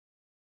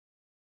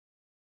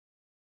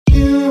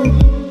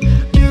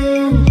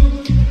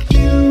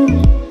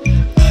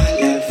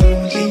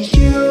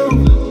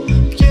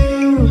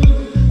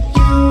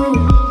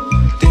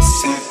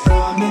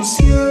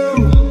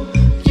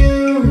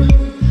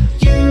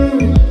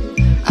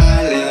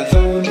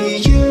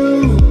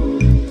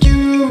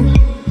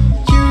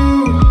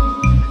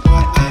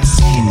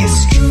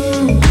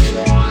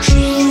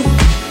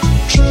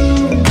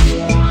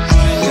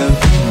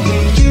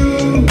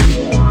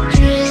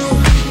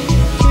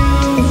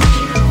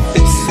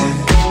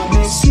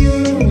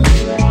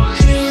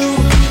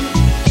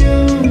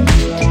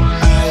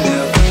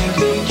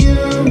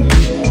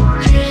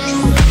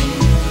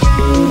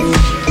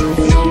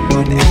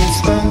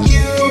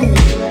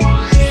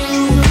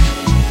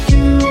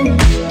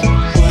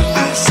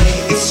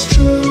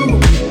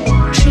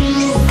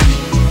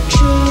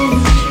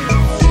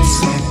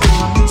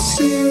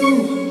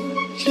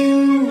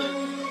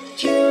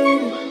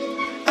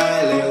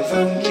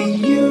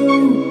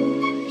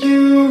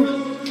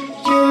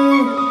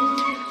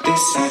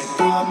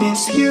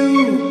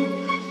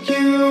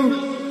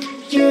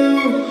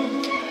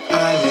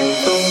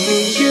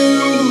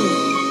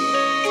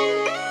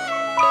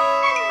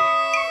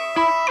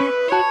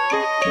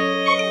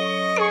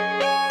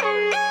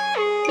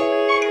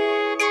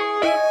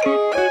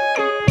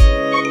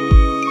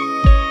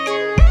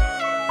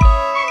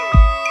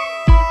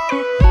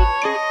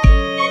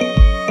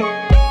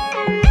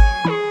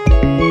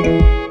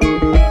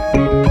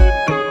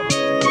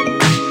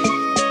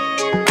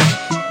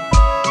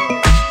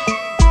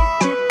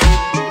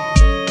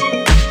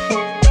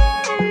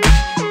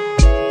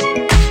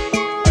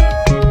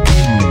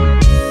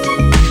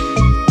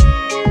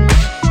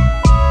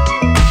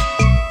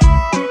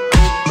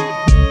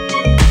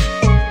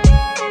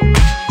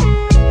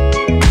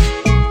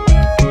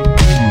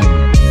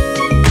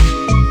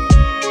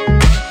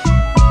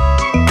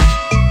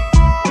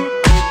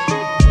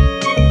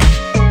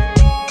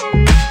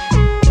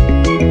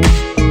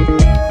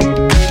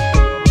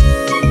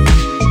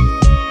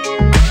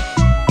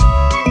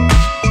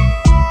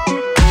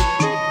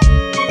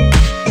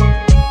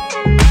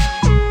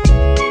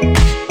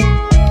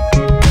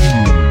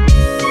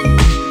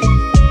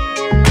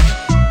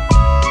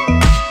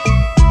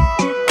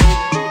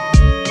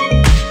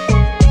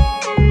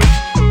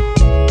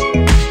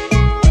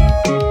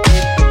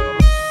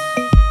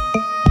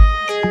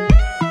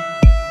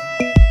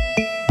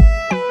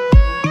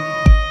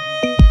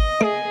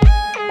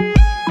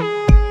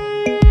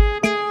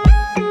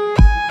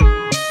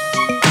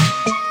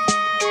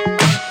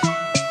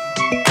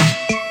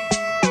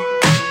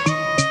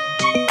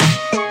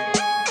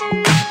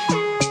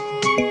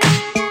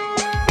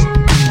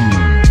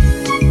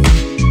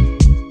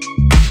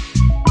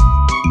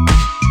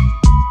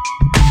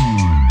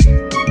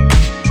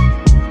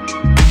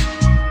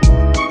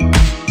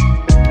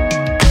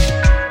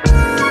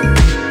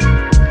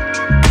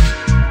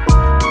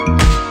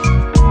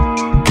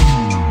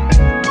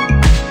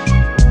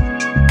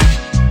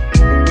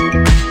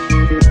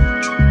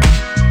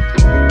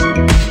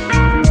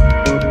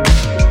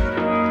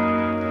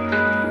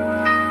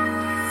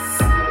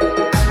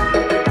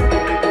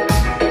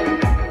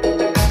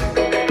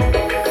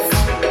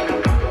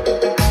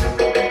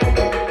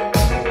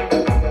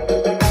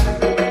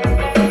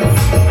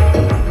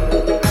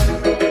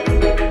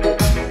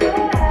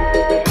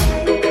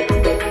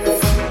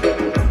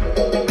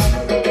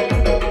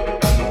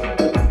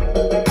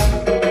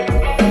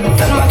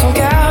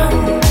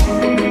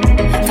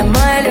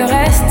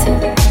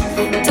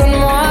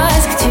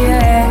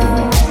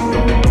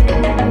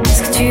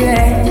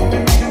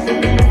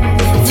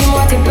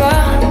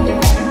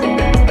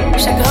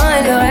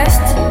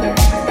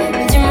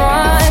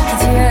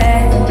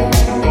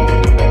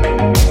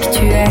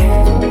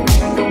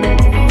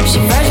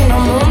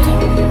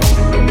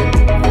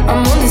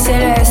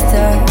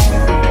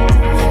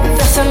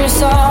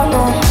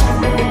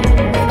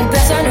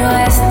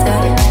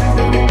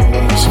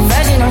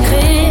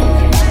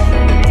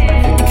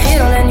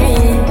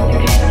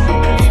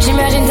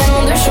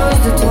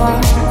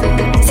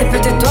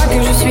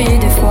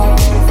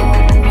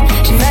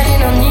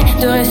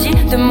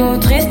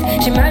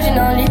J'imagine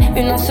un lit,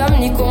 une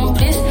insomnie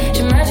complice.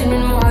 J'imagine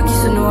une moi qui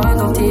se noie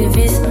dans tes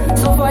vices.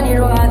 Sans foi ni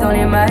loi, dans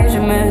les mailles je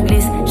me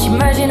glisse.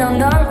 J'imagine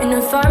un homme,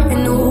 une femme,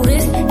 une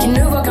nourrice qui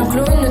ne voit qu'un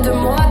clone de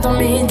moi dans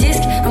mes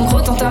disques. Un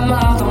gros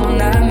tantamar dans mon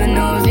âme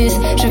novice.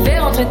 Je vais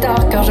rentrer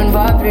tard car je ne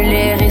vois plus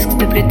les risques. S'il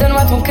te plaît,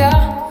 donne-moi ton cœur.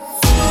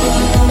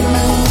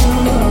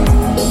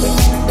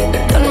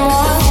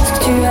 Donne-moi ce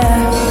que tu es.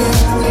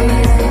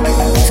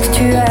 Ce que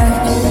tu es.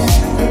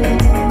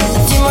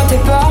 Dis-moi tes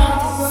peurs.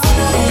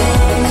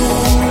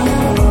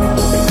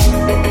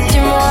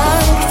 Dis-moi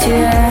que tu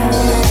es.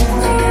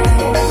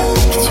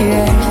 Que tu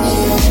es.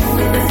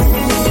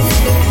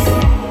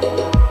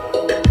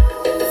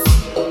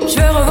 Je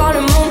veux revoir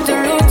le monde de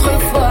l'autre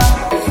fois,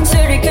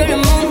 celui que le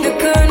monde ne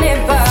connaît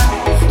pas.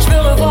 Je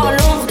veux revoir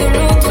l'ombre de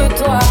l'autre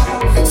toi,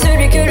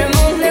 celui que le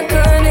monde ne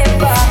connaît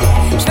pas.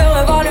 Je veux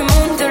revoir le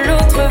monde de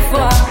l'autre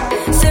fois,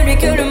 celui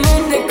que le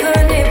monde ne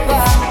connaît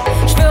pas.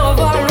 Je veux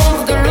revoir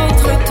l'ombre de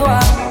l'autre toi,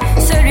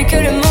 celui que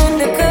le monde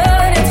ne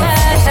connaîtra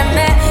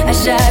jamais. À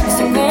chaque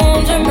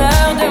seconde je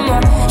meurs de moi,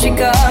 je suis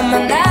comme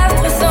un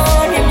astre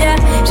sans lumière.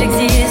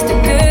 J'existe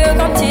que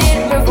quand il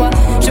me voit,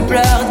 je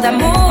pleure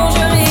d'amour,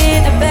 je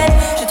ris de peine.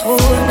 Je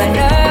trouve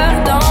malheur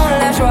dans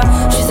la joie,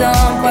 je suis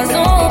un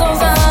poison dans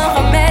un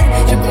remède.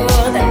 Je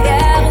cours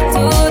derrière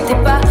tous tes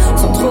pas,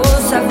 sans trop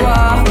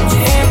savoir où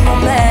tu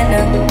m'emmènes.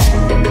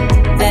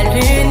 La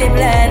lune est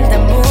pleine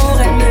d'amour,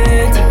 elle me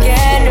dit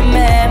qu'elle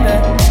m'aime.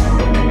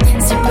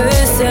 Si peu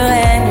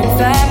sereine, une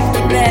femme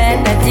qui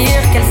peine à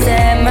dire qu'elle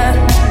s'aime,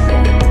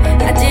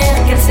 à dire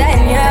qu'elle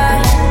saigne.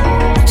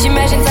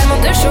 J'imagine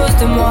tellement de choses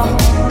de moi,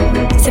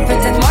 c'est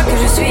peut-être moi que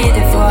je suis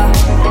des fois.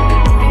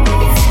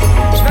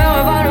 Je veux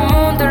revoir le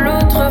monde de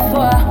l'autre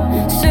fois,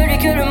 celui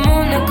que le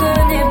monde ne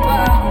connaît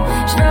pas.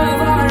 Je veux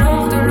revoir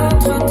l'ombre de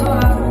l'autre toi,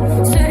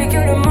 celui que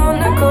le monde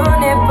ne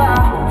connaît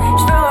pas.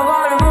 Je veux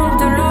revoir le monde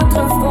de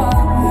l'autre fois,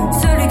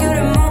 celui que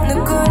le monde ne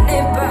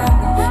connaît pas.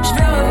 Je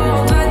veux revoir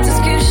en toi tout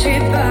ce que je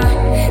suis pas.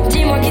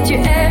 Dis-moi qui tu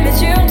es, mais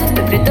surtout s'il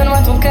te plaît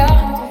donne-moi ton cœur.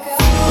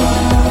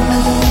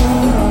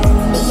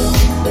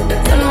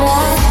 Donne-moi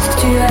ce que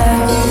tu es.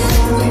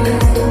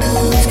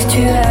 Ce que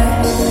tu es.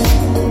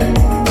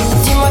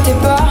 Dis-moi tes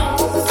peurs.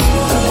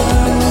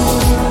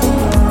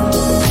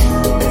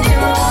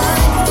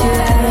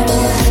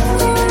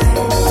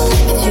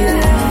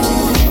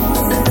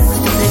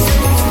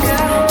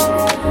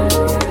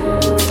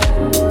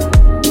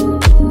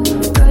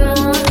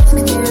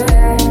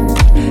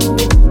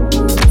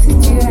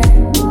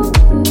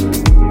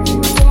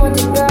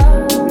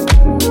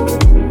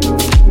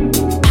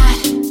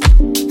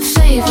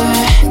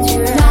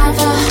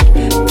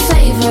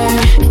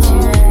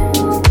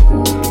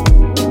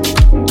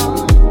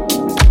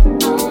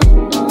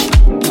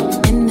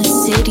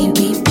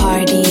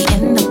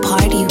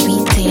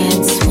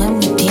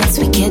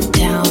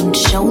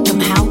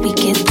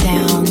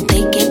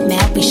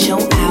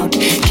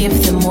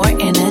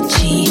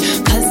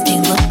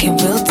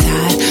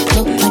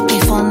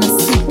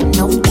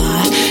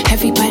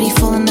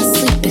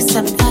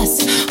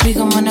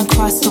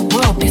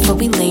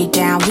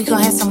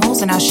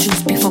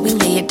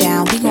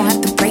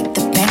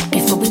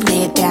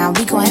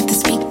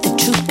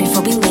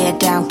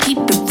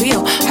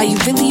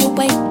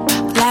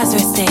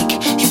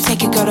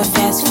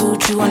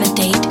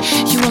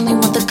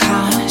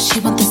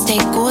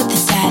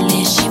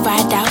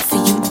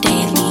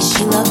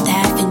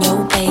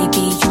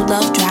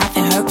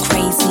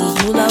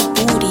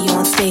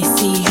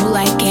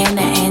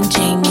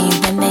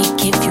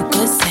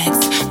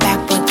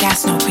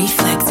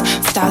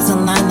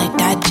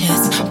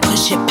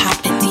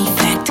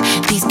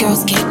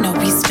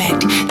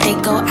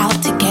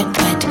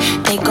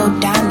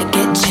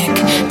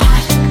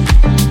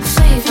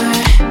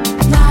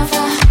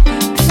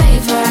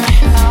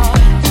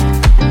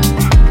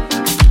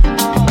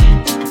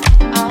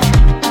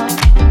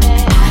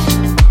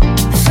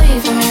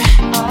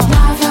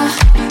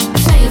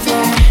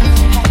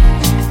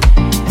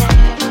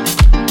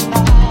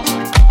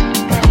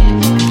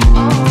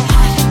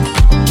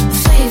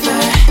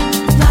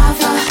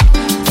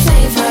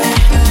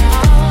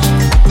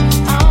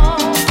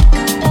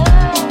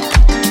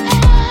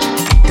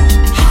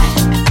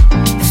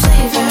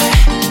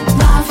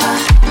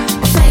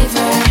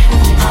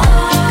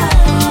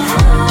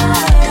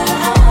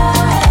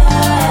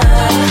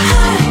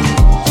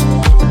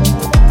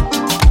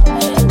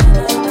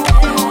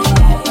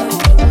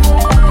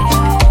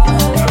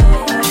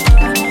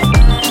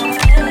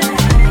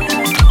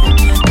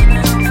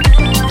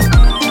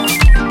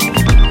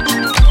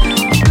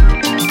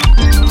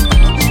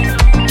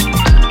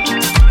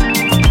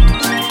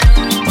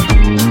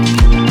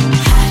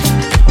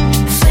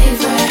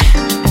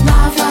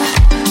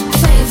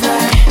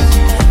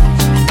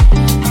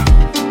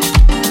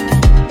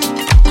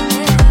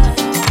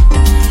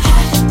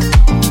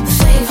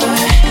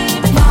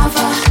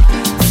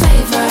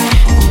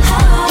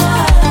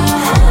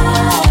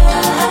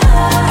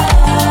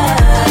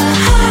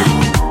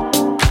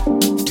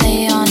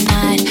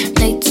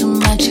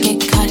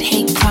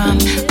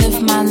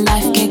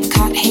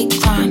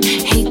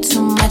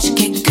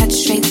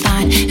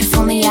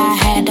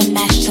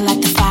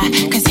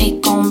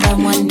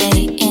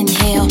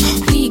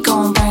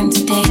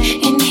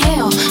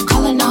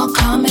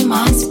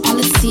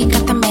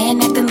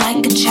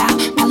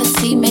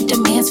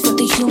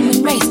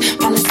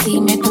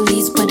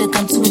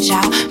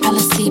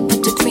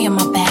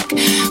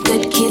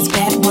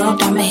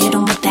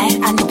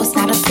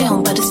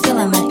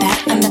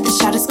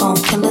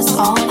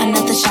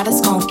 Another shot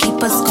is gonna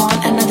keep us going.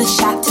 Another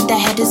shot to the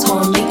head is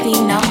gonna make me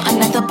numb.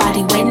 Another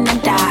body waiting to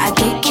die. I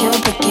get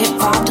killed, but get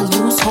robbed. To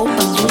lose hope,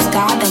 or lose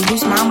God, or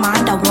lose my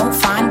mind. I won't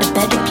find a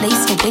better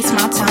place to waste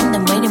my time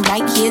than waiting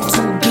right here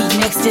to be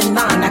next in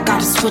line. I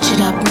gotta switch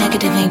it up.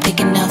 Negative ain't big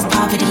enough.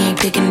 Poverty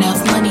ain't big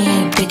enough. Money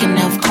ain't big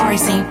enough.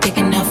 Cars ain't big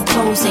enough.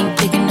 Clothes ain't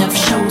big enough.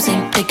 Shows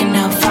ain't big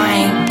enough.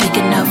 I ain't big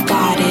enough.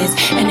 God is.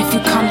 And if you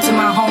come to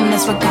my home,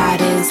 that's where God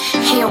is.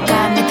 Hey, oh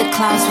God, make the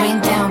clouds rain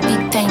down. Be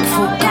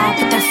thankful. God,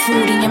 put that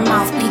food in your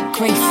mouth. Be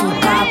grateful.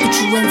 God, put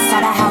you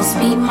inside a house.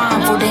 Be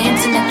mindful. The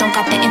internet don't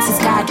got the answers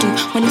God do.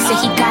 When he say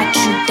he got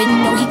you, then you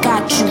know he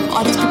got you.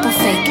 All these people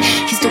fake.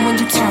 He's the one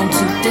you turn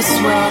to. This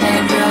world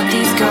ain't real.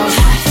 These girls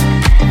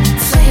have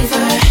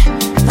flavor,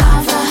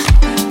 lava,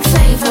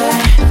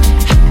 flavor.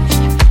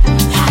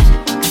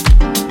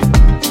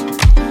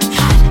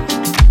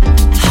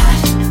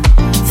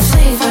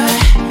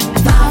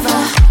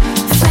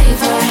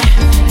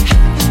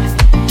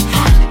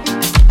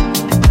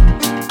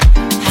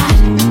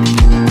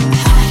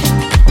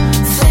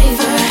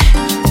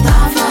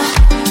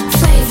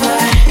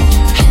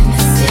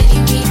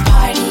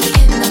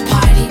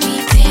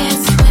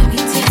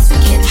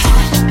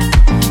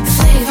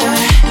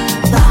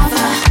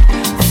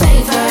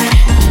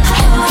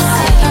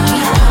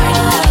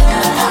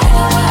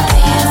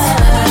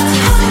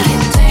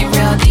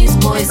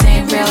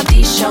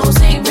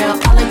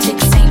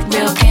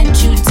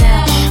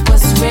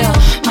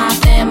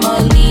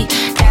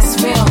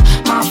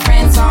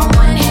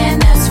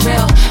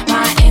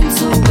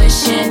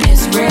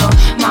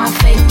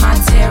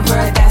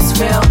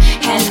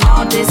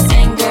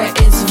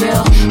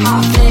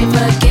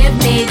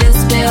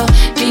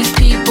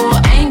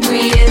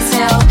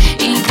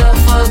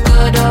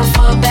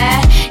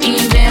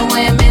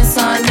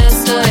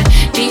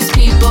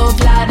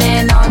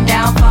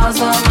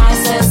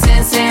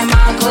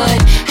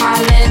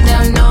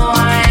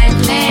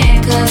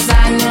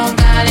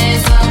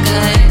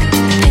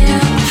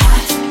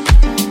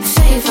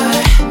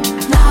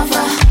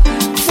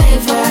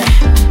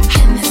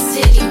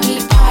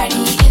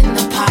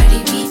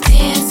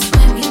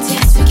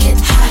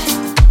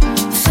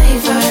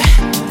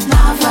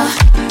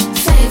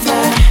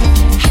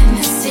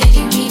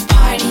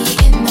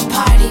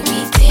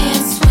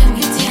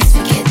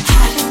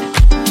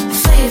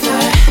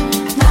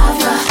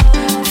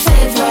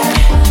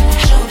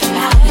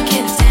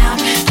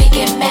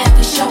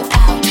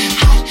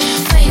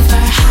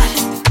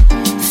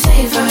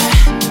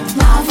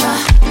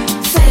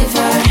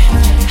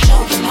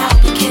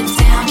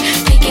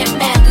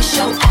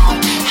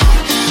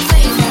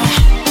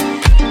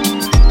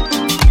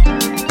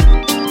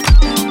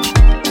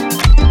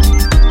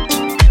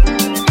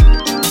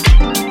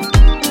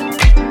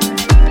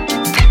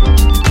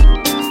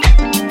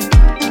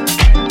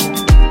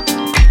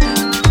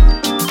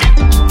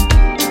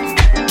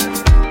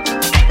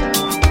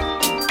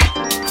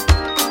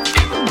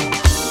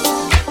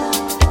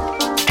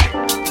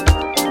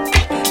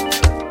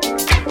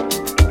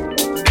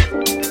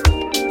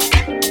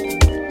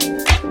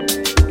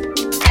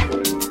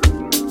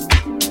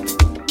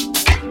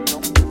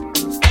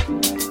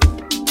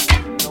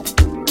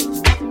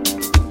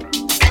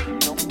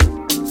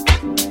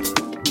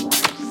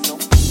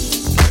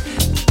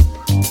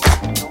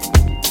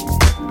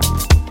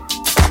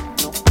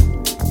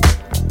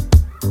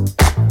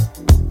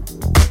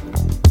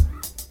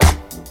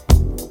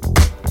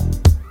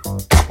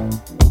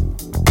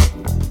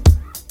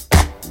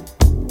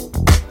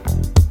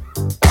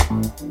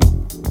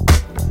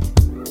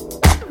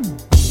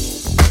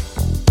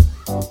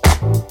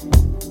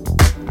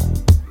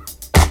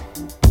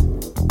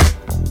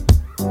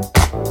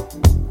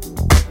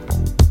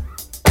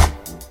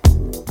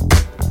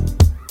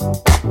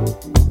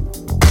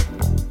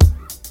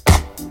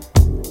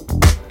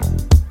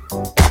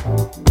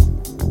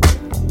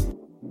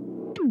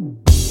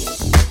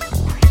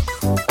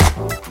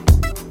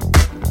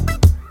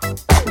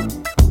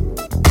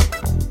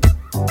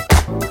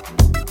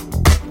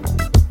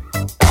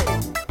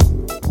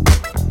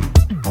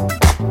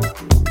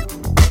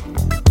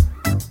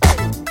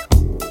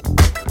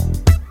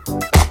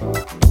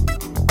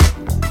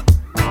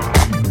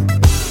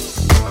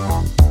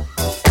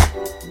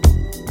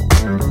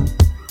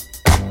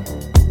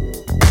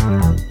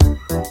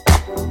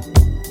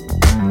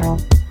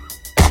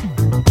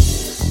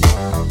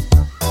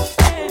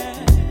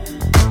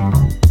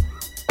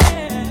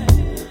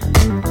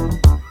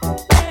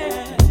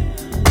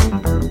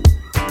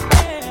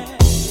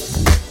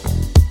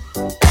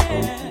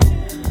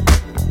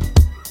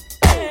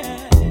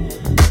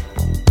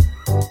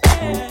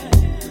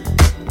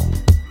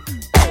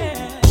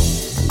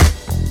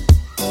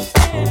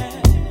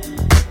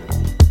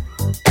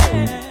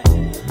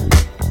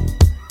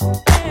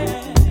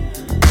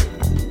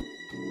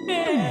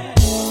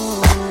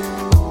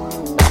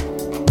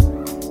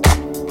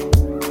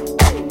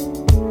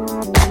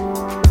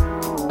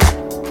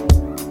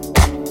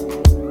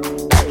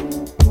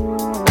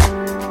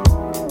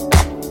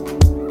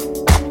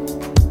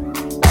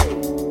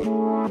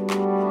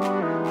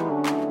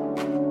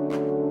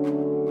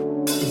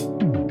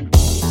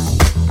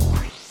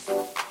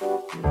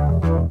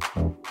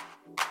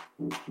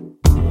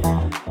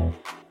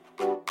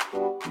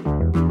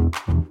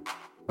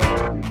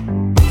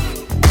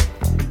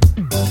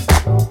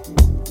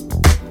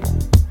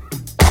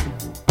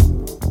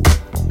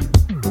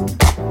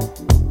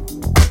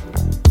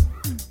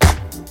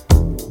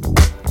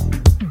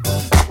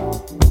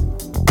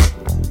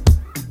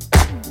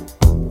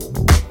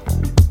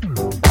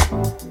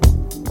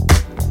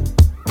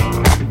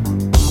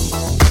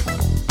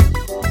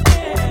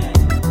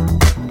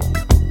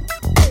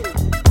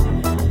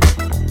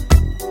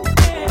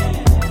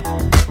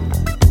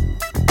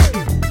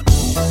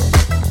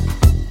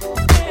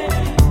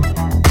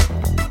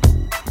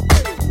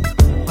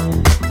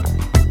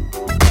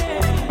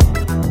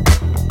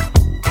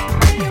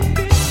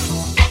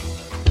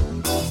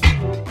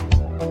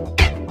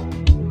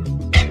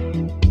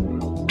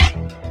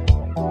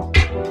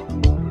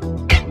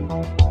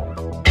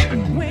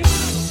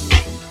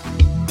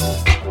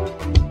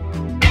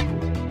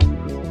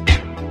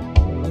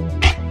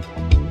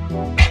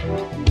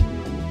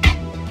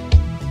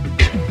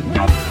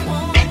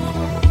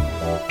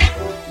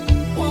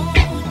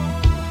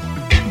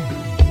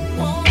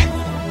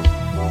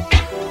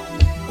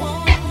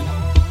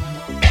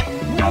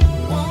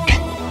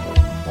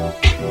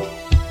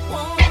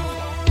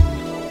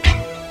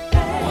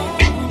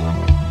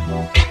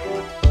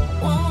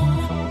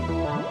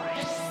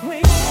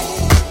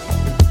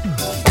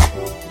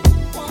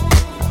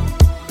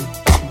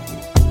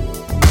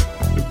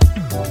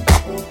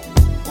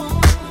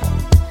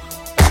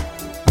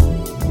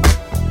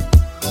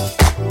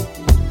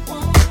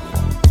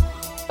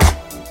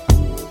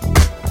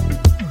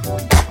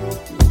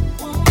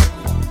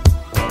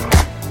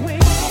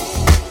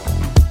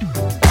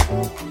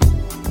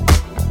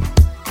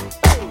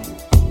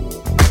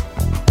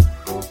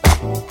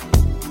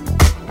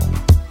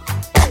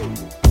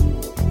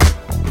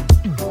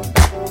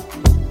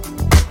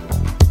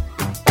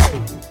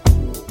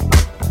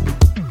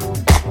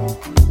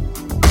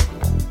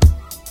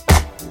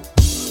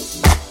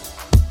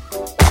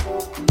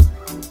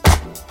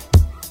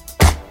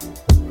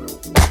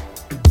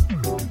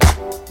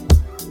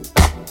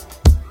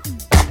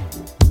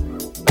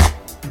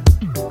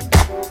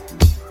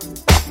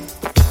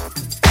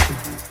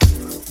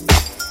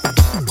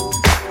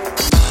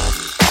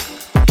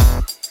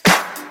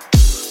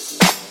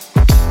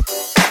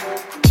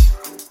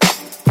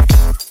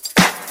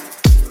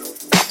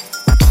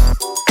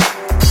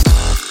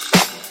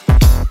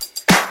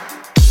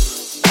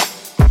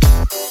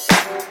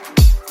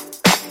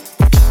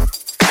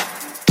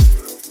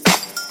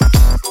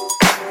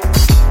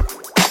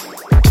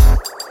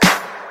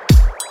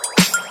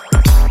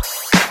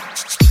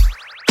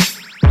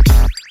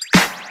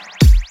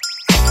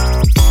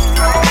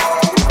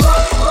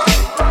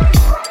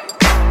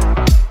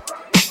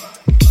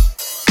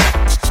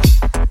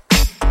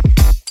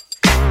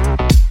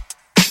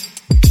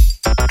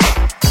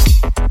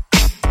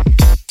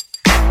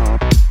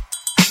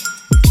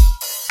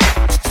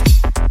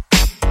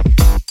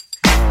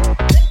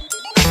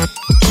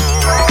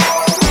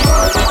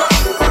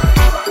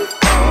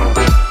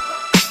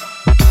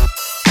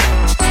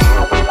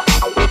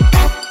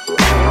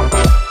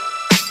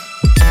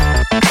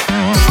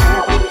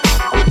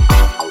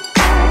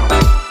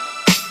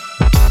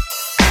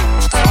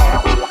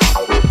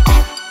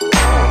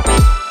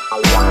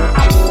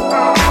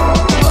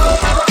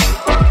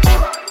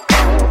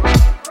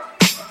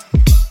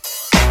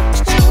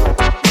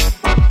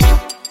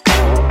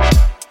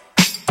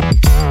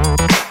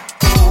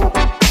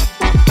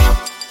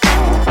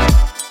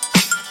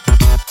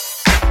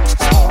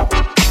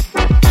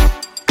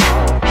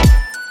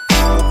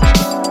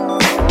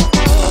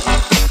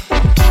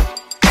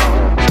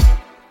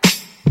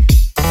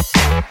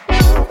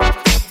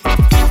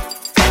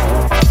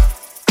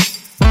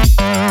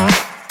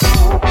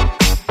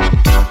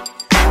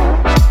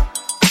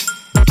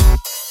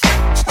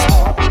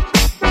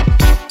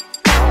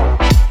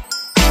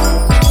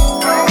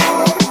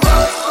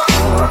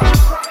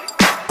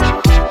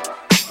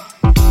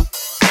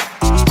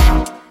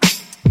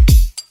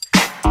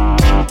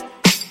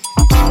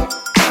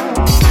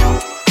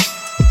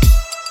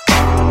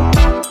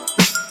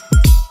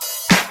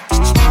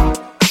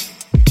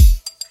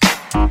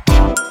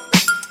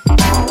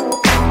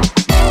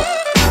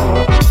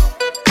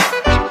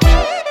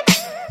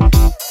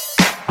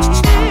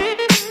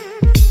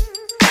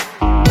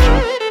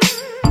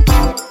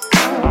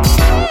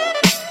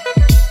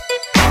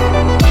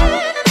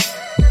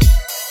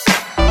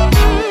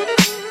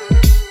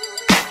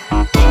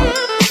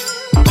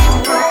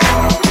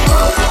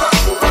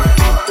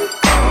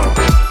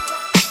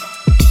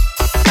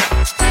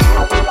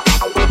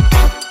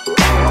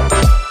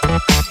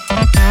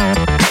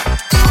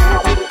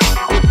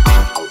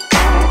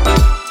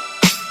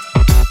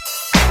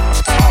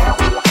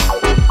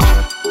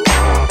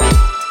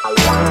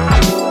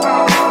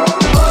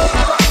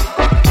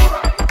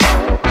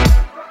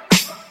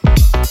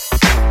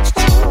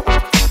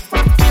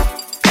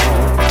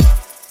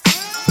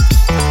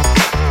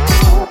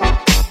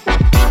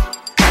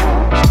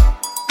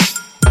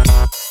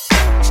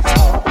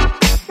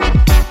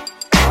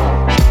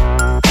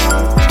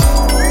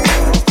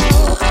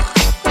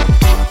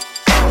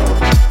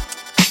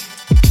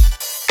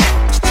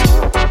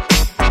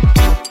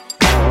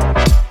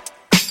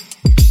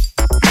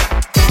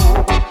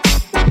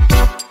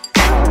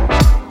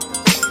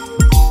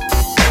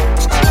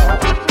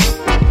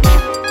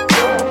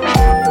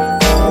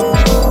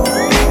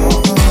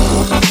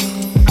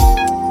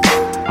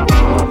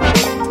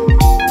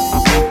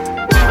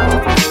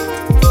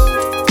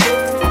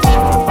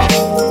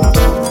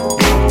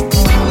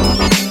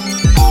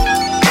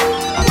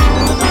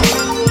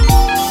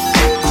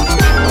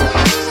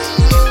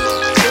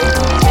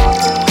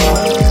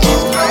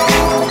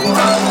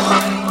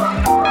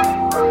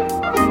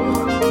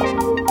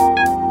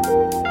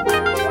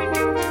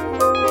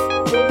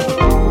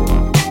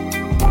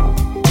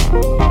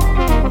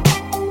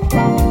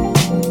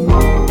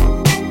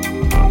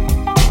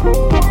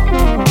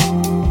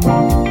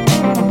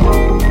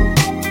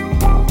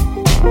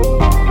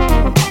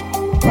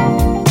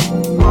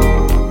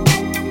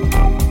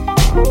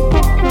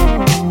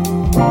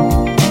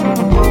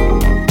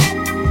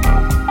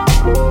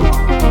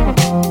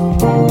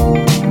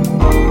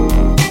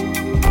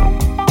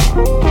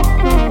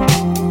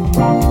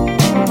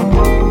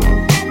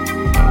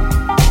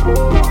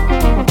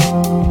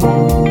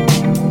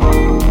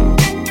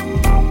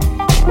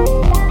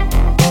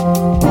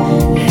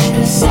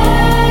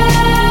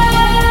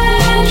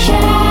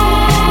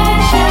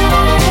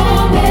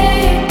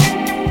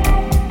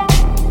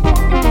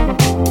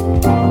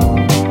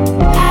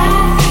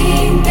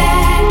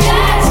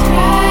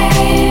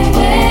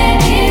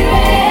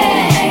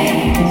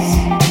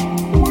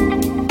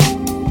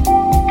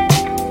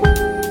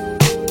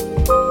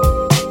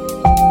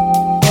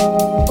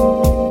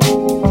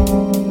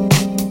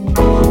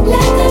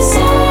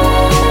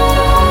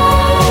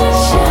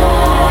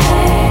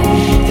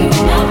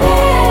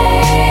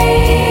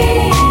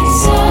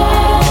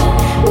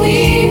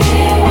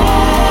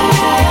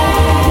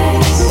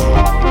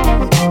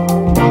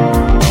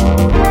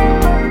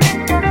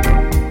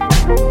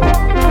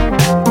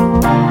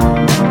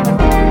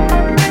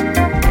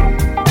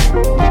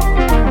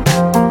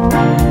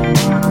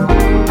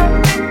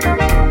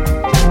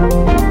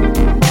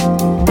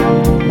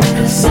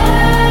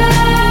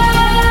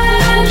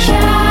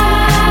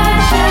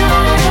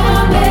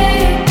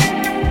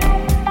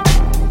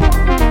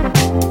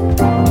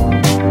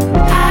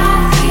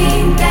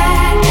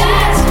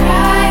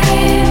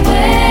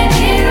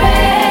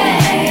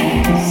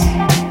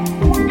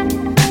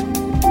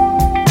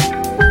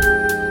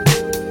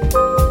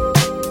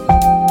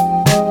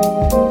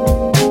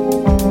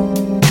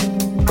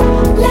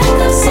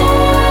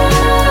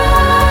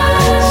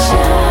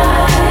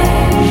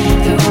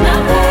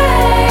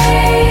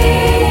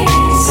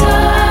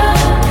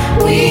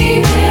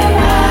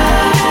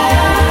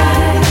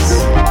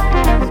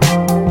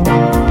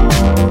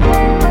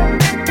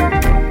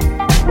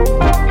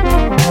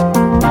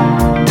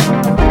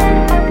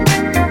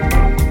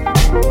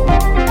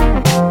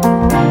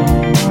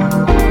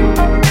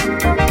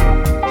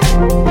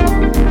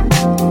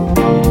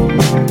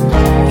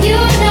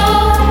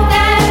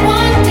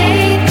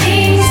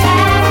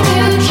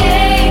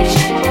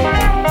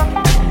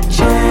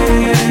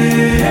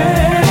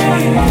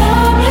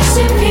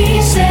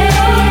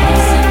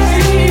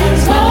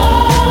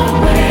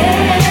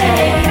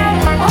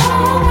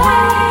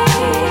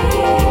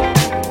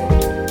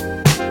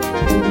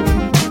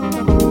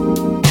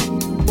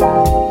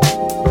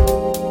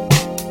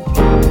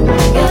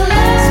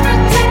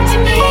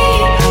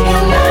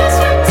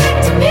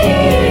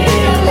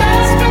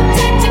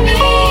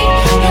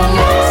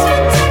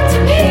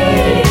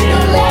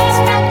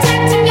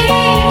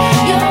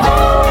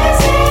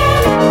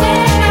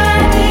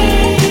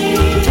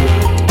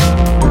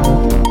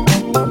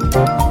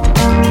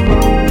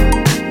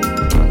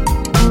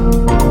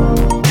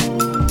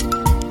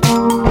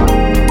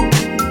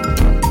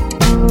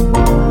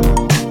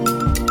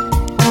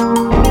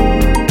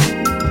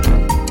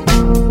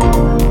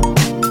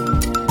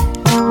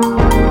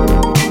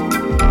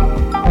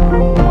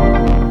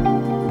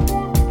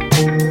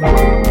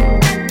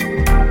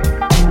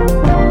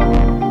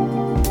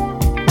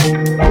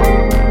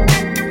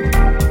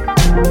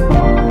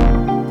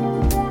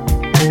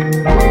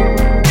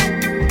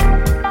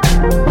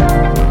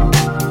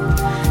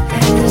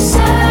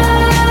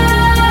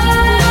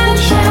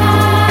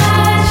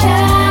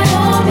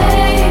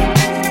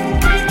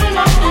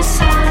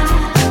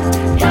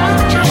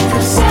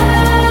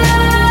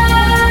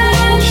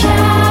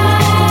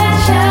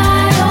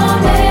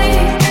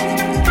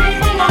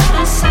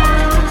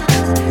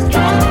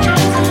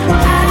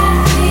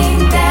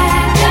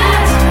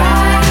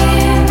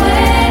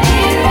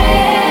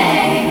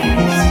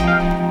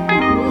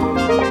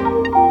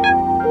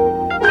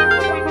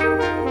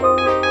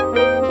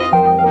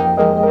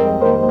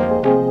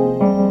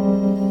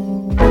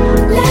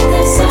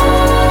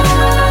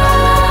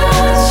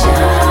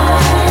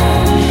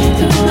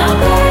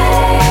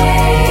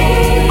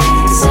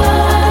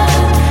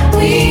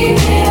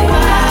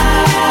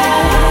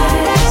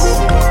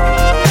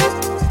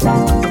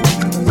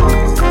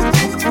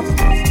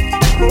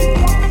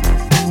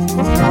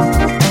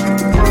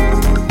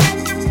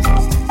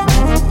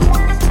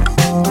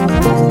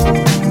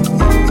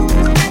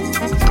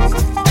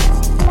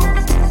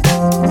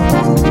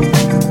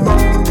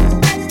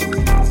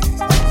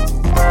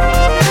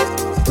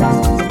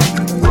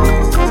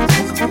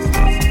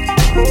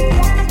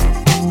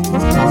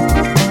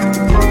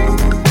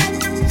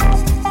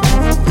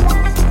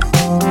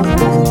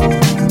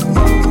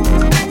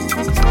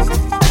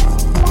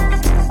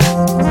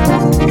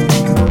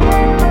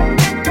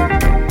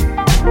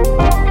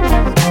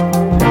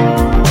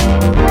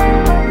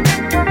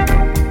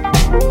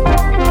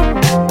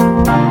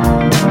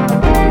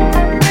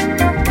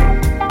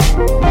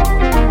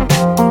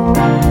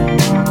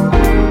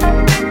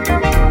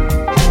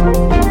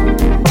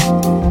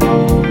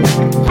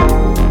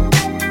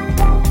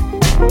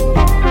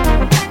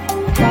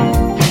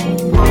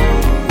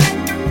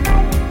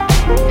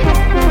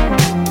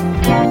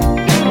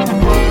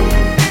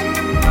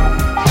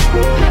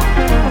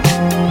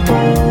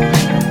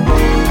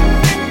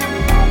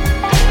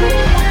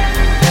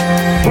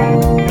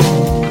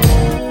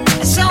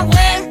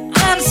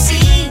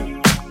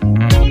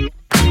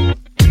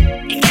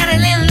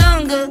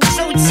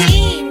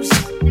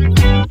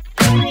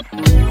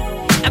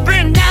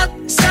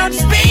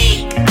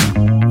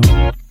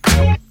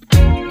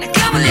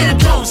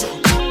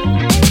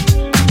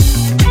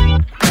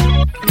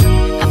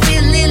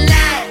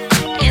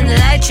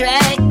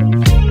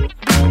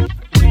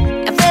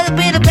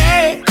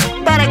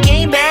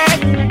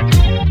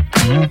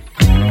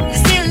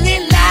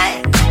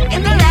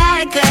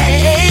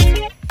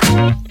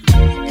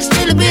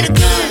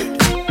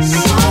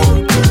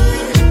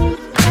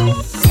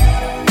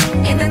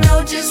 I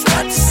know just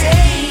what to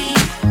say.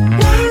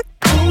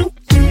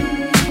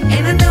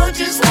 And I know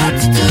just what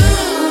to do.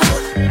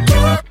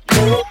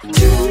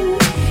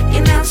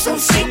 And I'm so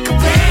sick of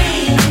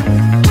pain,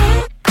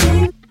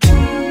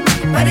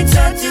 but it's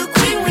all too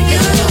quick with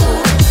you.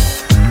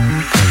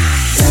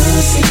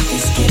 Losing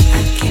this game,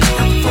 I can't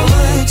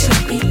afford to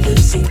be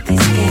losing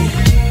this game.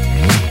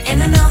 And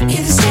I know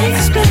you're the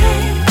safest bet.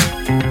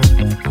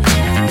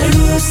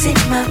 Losing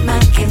my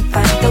mind, can't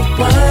find the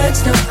words,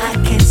 no I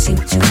can't seem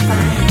to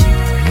find.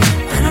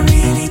 But I'm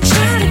really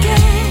trying again.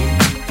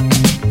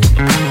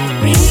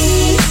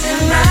 Reason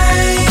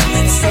mine,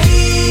 let's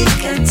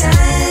take our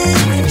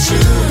time and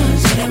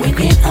choose. Whether we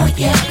green or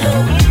yellow,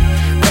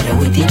 whether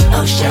we deep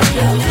or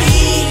shallow.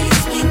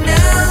 Please me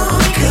now,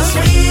 cause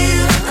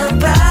we're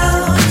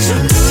about to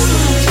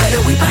lose.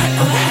 Whether we buy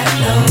or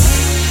hello,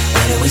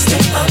 whether we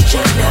stay or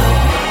jello.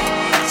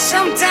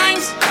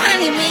 Sometimes,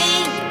 honey me,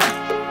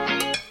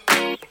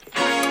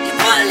 you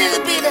pour a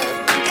little bit of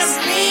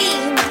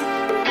gasoline.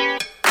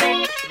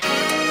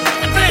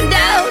 I burned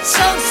out,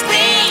 so to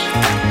speak.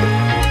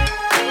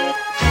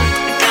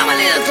 Come a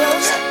little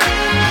closer,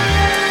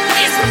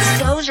 here's some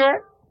disclosure.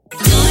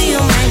 Do you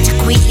mind to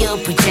quit your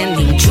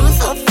pretending? Truth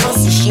or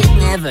false, this shit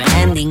never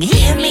ending.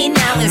 Hear me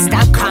now and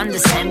stop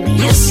condescending.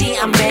 You see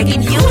I'm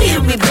begging, you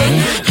hear me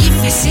begging.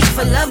 If you're sick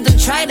for love, don't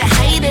try to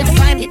hide it.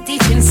 Find it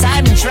deep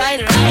inside and try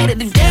to hide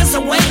it. If there's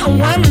a way, I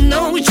wanna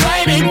know which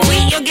way to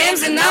quit your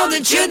games and now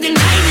that you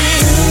denied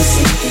it.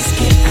 Losing this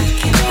game, I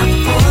can't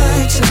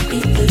afford to be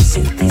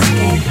losing this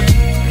game.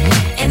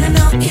 And I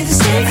know you're the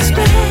safest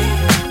bet.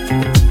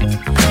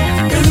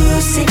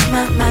 Losing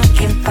my mind,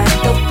 can't find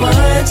the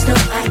words, no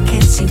I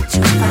can't seem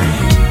to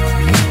find.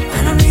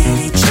 But I'm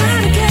really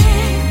trying again.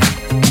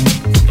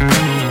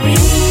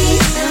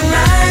 Reason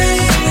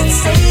right, let's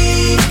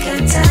take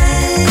our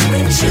time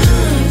and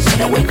choose.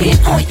 Whether we green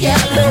or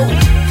yellow,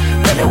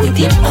 whether we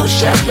deep or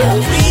shallow.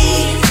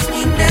 Please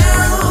me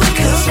now,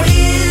 cause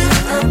we're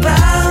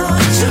about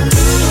to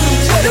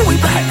lose. Whether we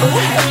buy or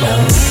hello,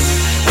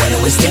 whether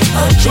we stay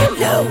or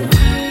jello.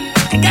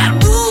 I got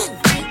room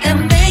and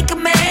make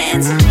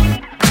amends,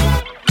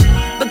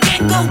 but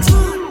can't go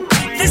through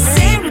the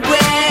same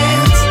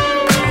regrets.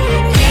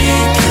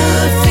 It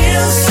could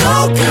feel so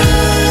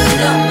good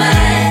on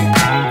mine.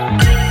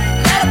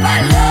 Not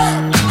about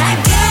love,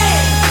 again.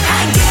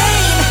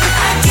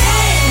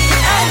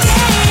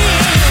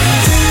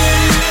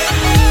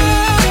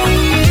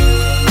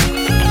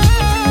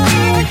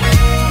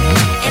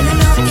 And I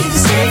know you're the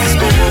safest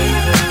bet.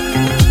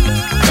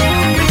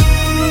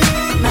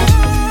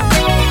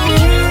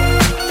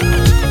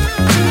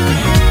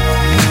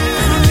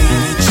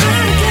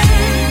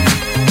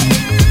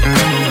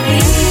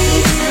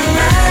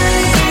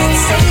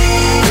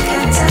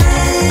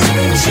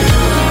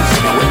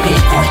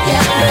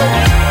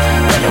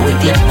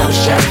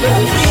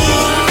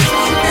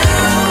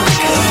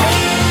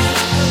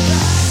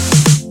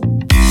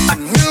 I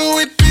knew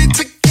we'd be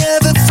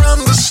together from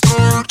the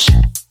start.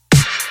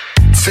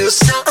 Feels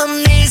so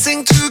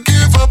amazing to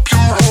give up your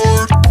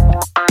heart.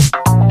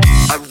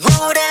 I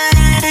wrote out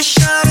and I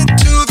shot it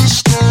to the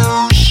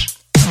stars.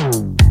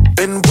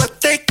 And what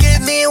they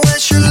gave me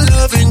was your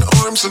loving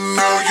arms, and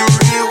now you're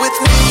here with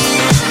me.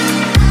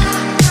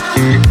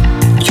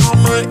 You're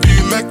my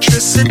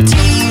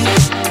electricity.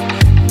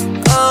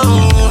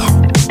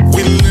 Oh,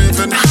 we live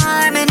in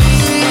harmony.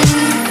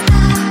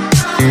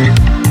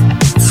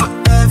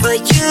 Forever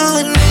you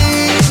and me.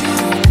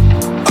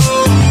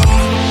 Oh,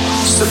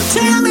 so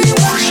tell me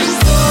what you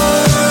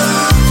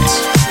want.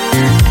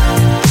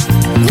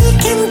 We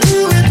can do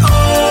it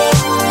all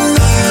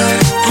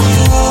night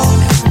long.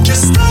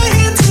 Just stay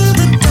here till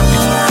the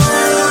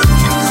dawn.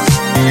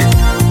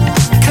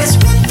 Cause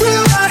with you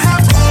I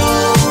have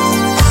all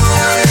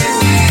I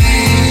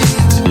need.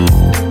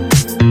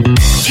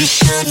 You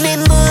showed me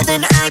more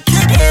than I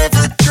could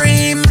ever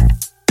dream.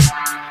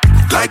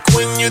 Like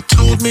when you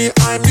told me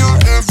I'm your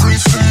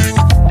everything.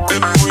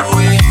 And when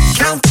we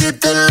counted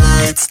the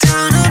lights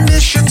down on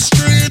Mission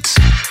Street,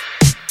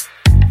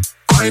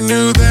 I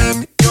knew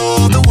then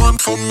you're the one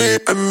for me.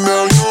 And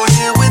now you're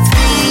here with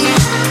me.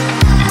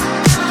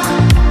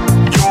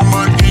 You're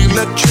my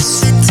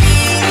electricity.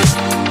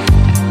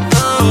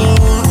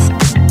 Oh,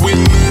 we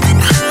live in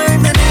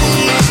harmony.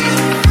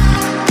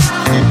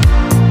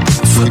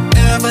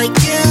 Forever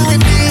you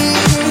and me.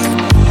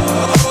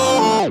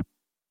 Oh,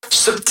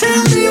 so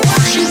tell me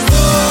what you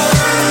want.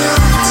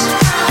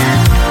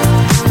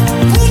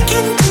 We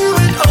can do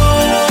it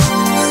all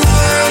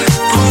night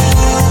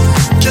long.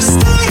 Just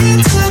stay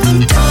here till the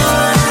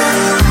dawn.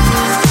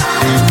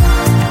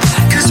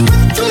 Cause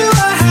with you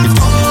I have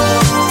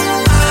all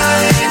I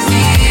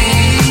need.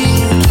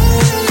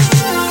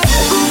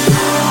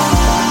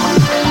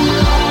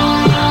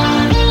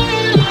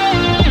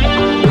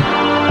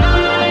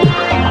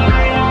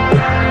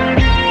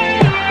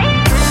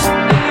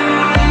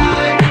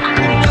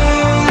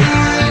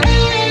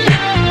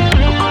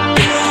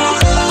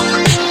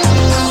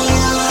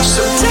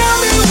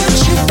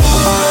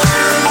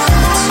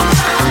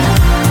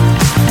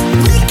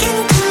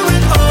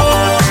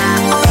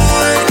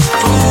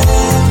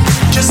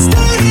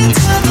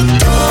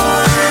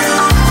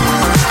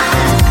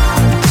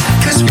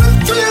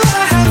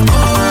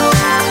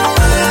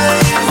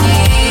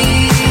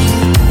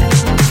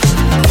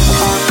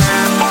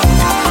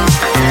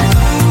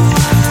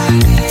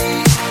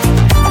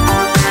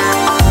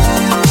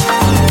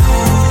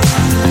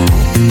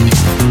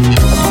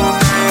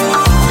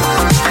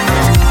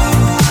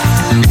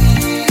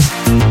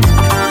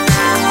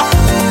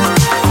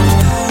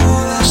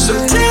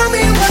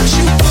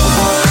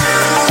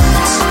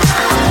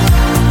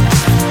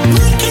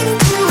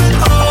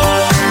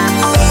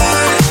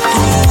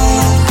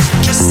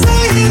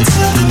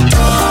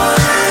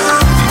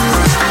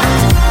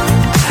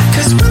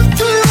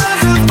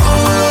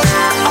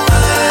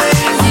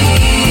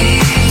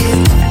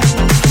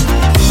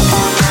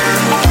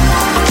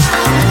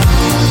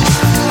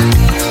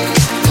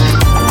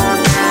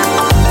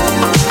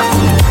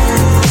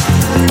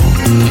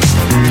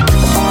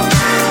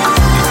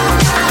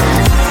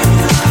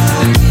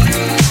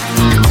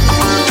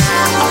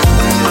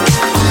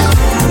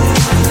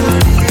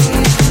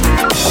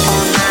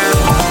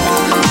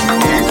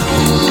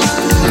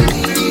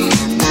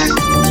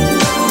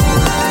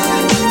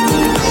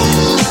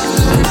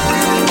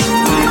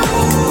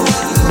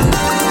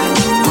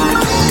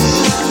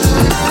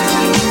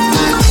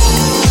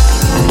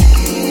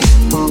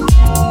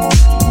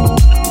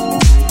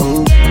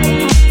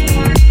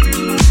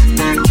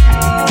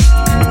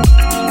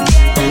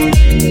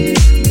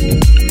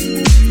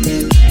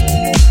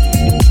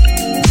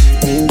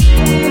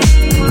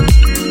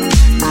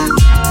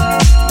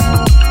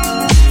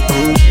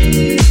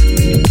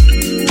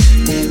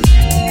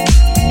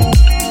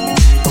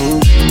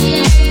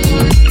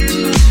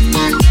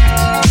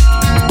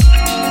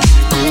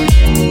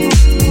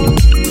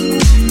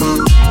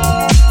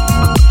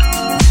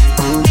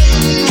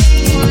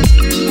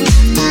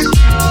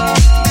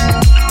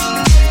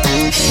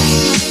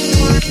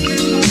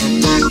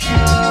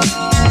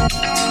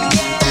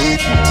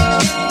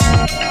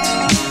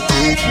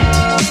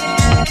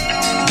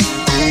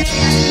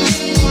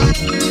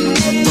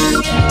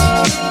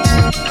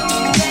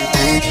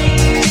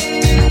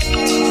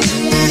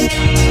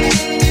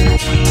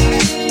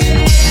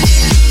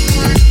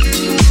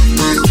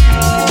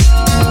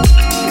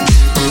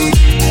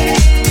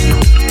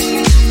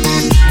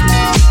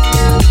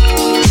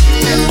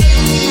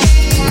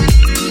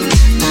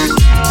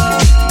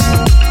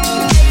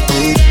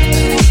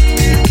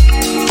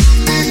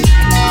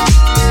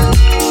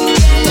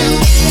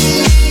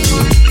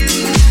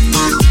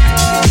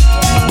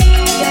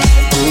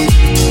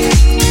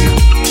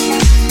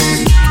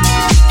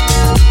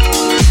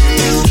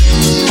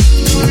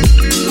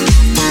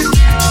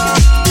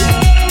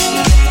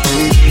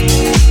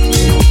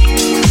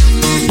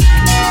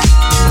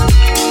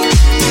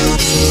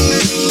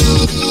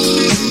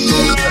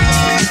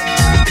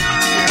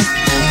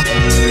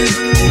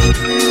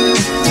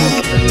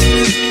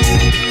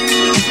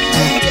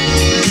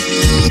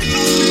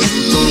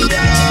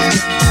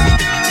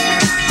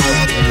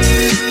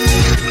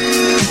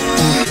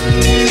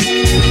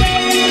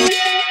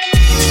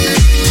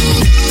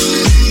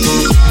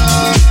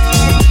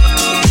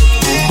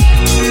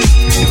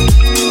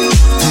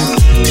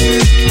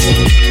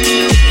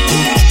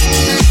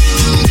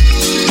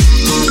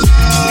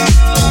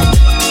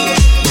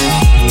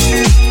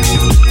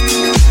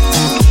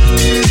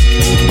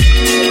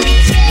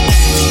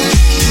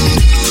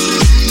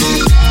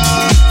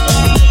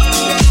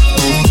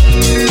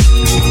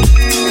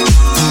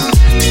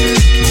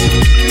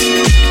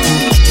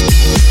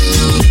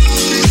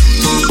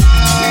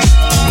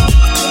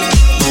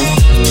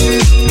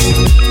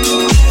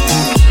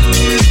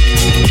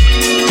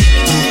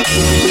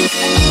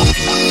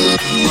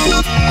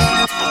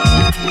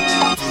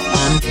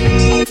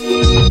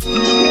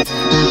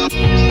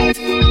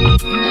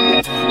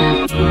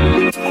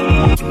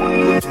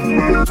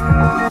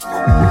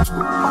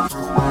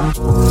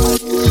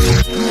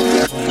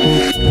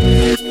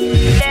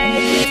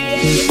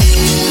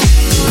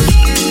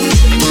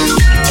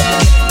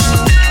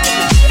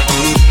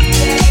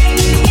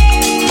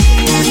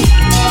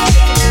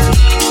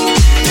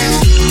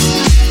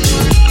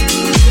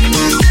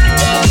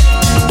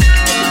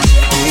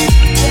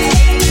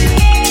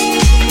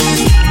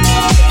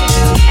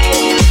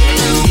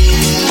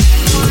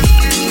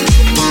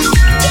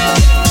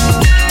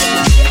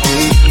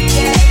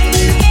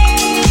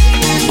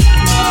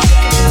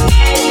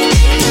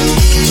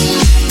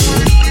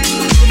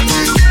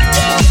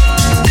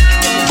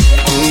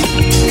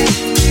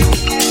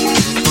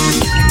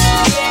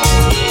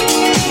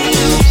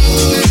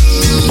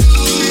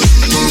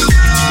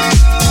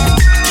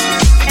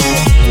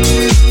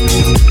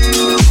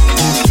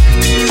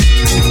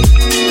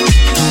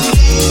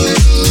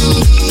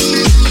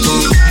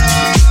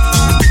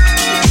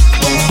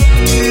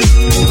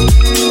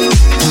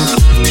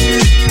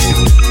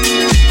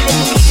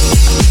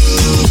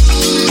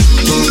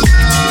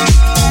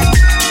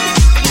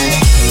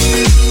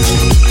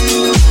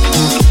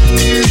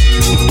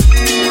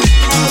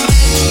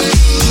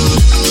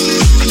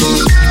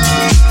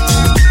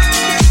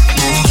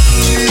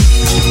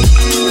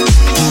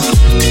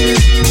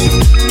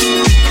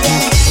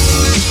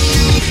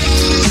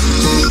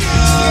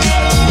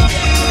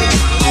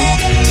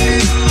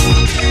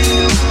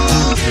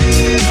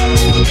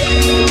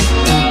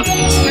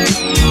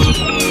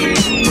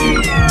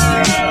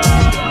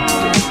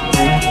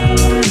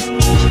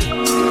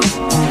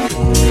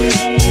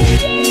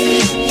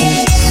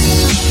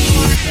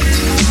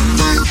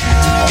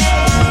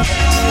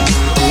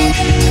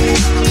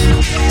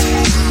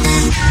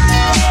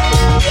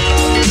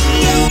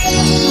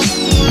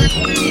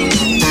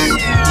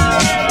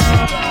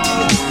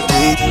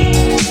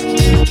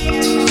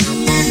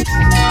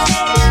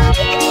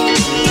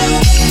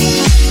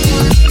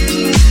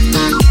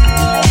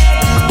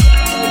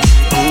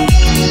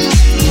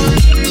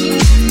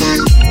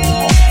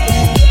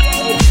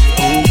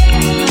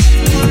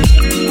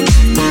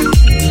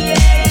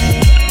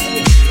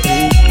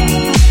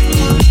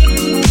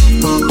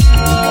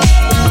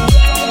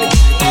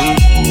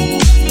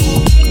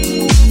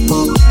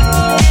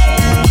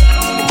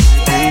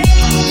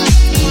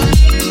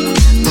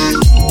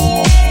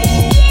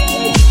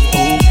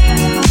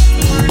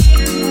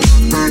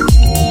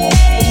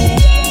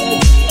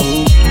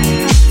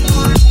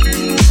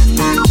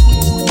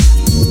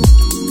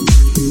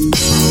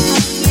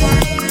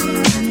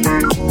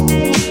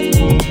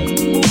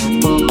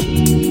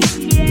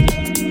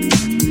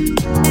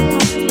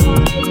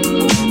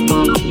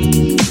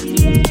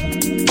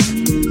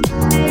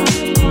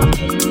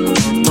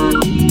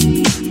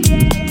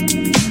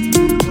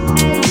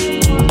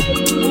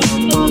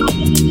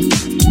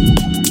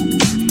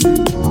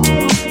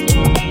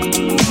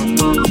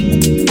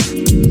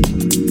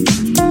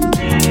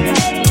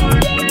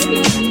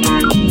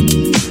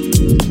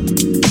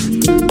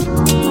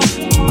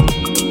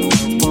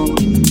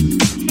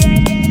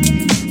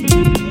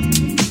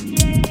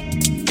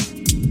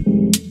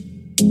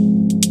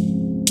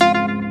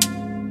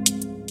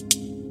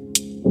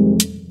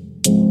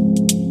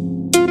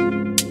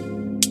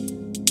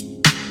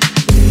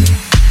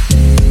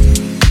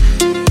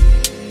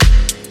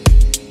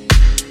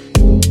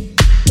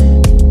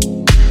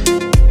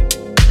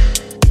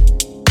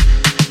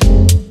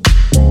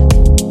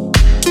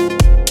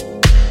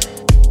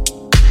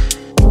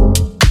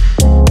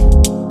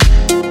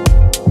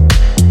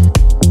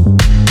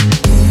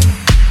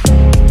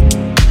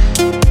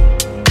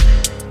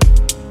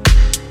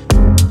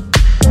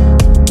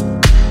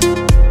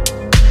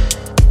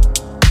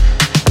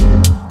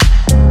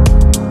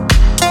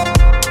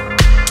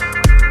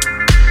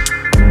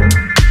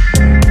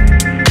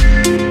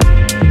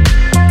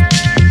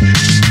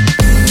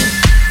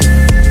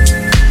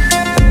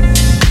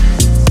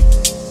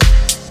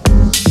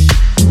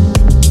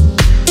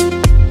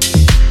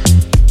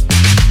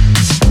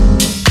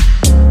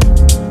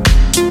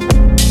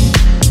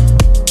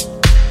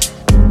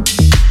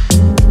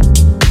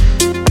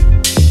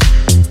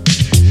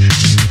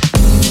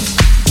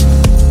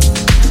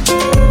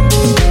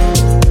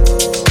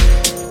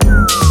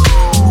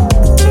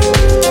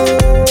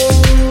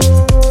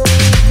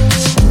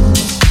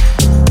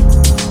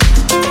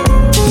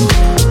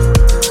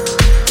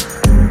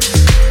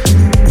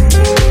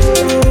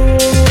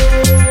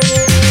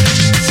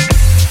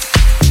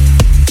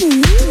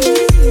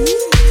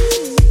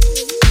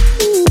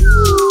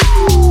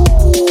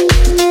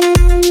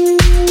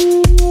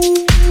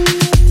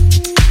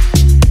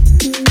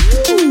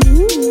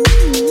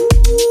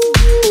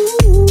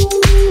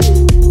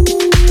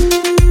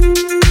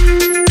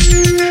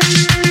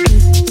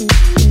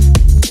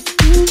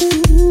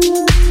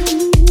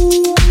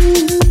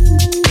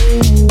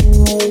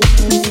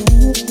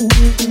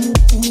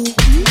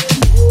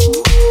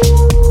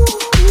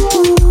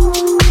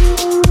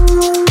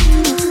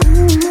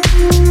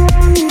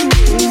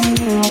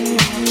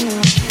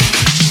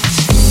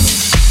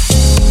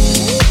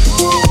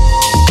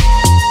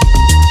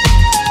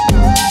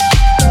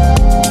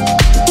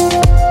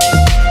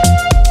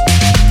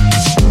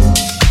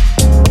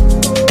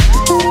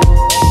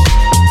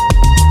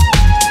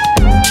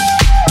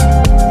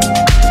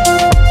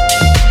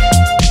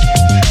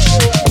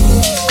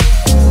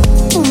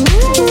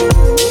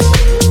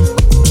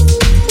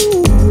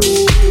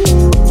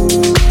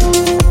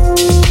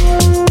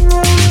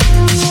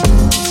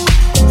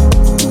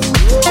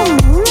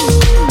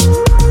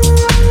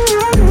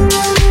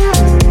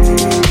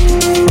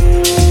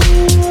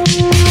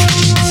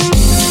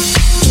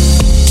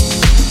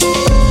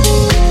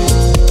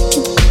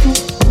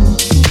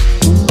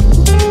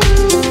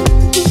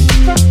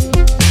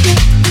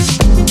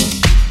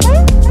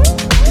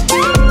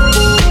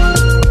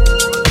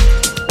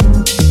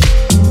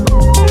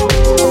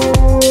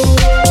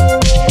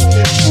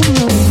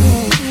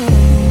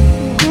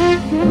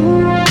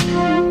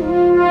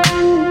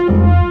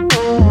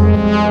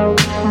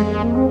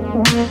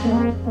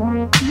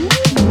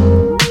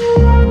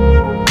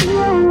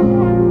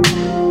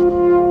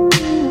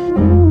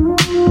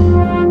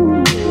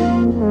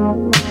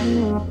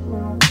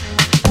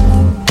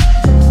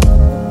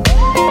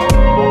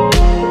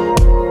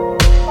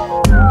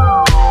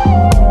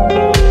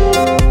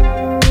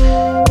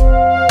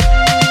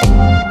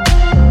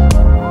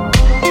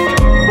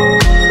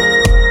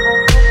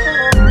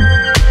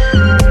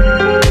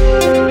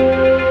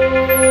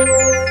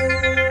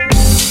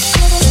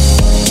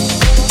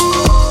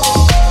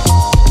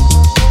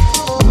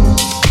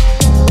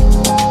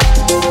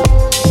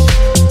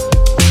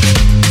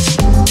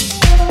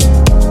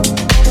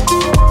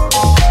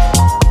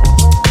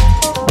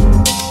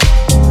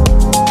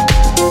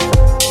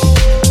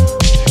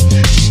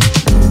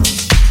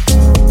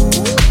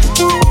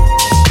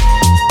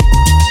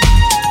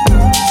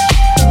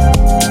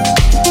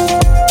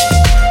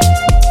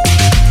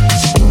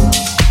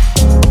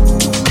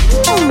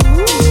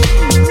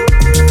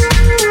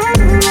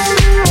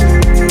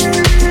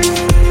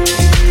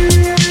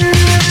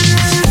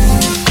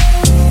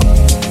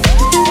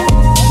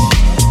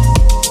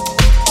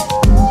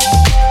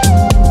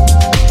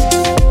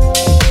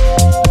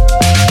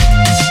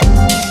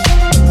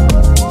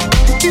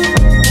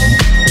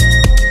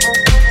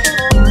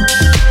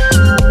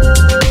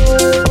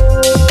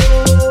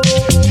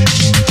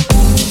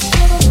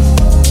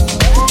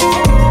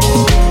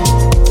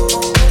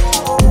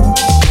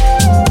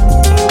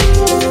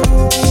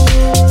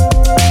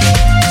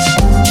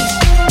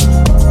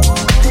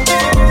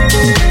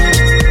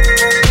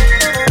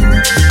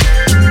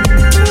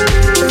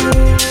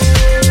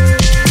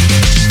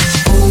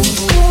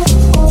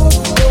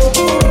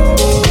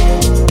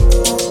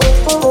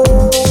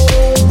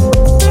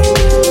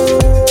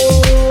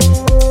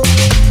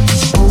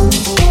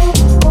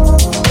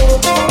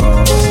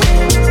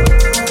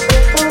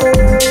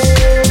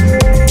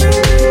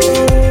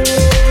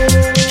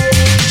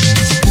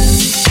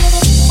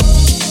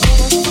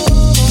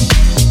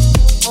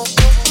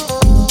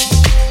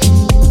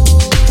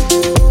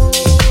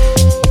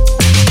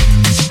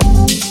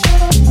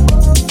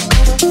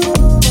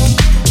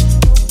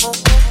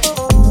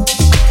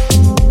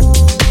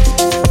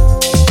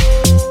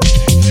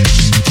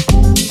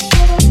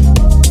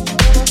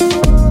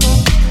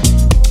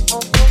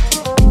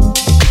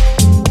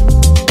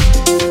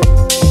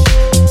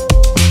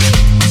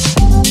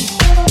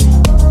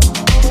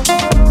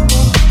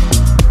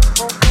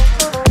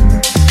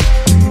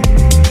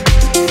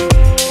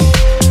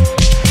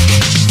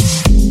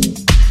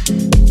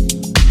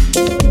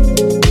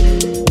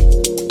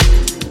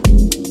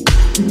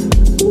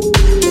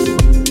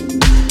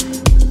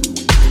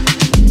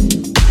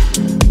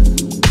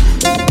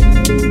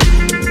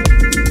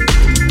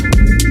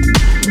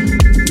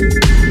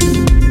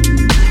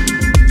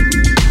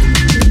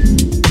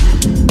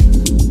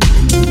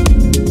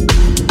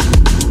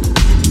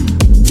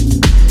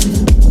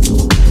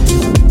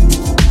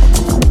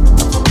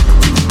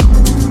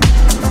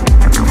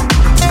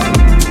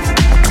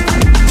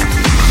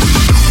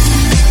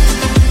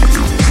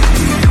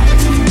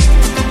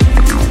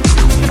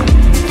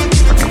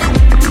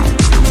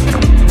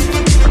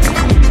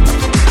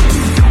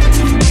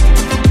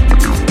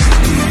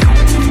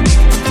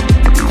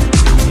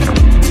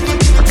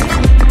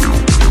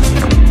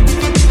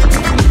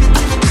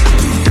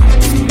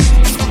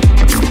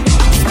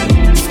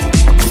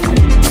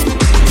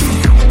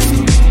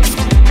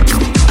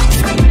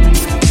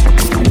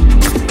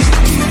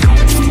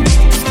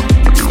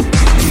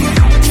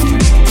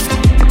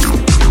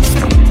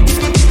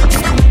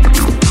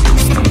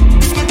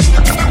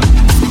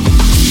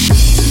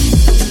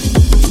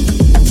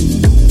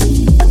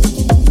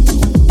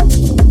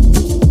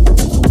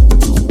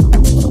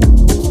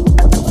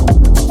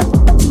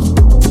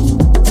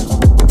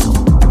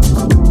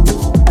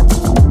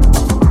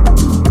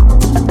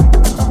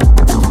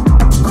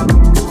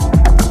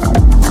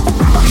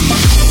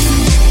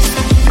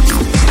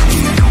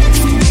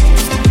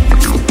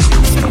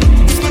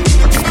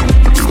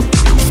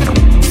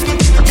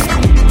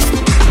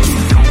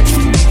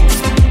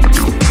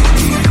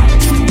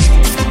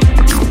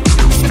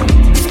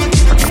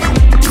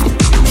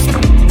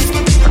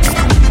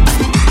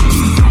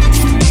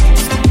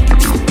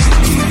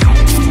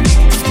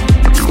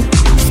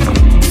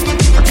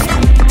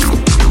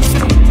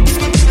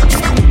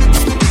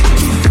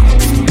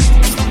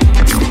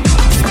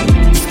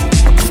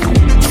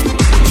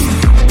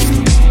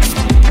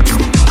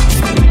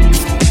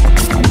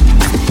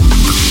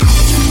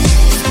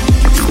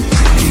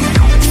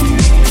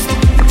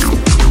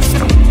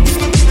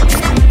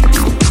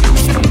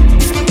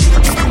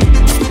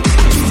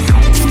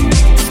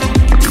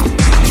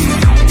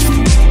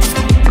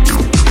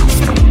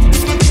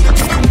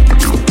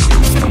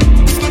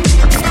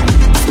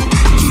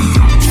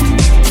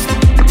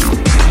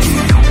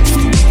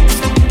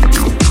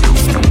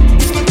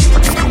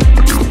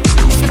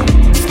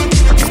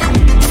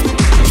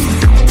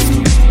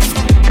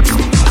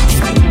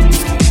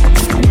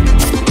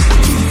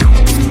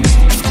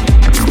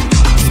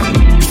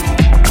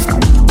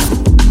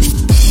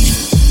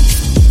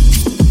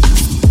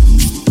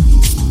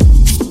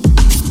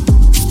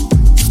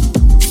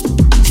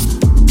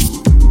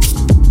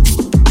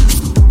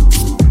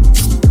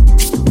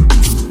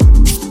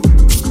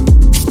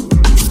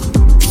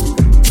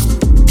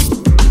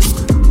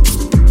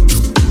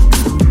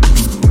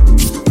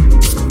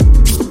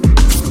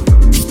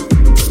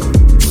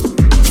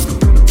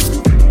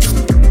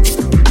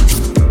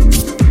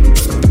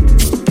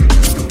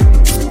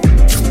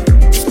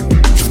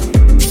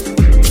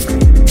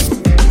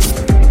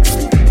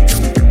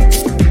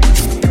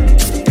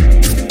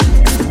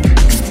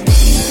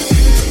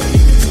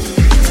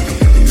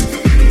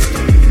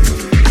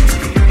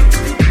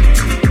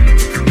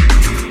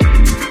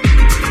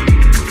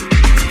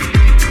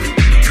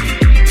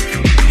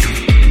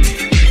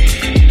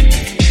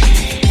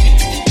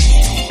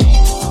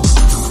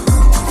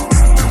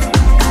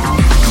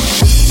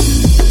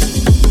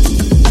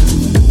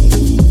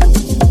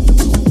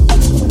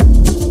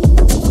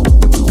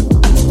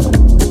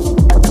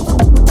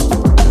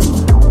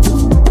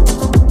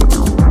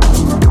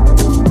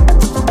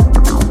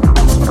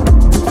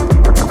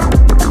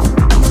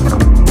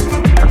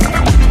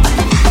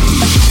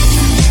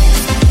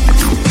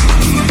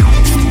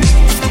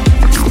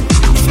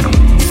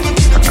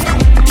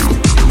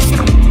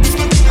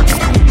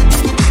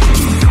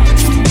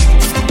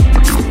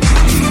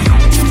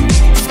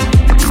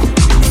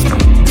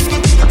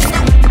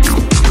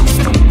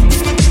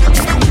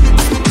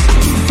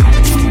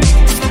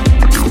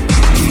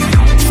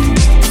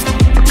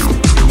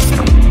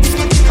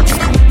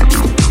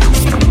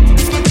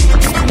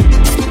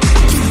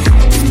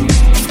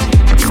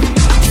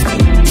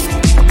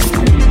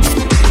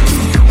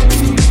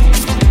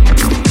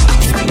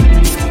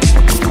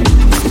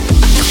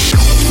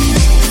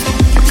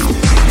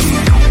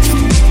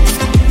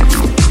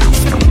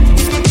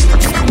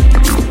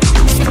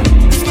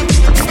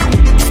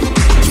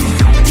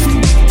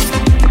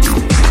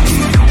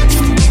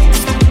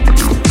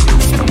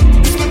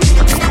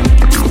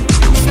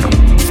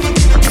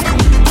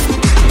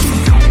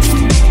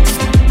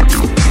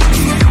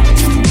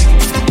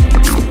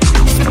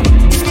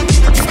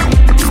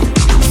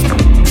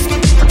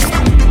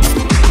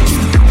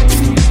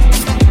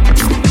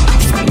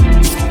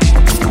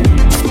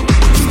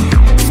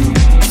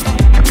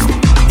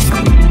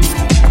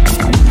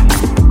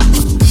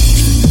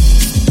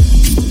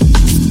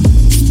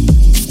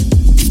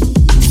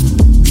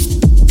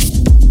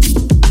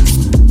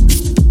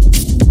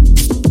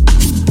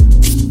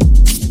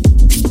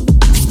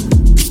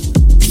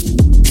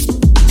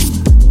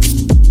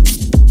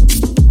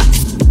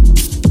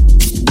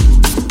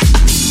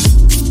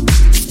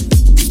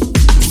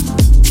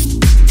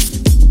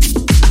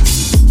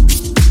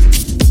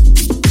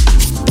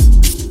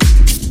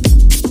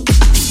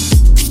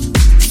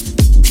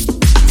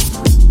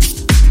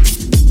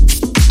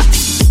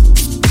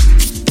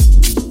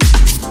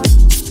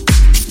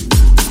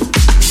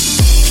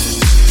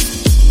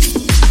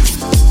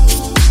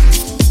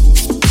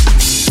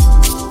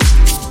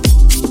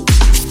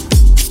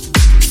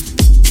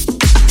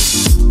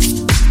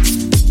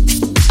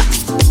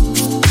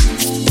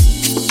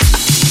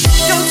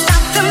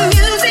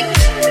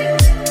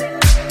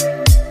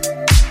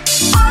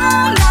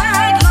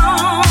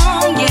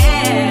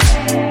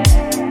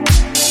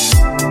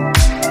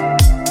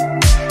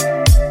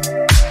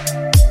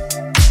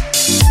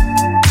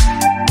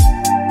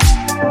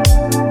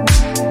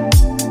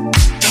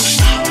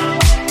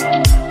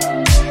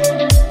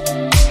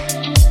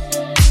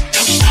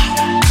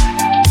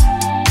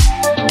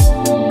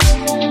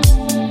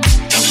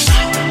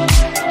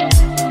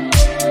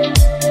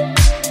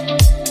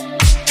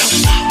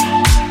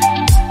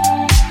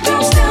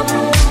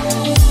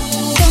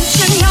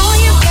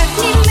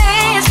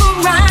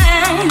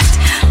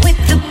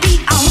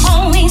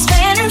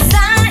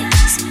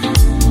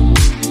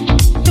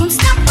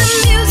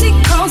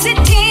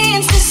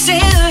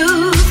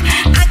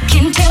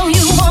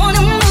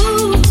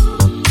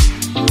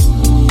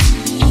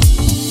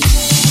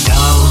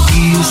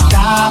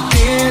 stop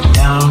it.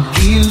 Don't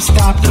you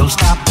stop, don't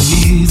stop the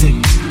music.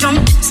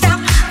 Don't stop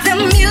the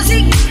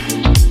music.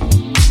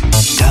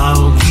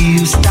 Don't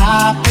you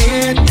stop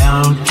it.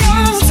 Don't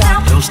you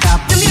stop, don't stop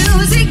the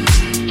music.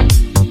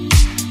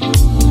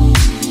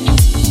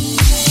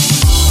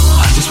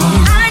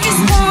 I just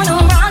wanna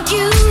rock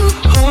you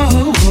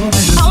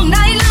all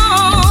night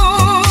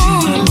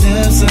long. I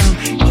love some.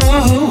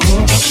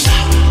 Don't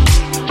stop.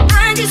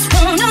 I just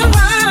wanna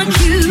rock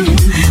you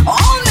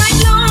all night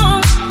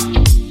long.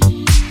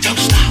 Don't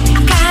stop.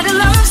 I got a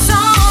love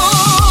song.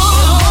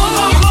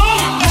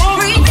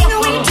 Everything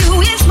we do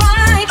is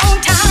right on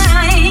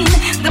time.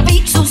 The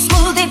beat so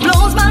smooth it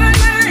blows my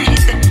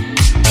mind.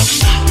 Don't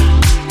stop.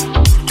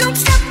 Don't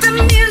stop.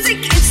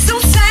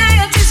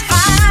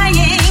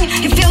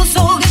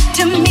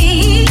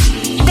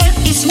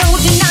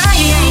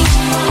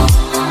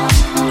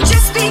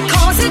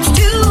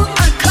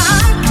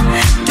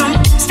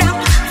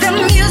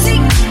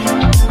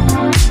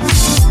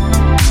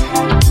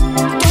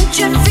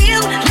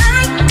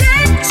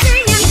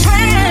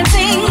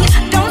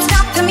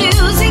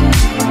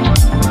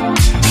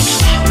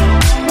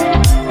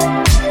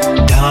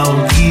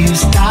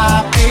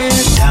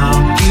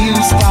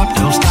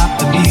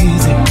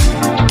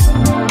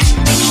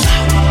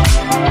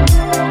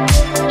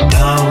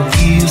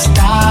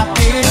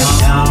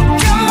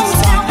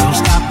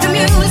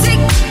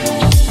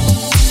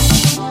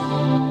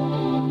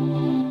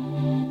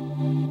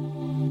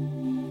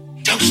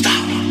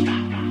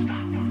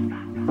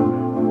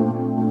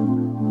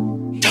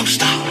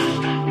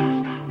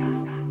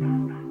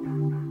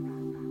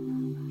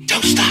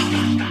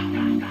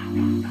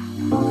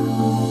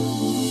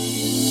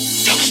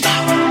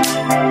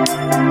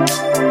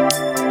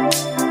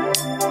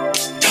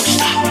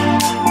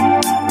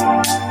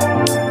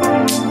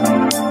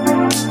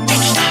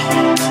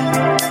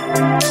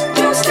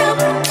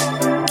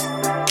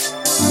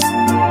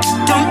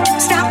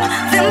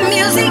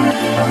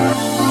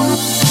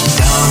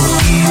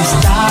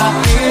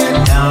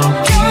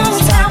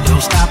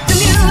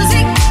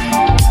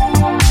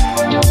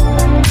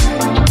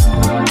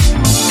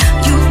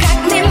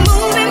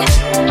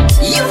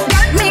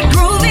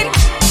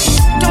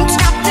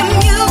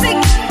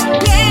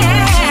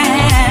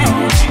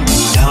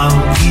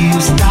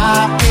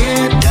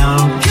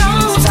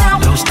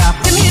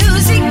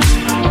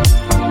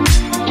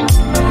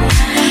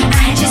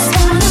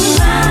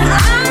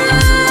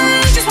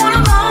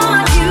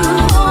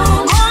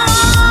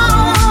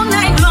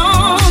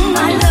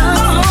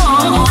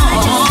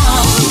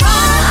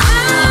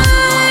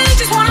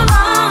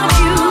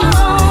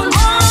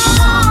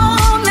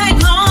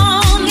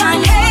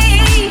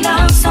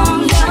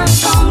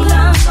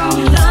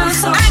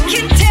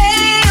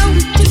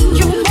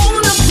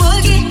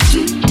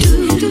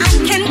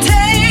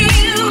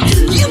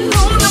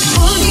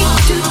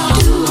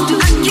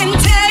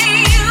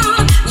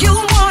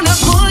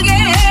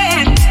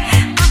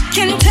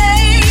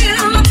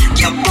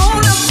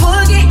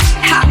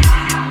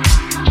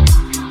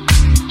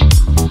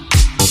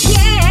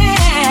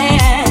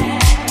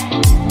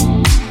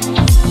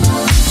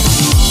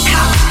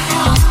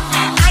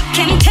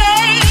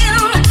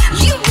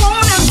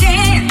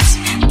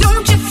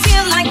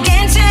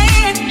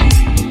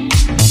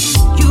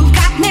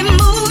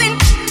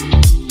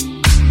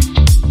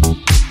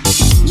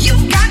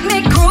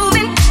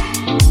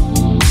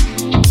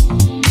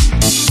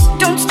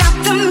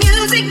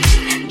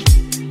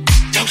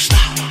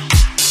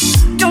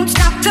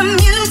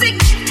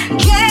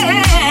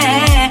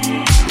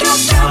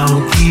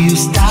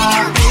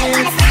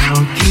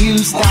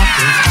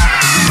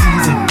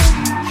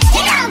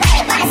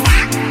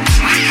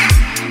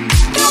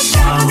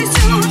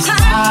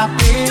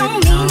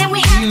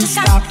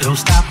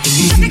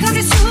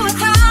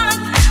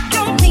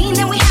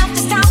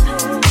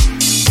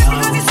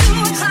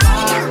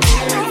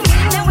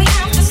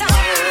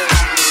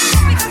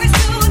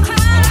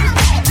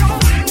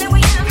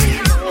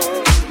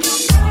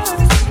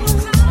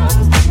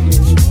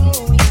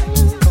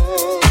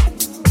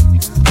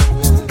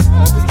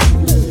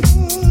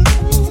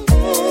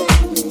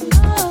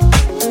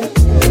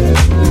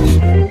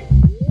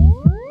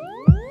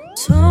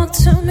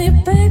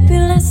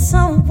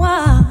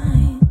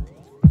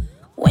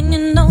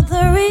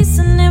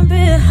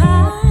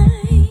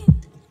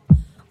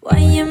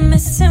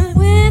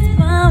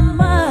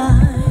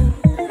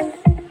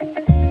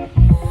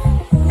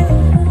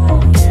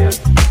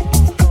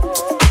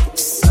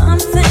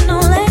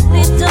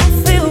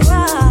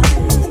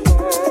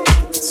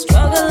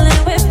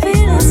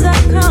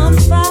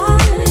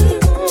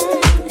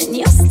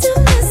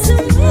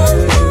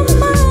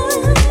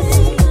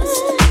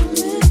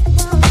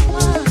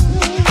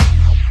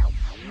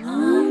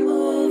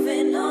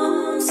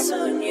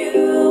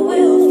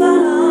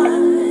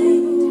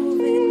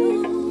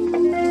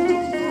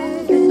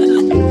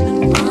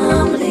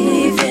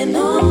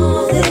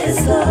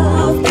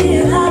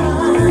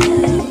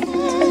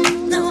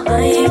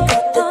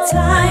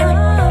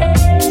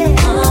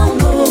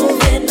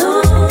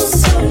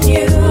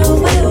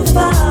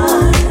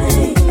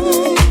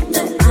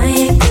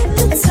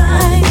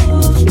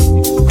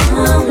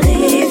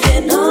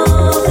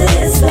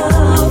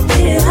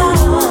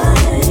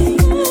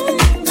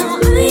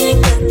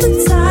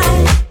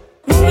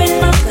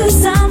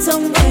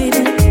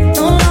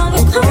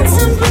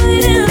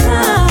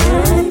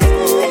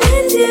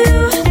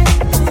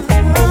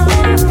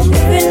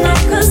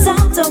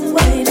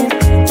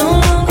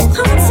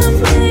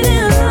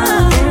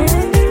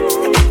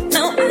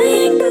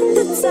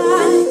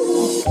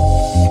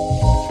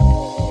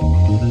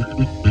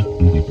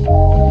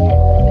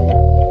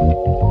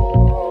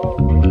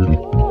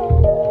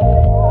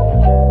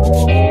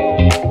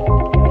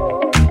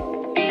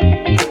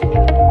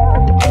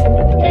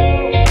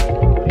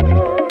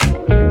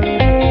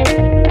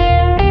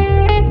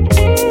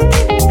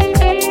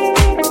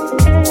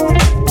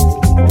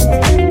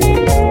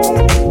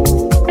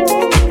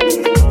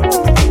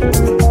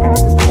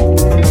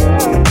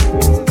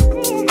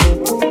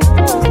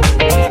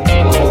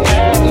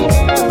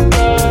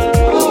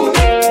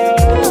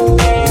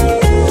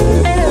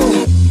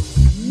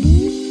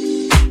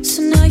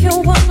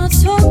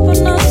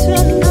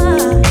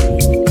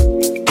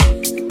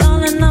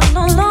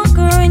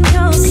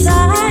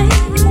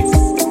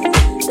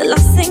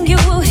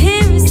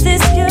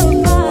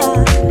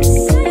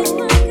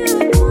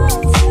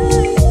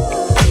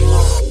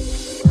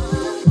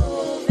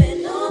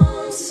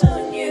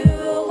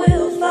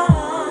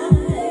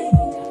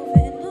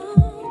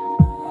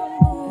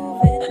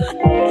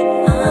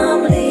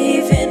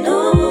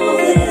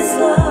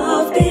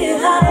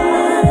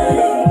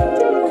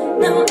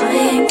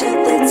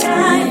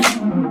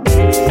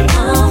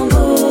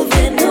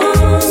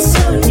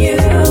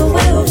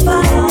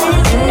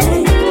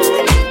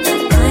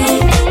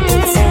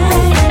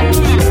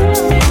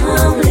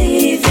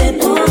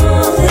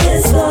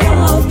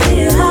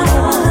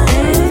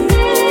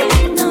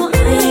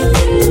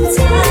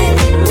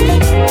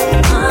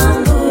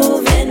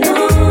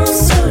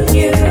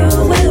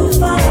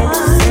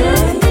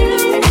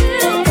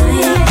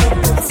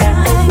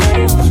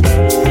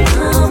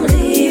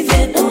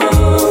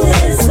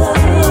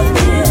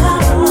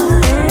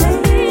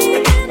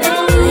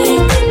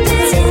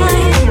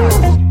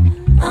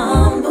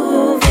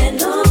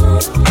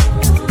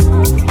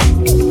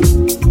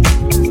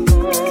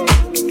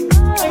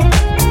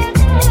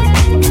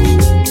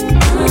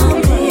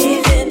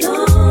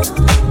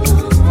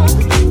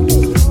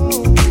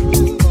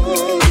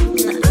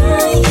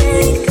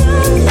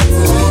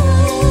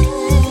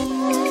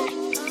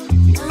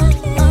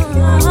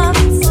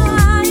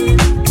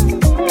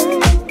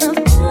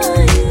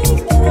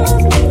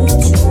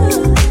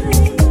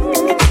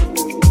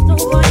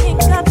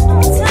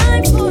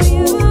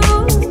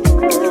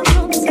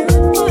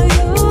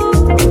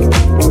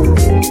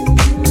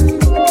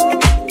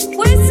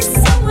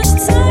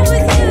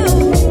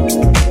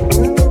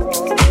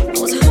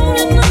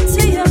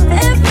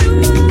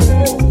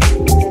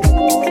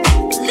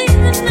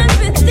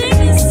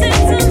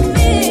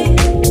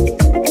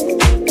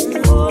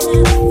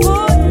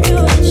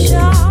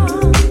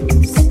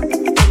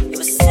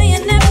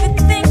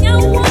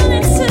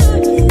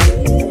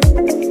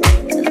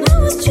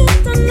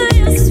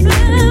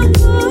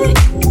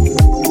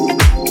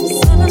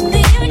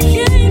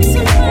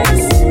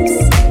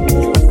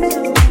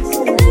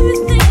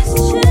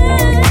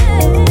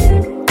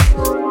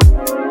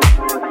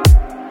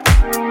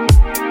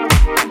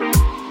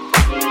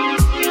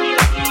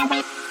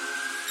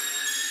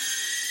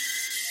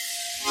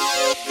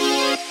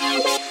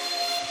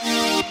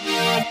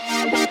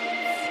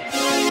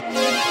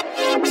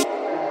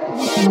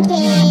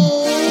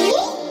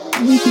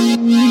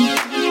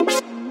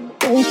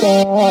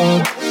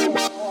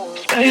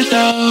 Spaced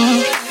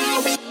out.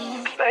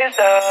 Spaced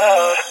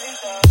out.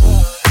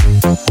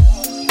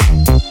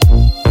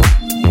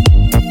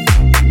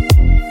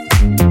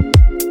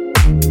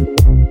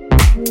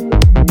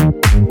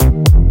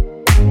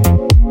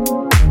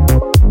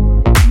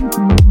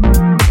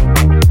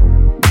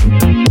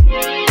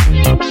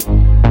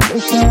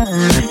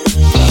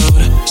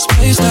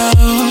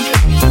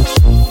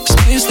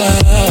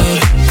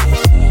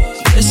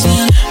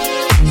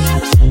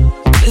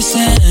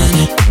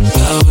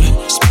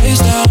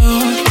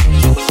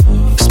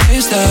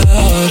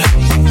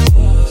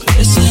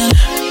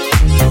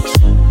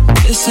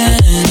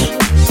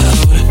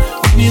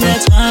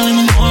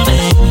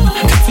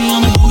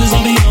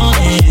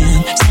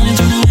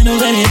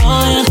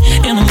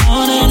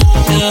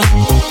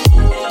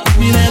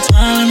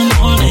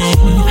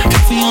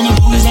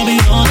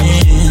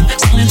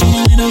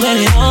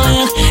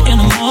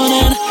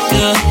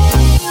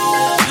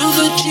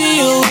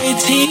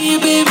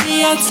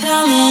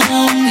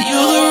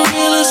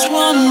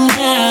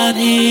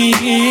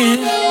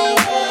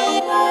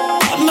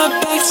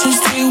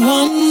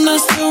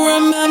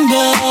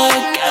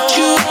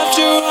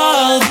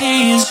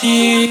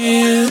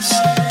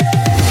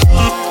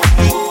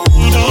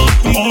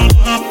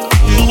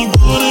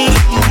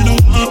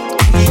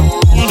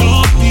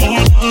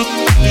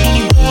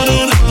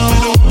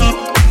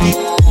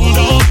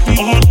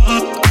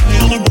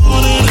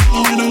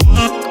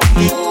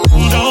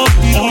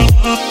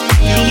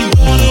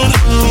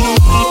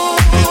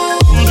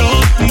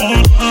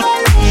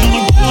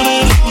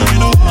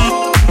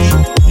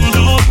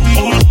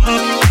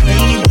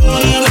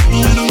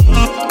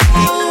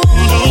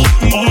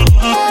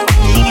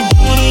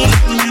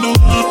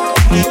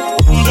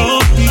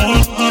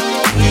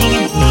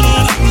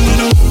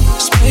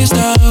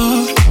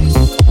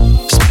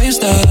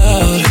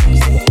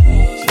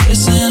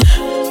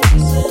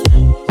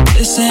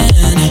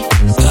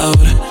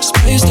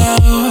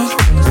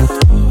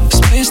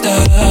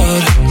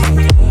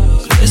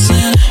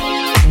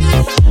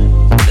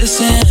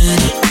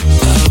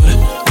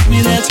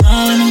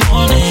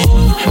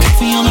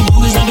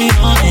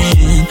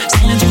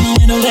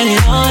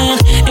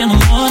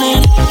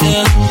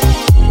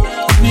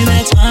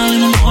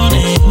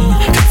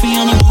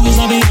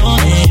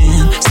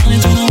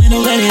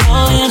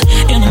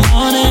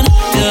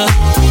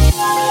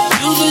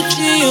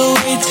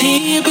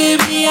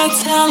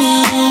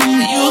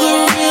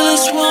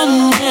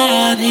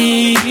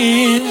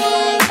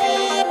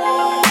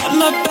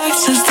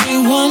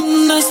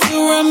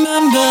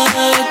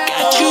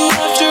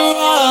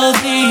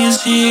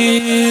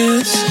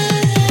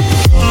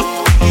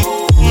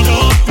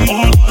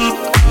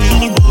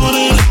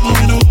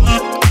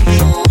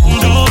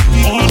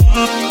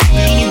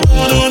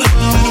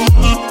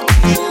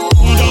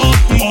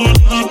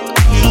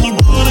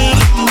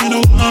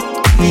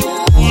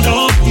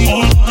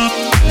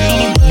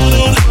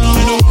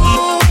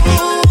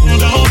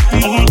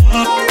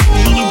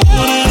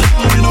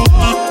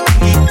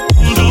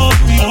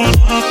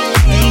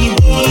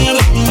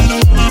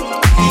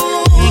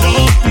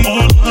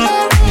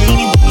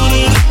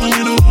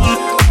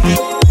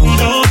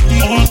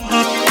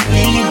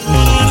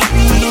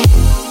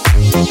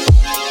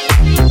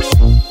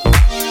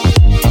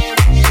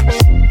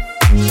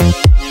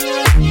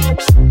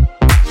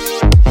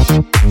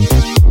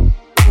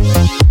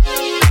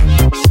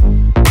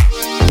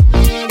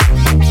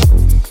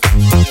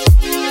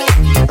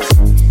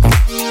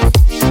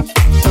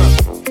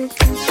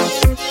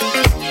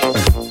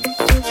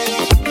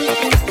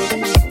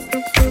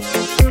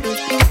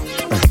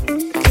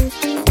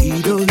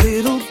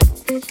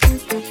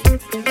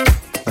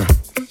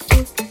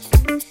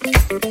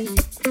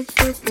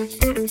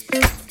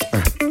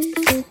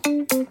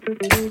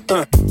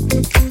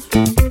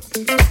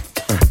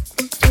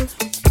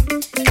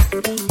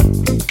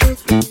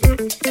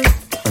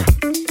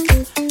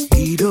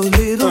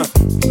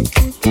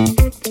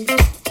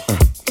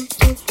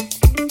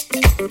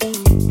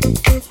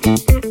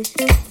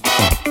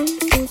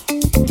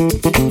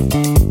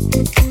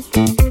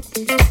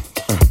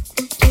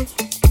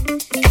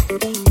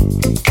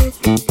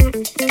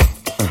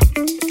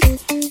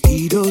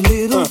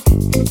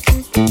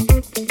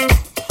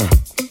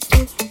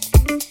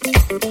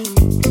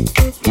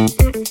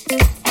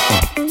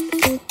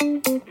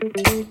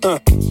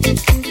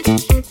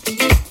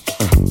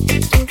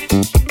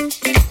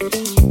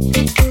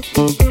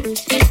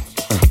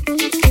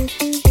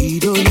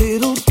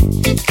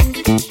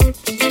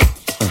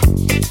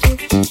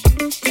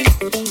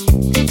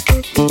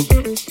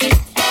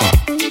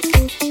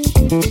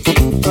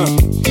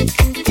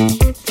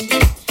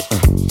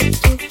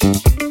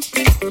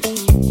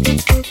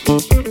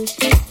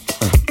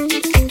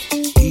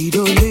 Eat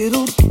a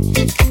little.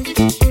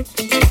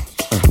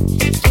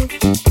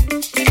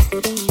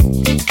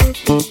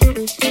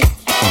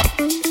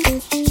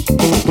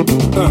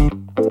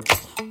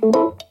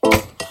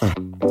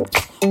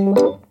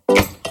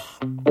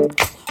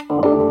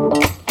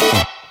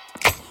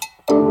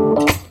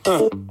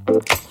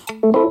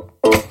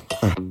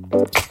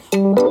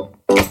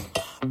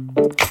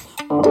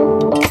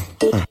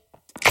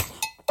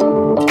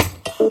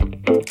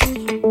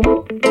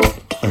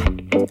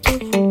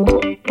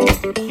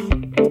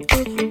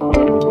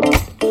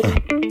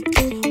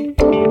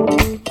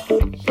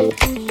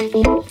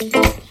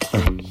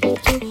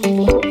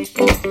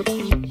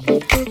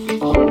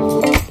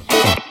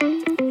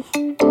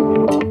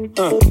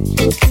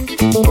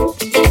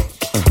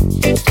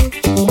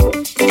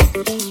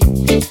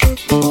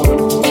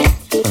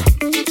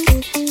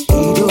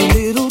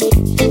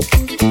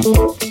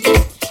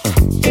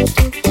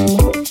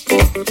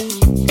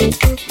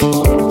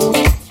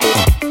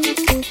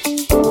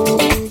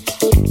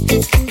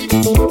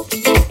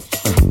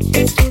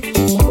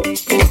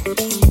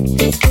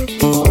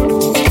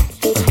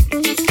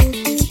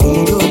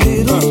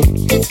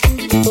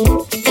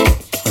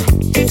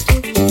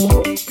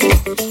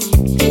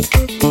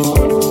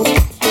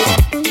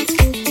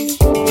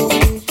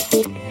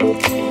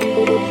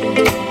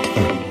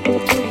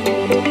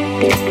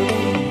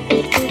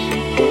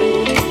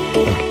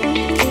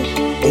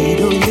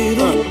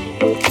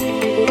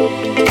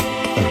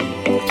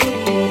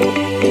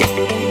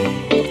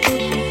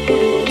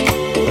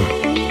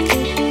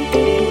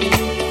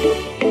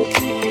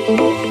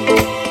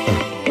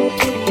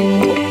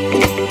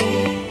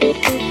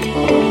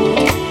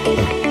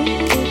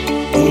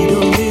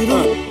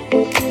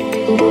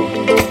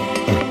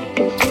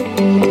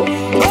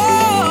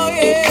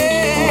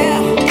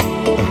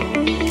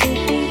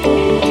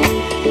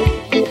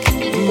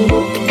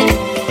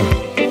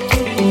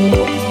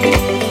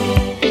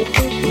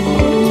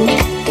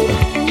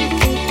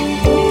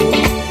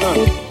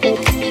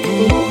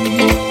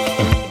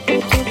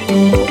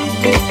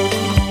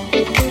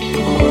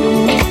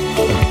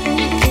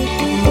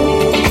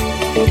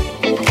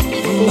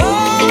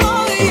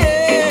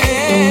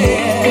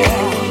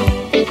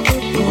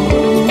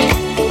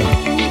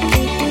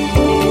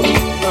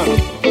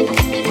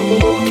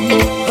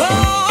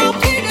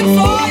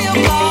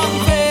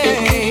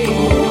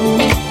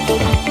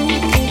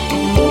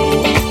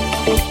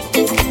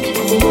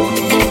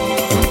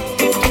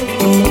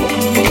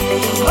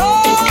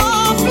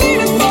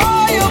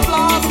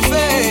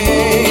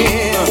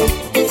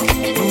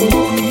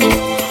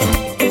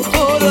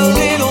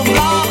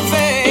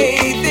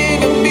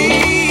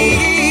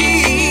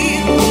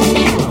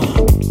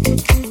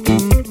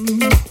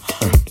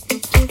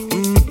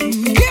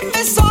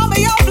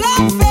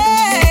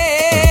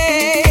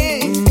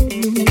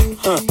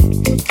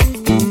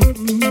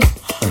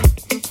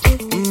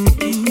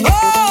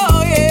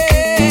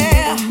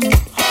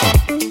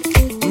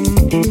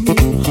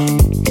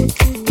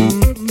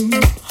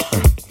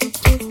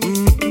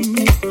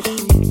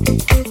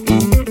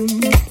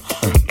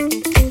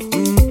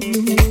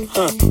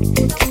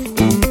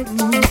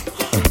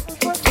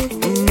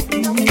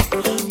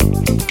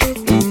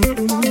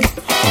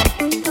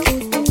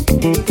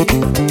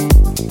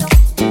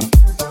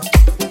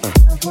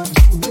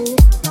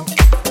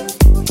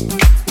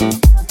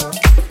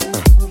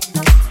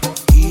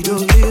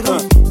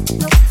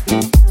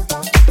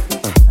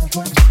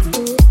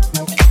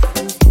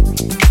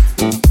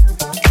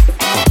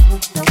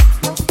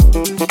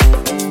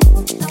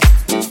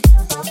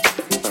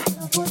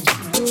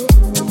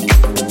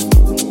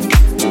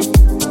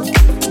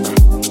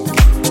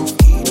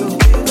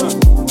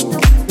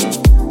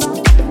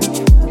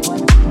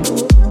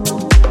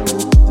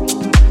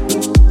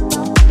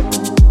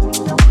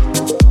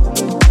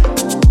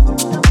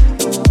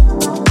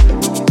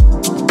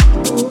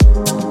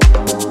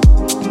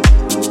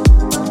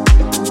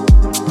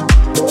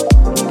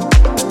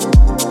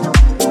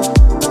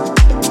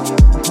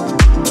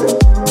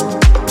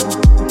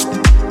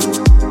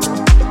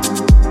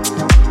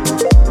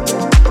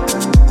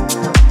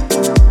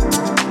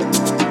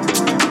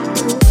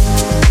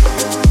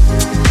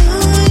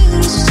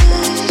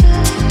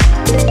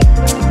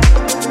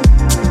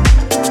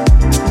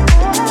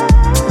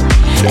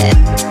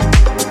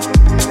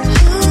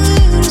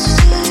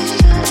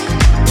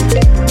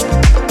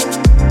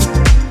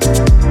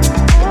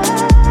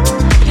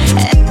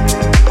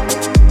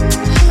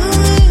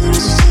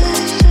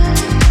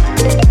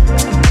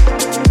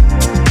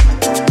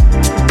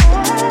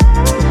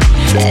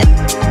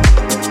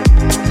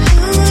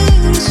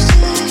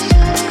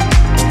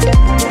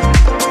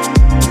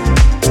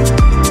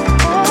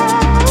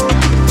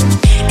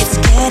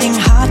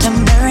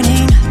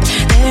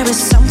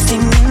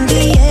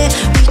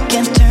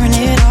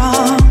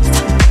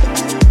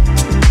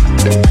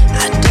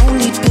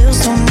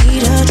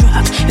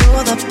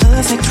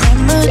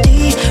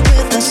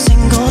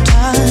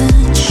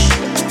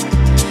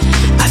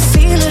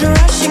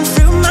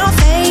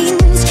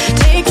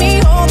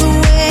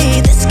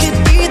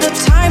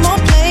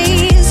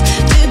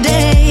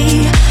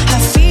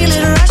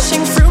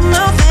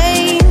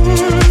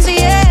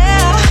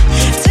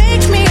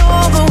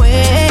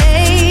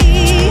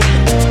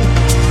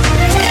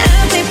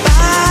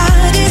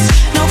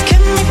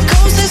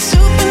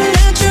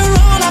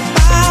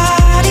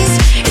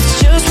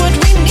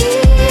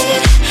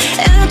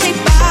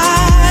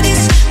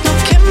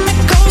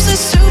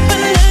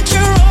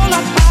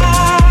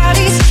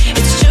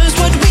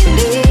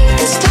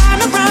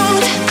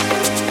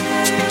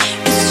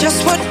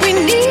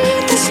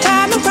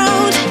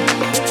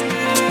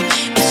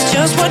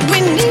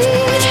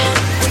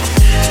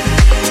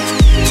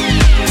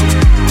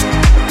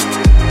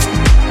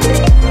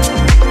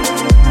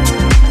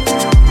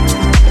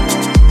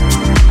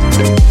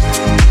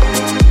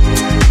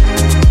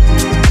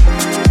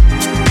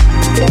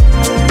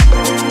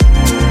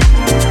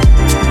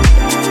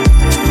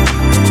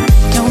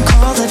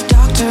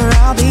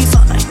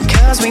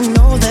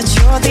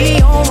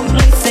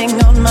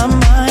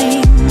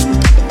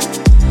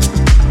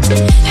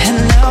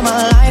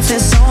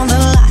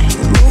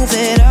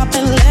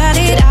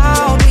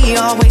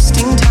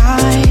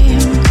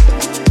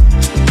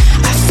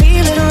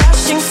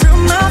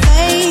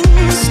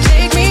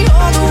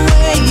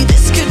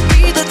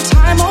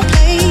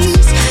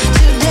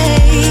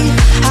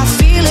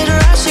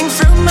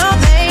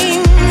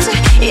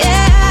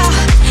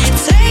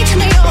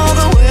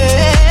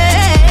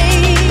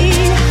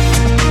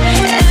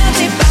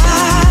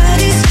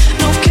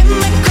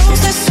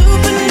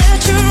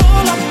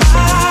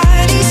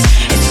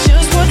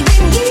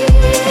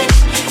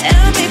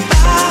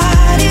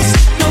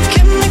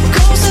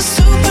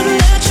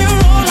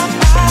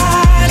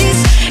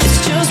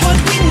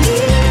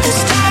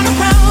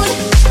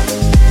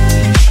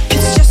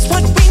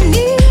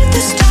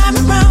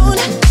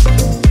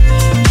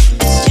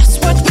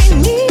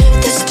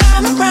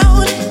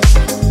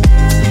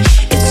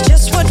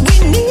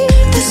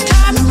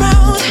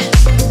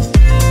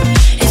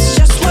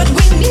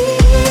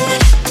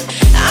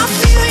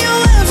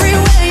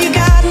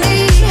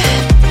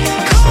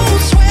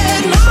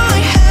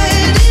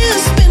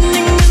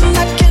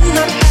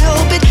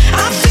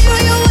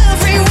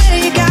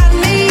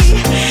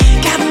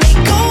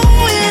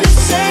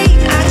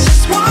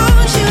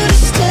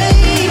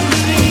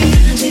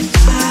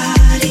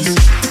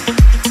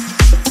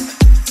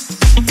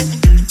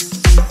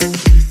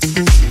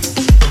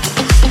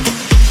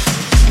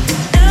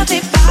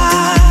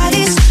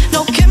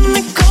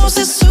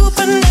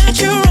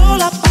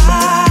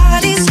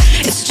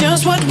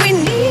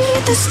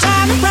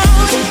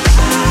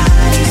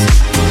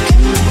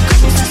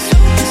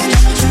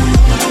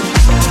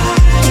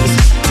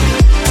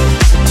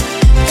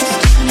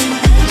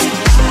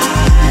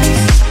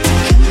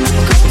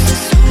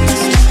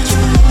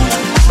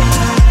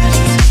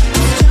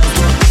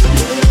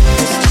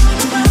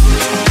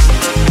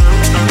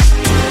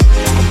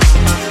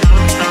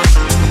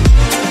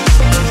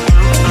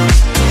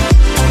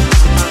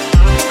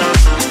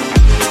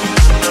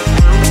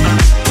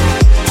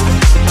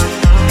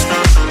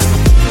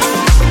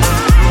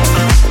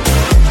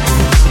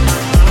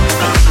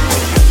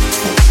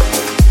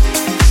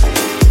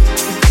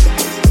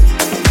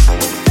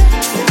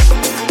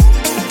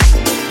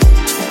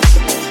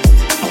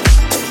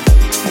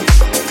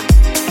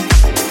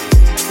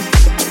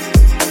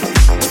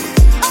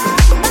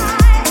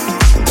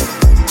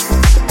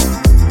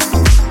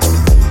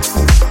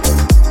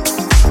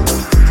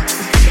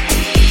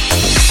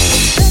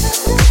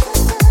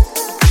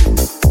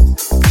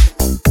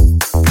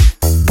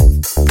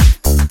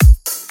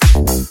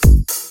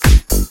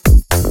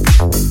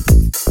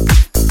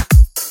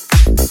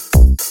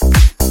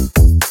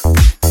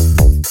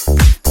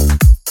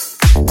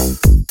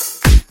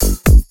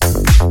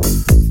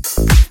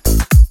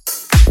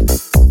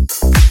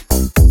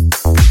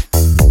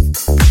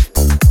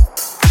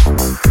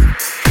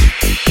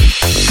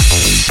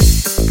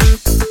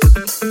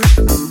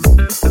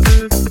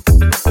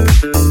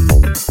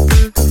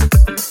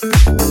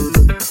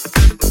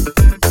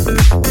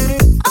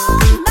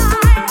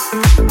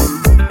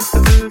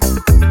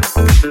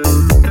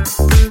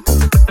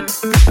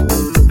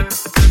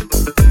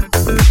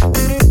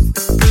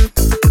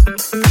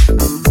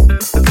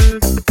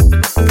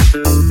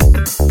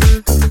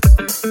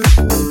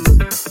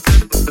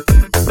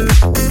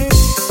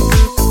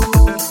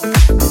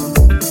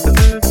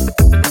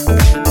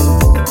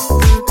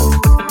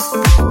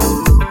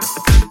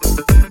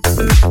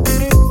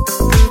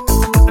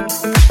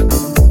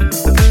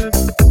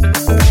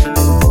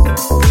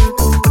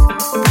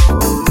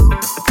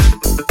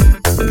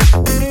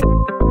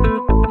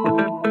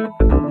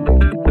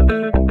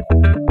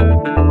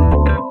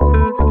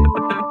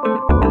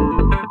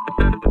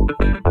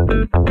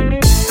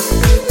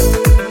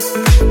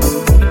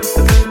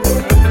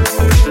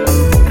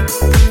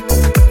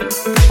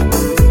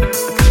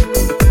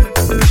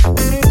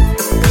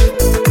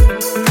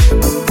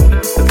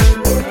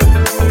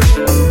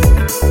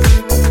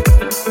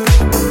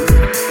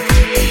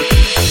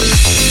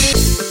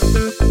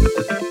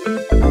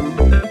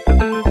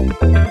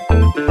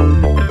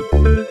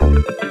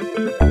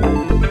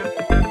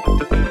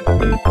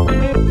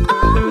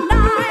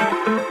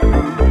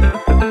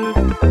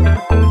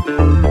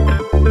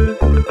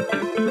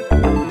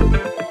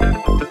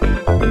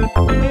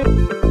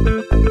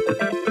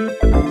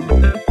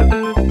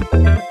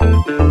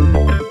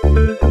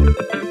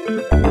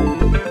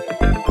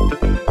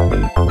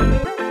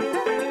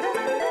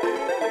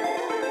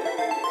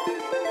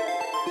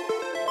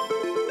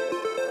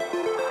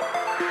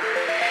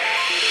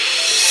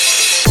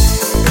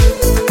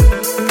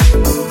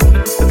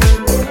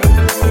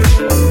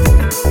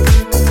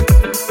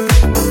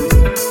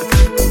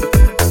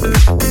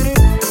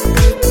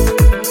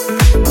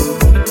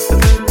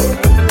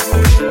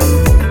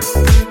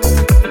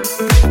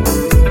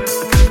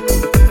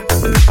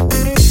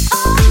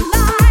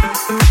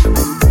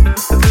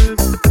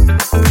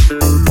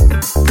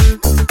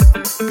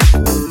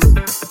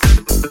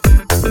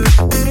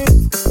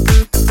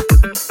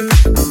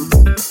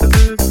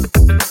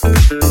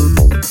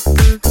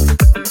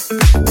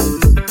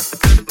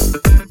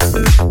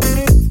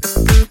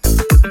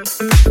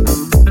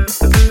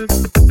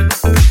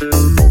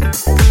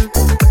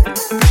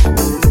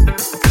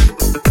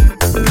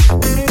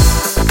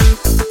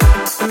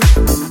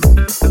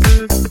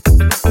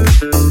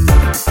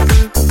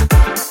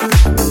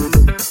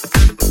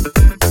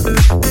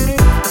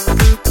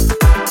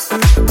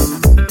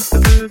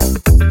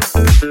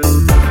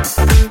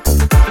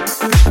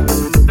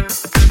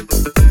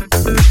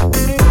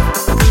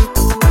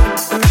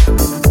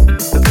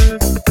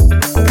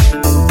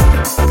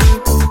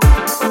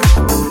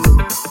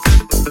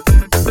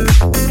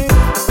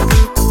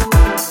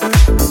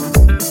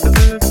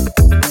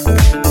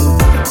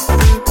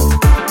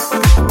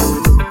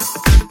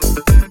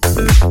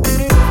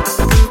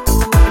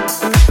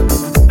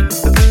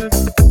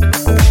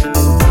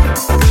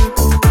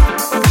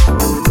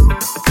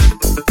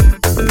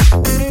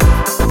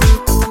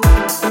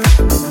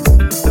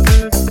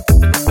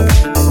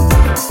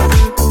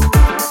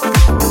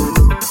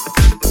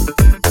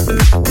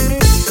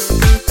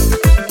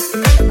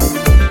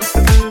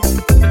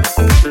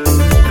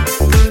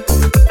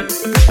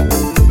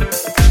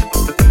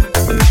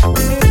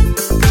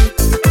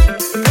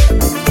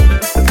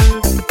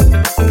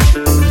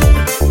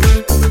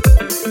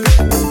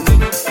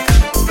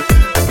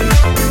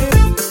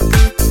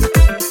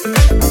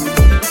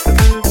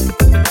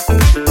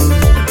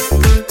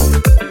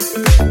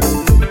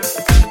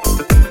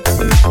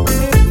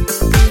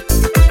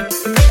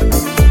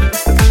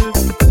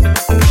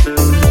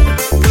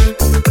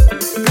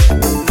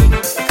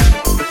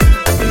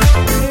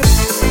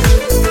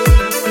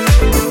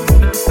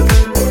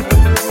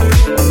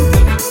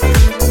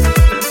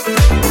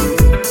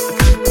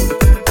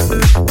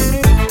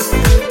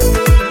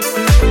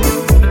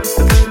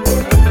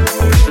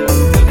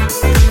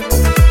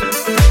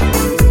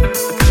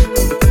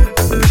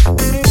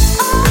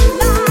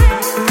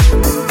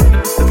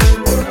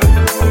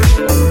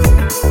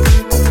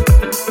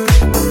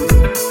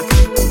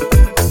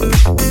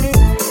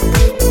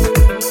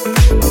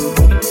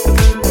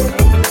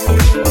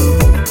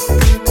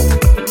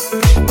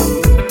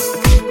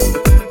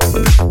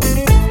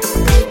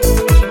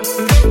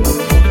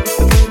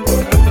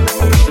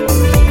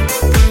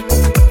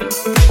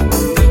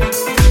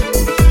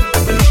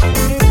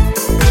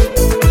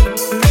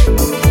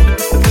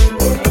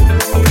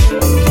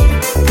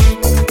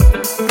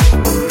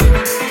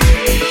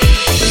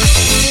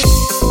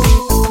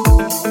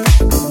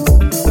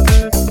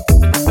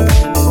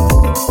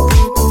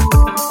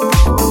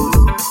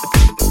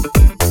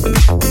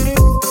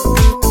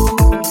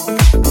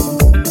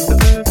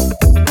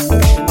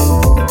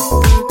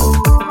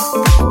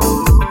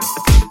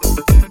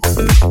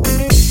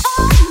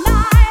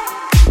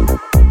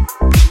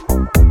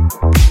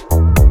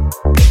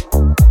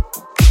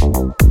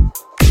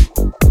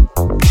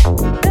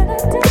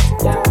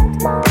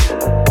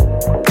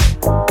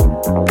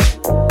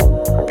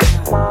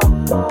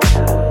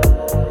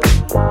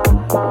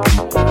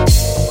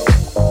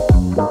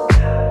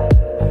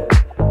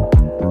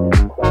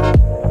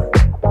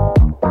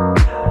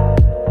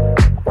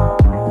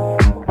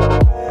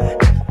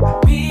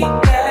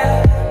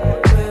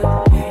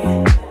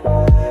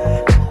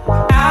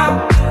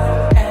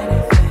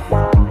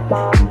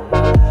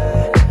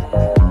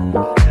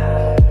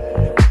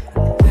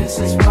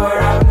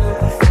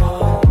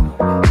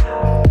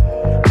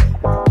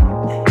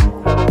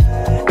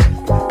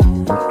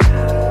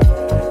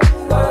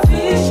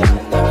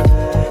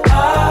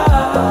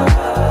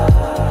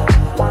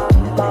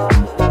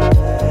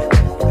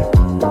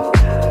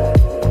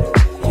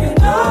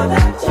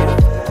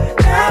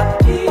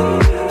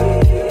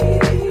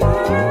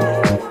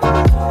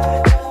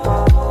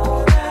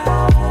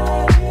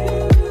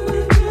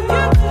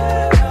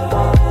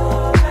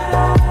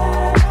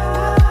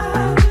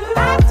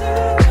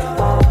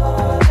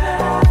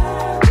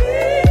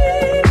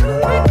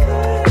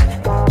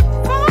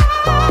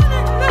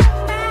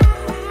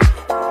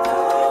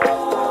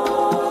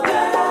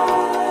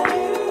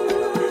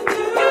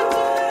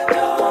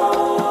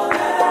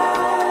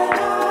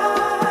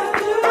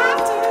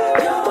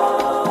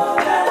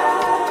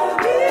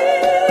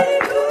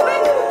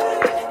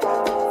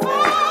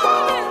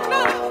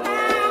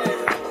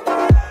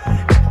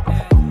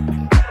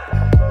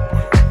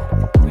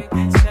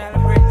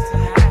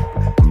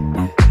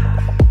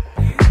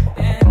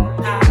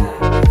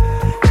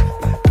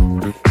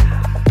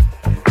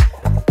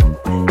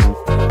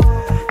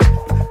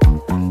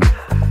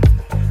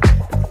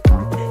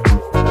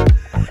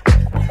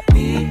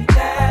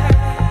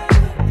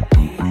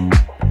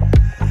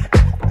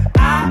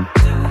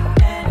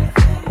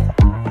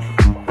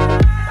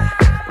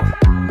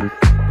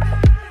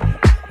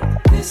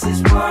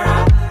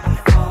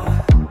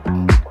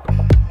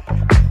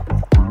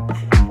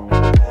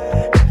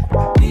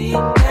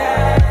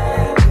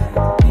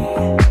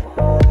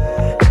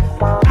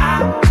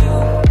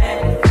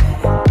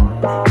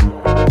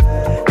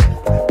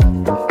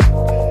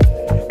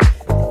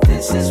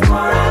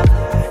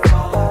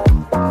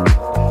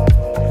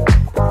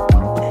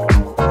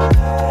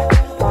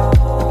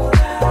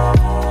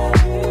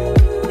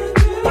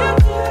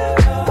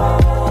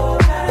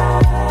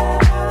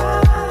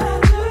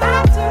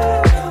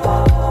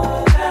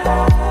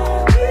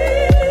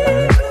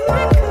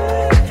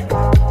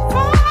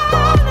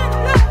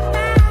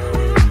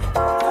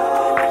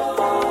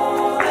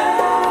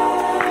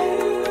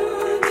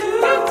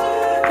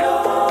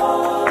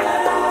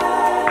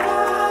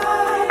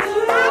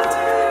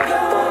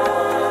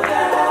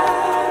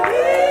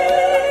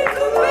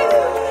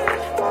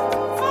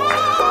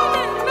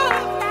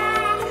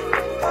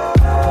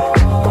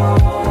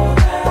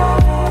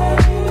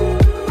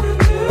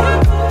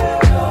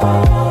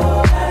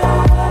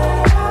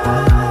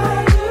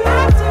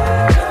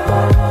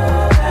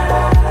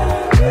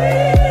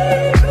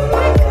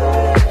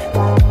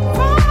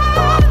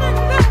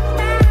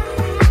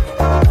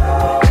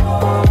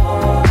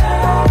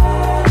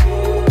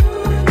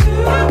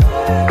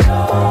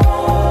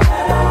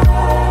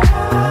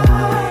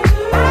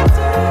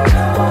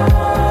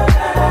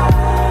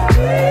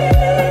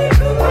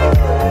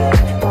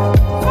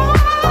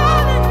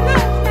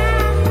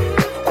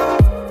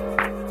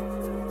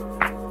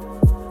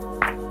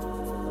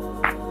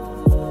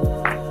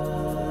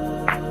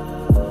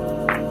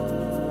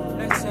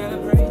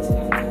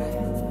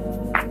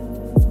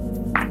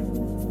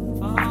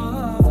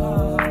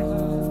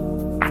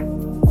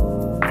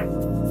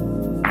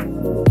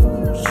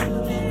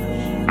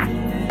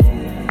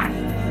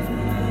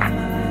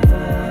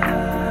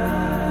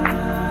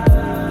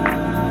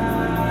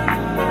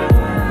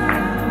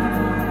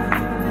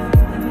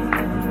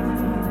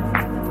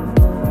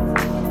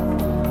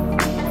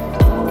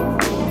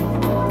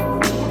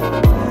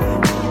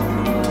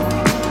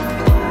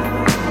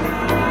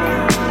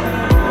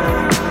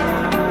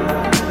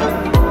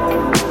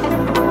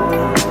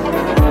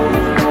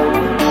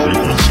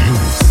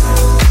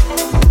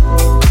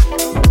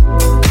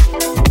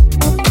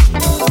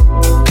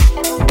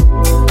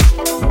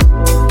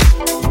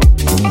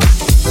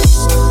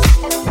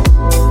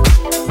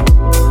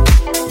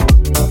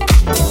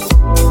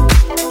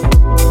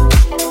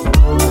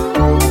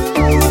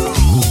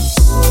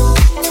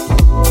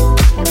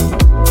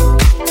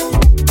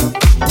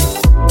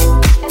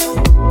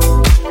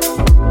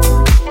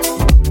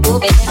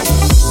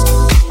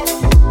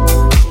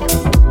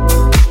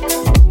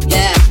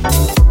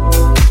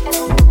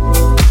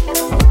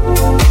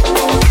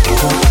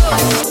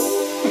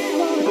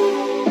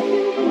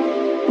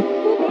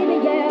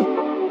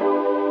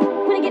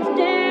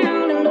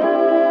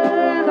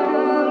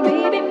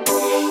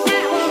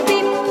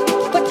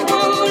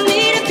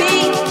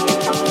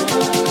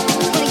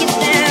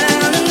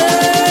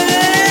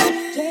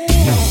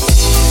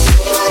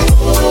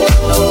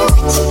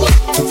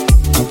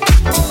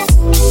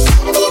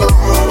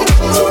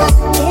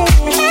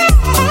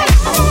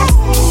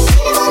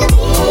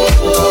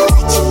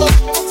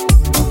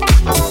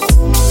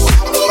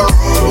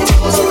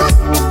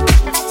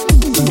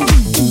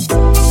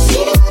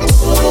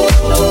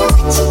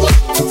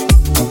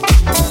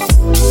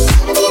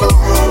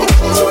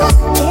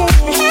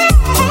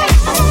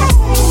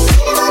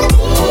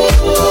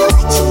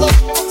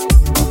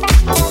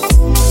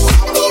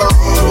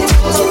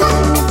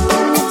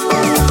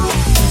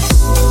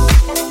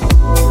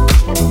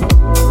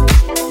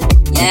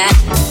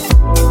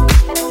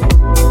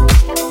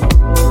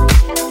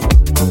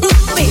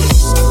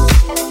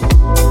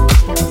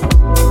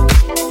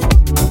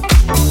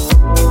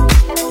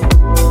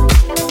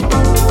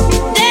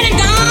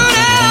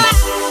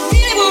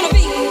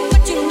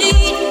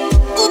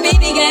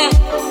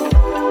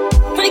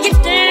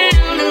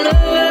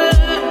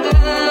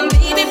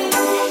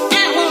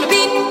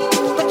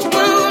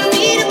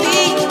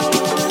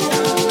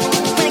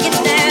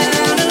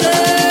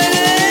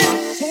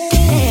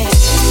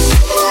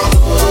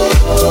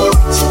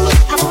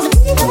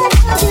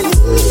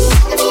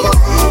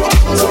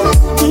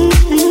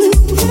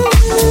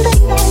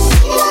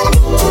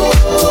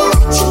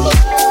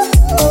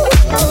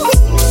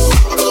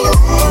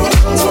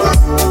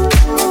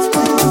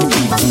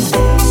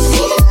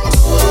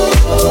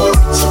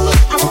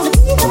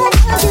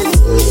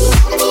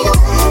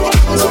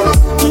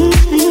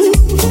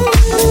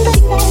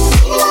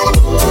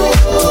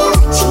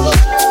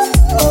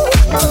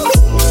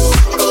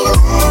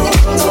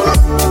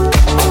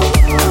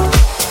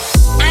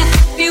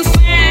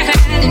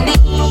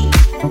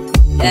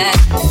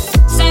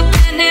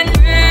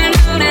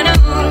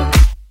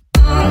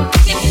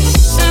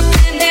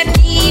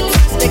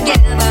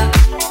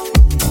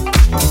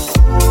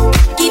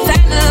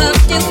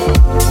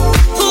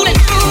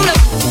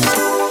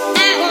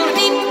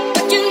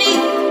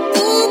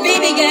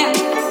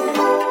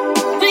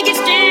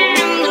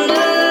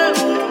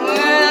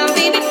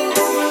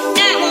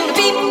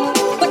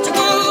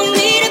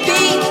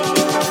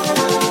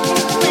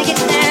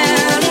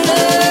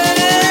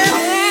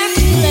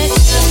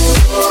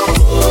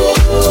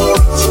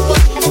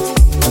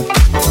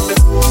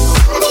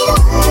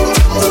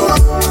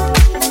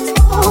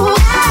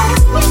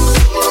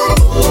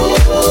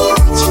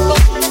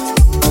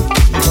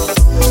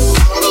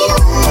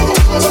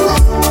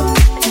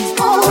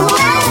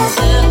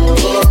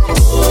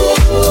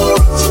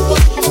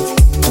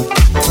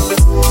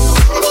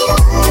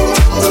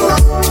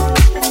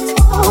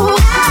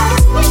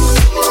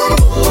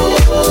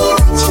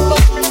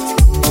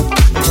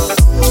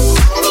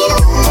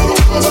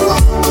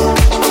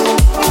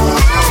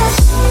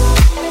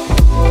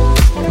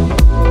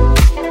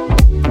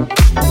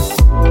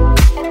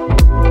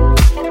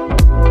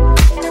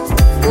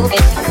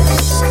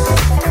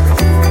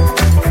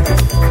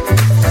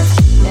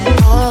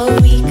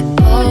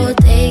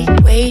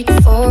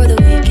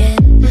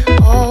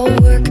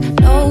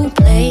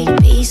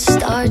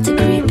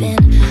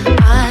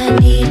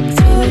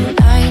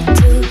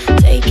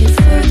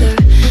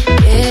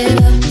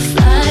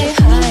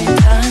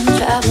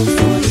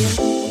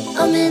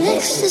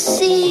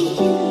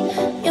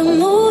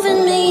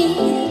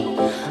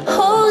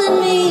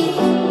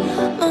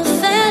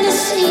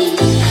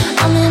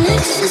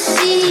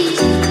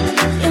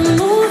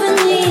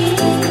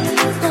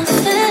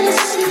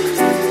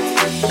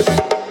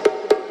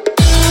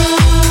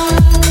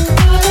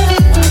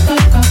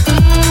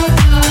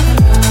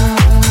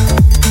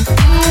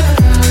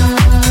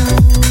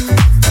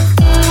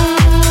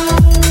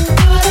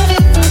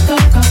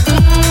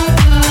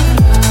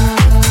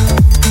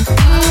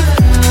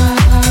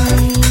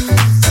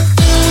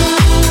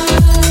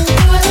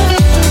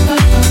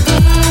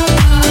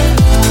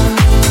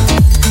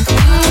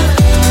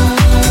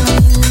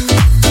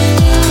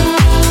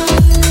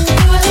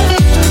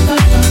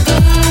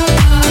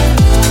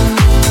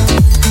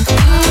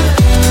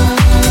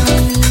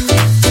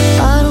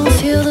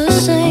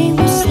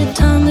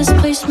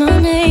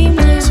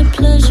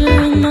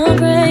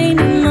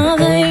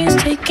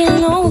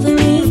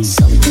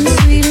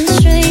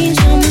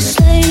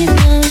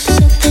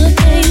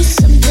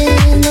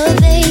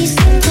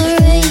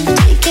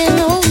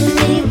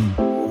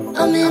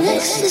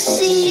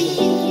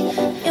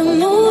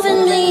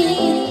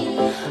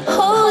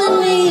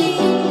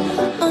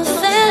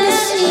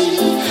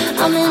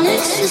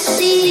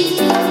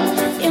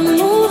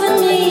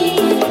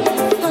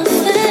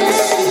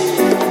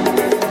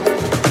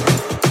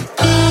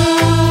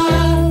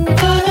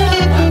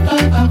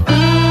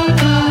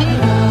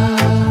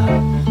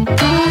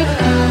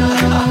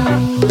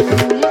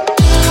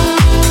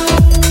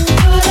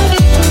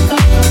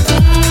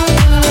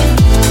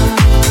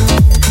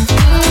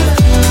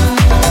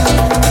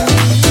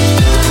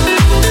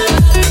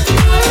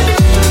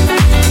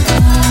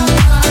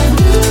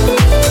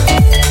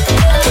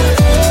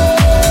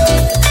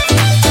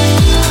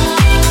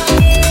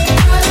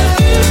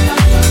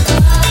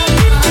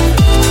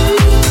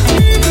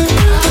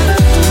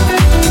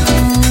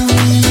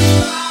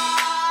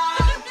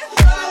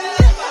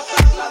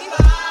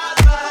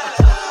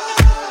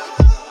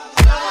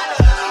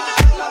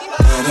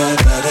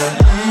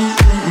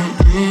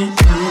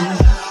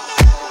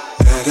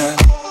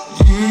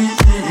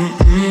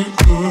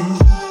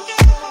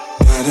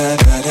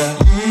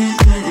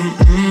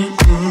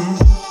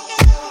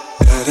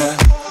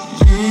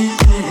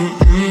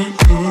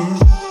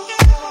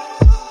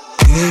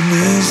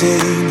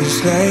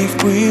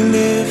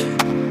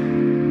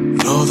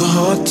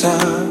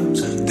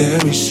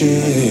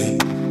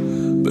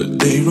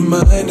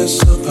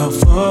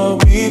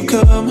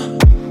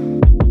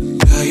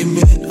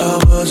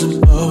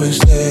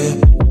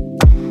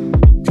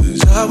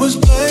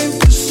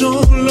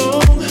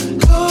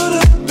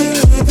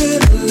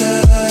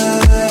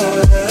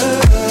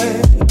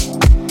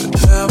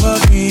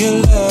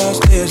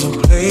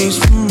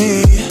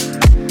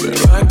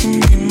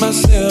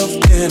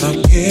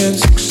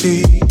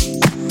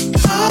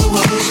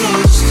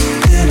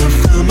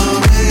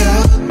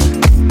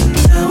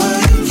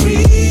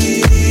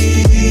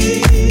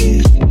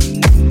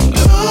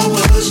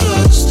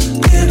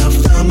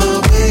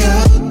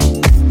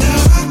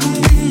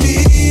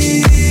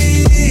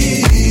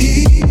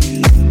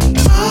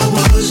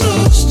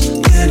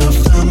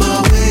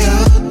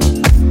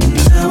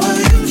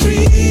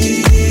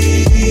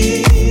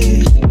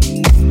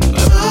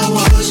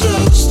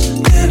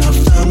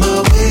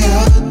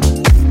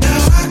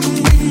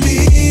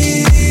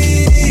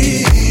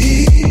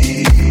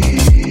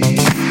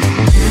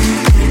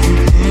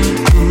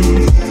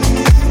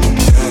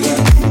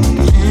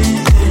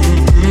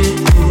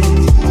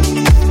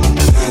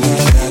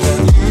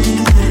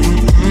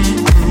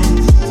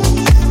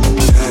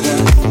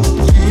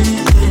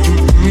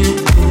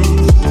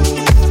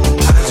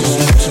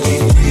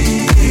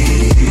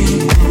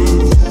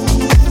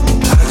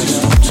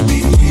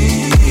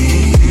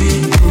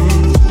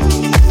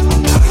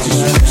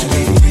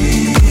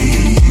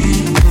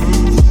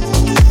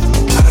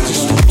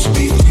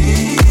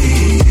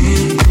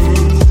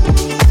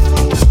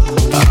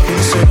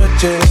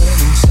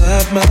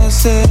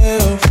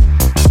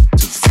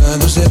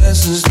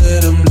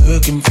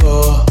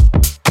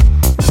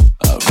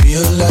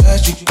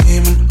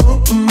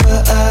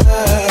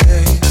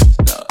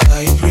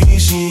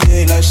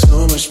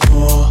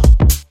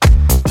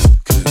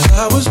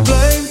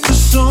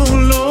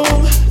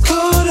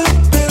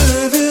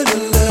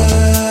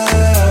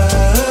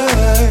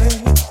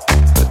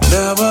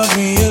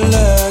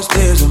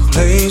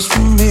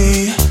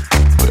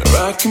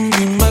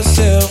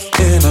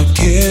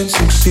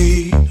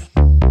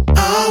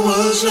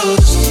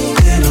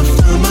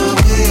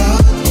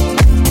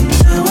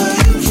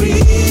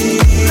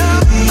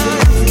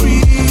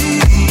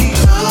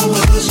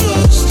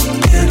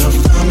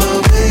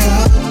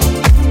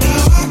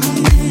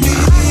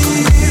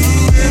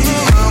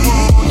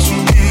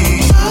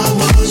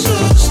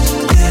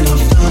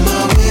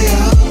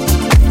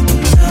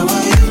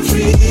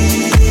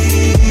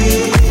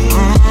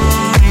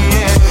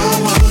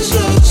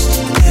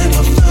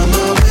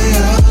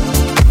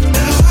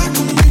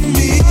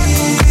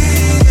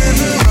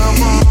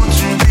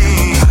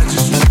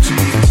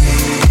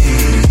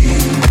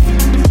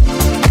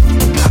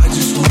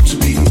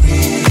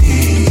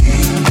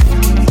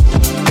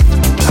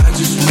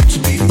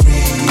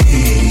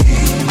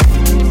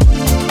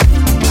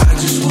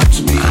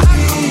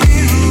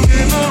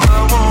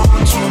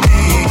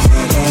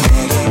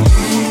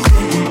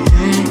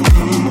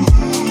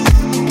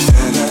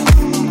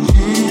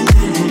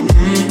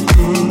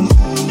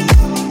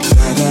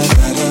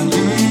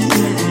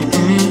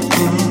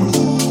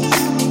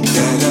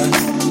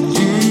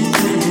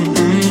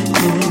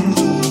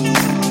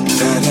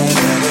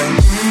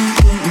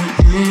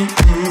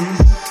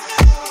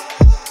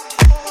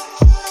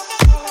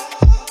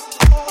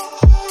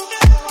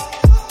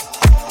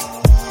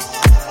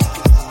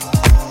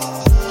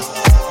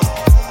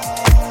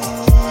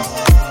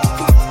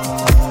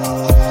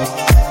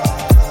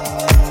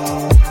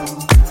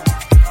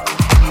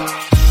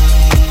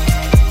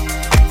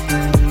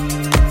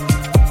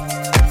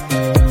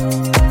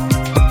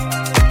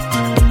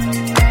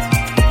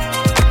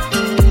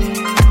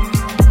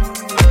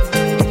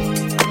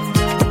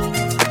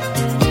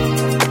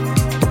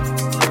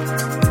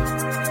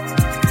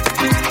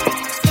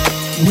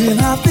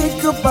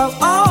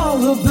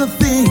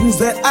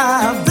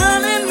 I've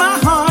done in my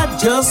heart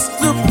just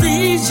to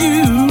please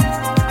you,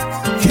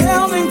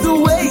 counting the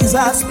ways days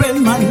I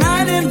spend my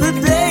night in the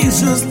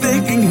days just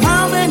thinking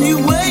how many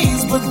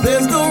ways, but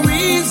there's no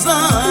reason.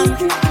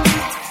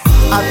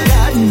 I've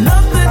got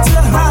nothing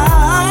to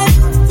hide.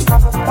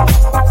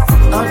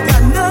 I've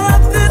got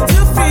nothing to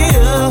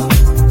fear.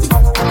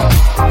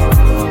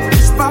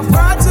 Push my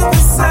pride to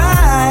the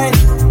side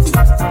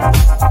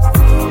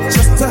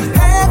just to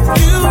have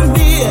you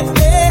near.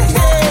 Hey,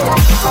 hey.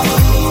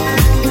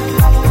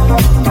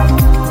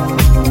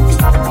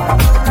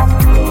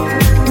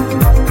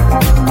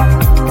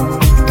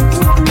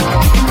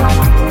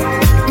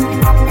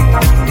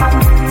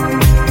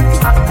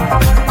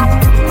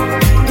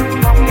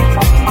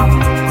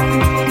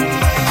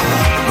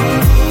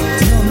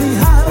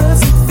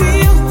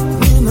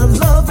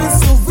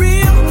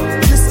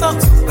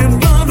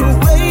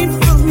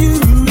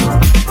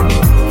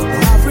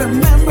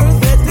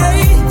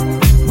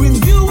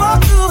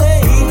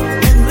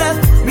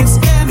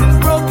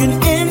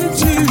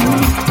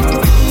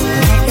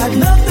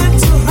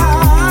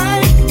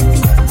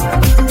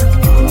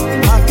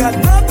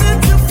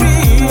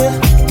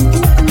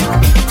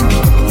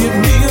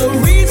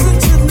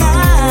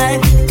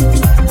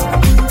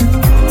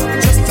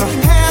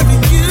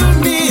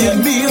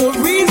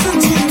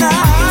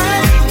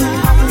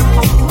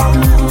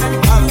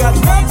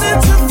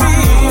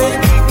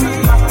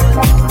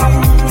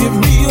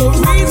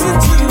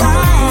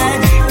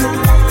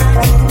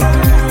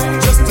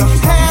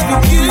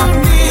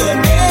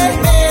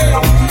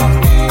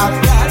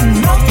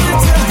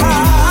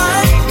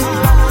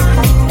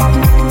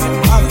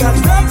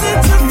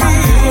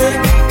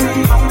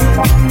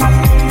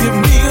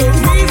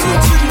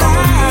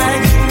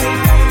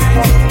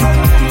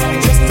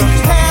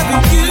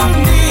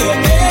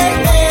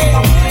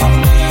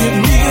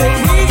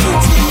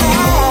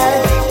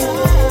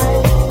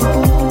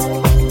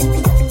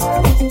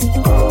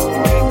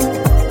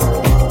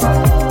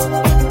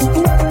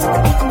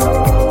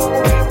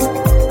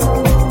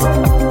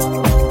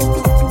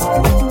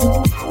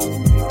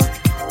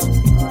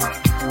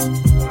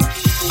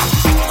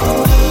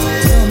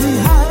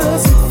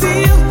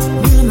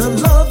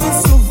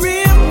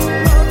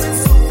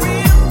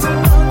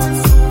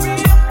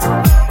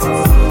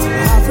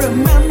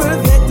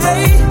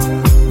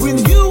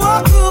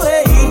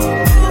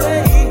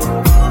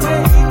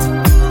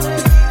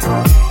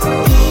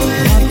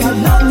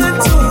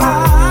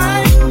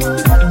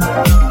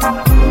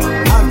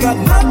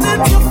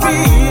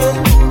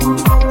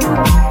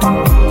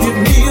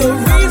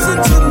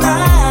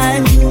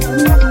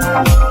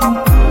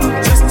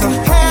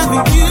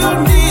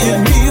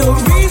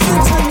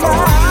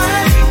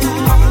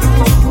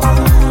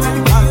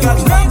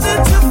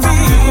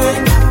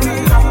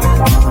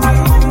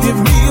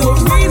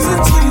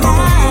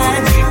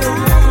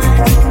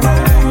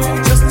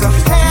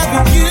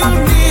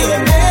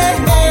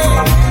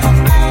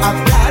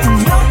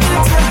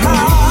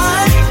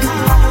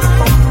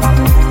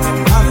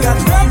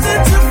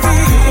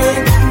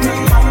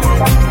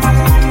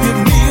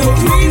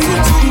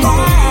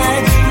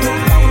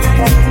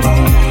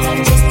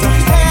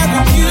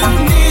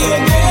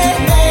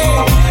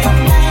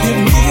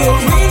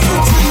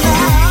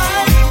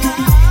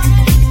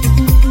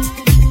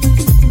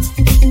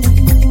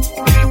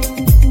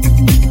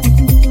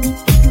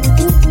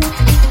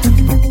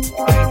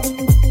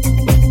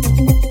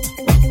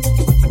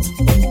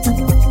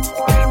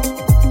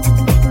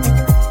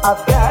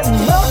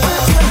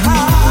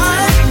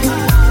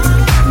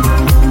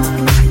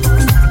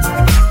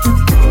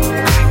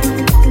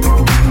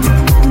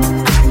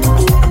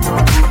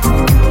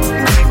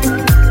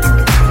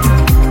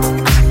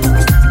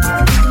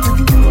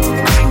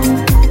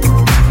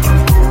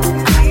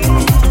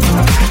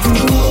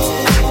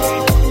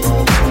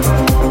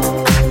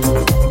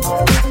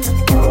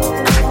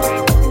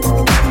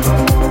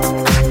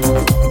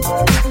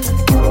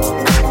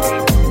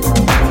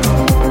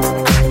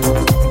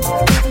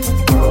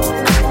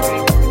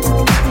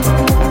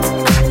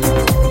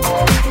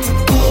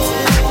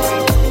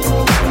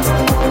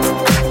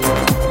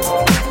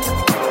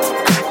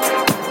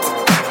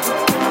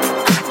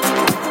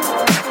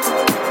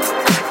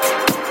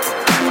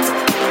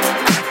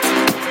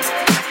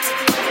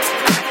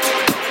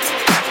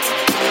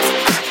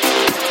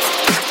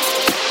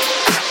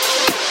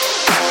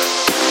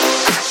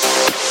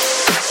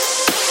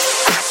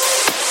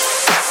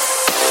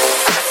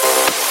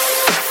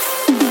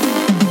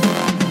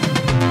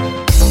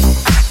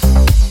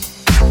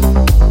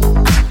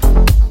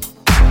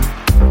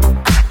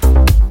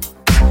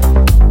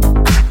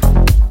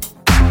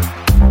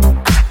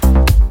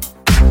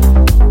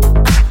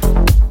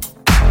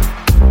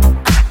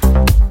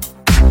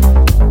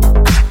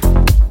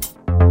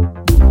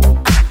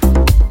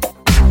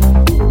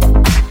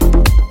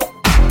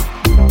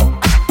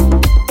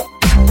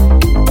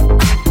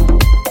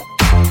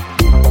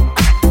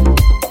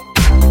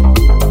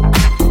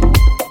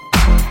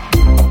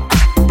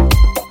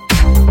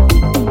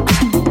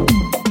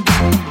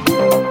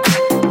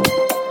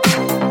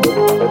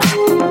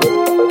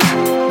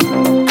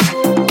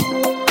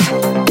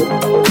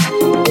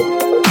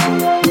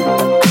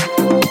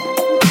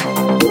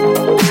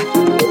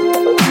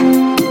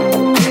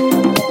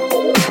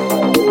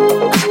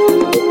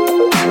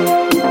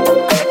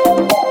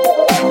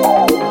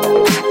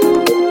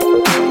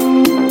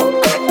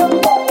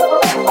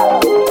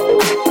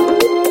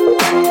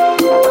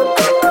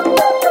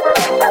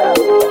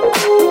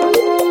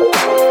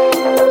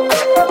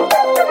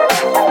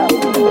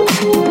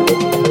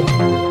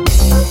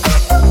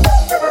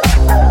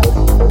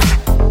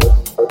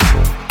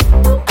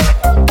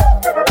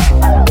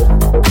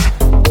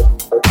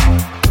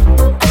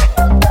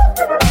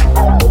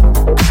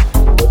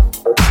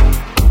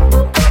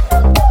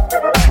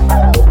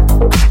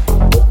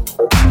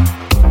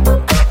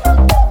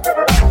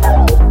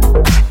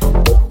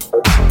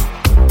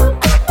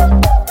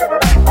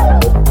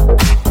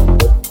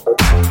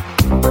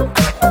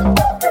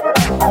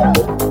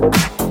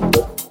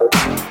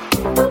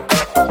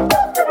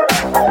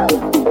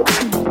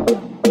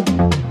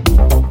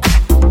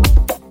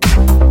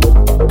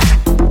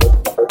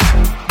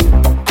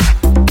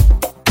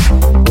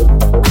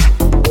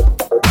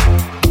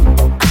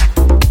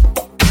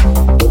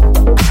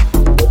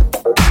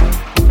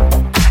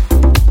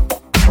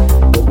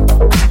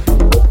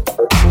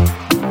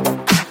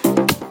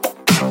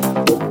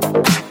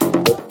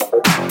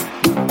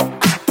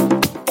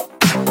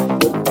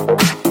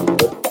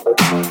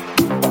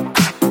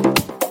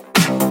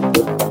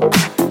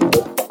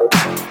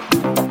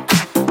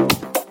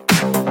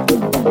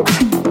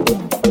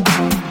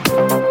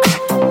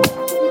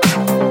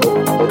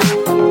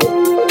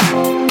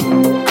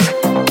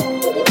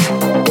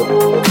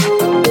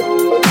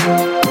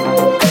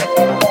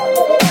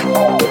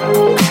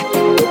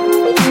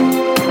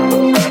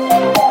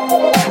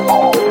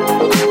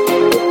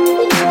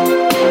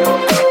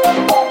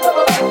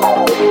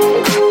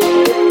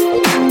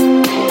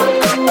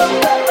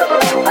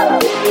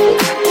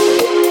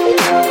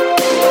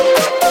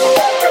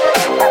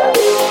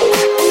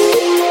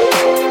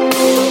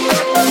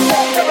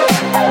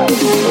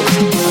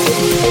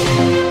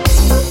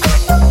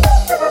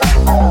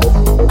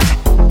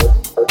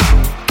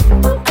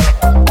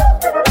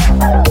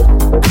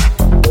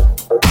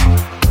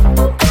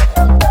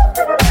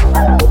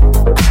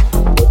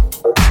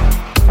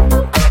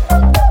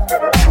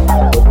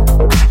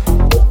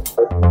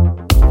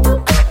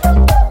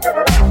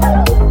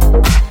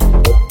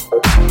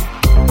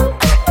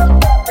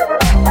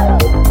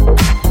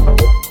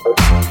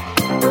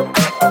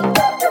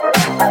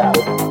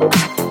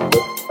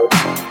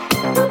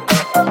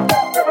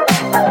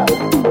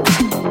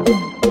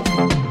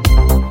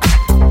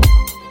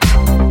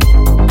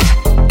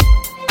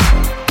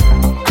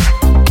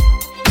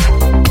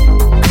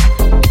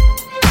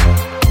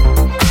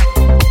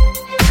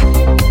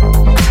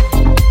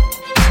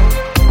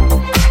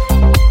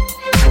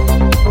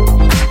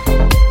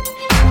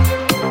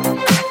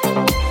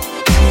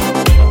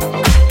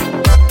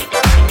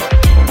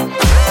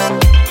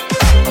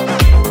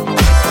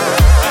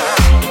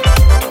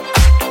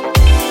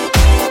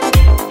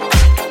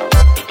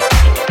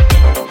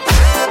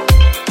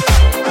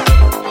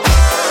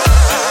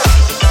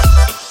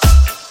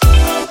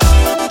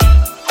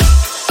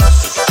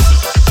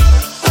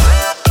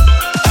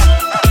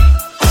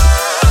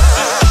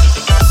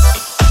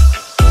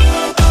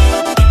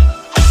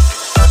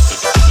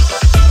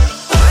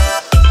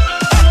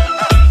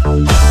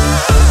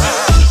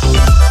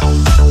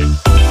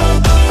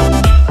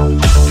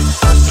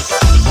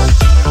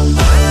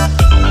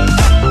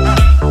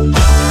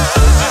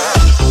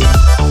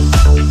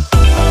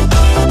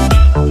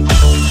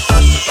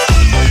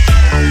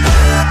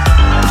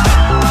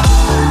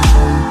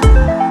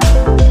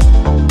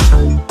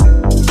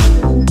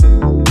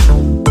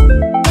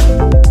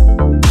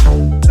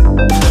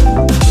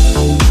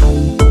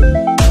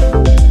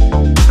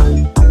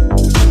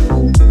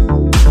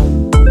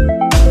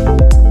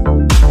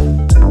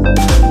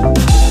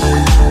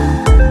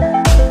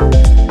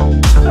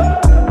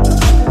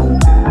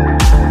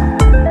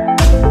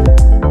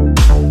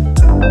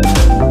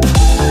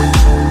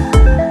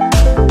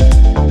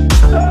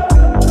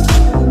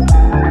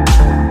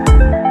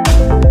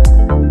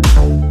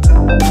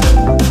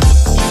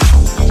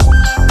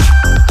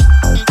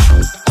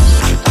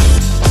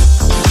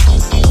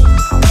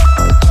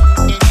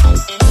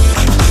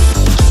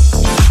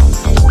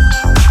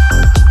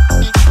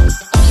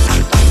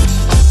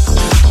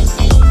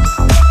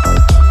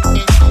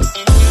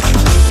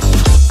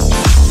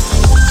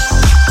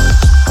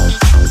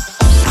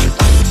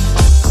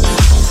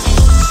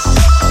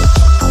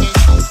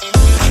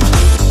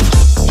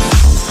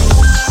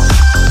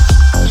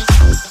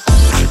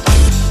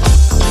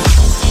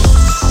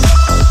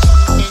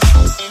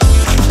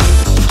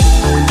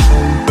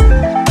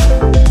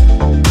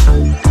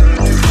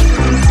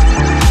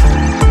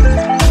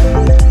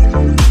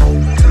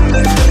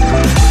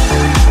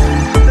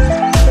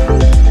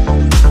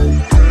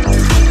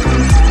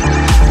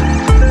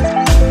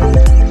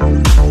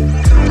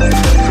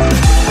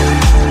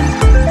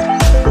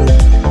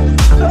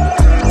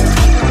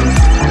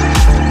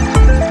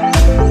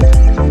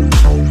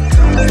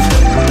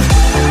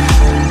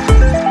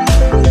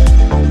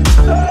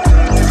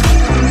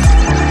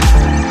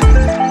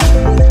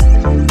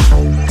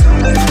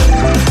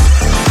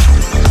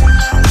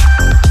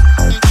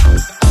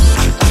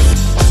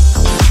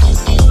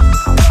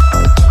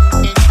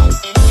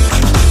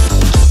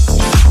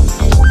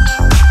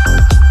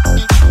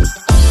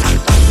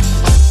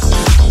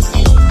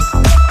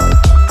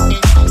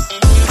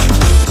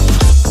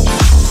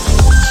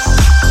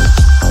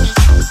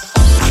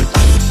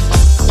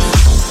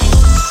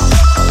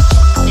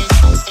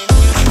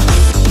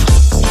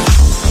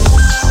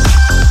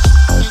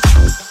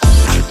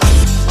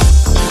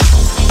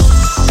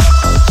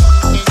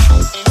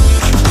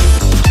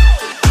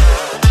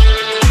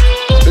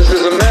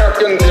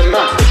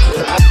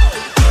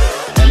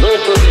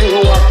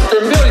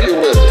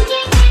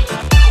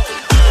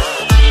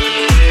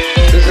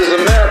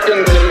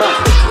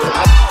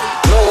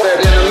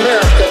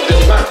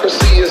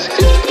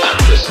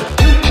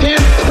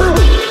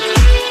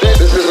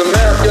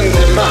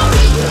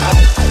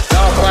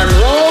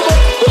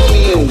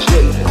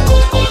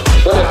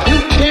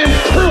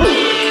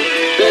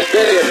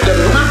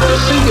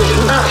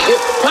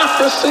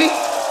 democracy,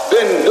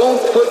 then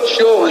don't put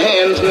your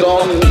hands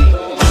on me.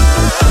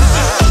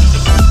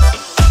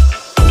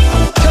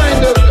 What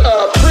kind of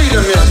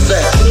freedom is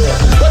that?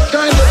 What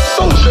kind of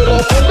social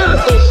or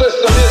political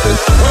system is it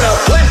when a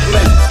black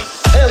man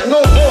has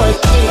no voice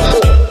in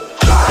court?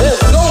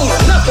 There's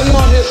nothing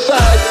on his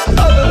side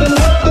other than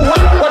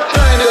what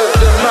kind of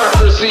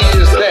democracy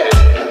is that?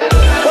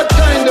 What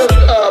kind of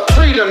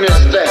freedom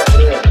is that?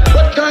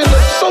 What kind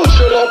of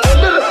social or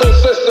political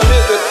system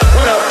is it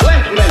when a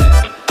black man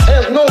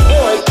has no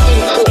voice in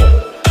court?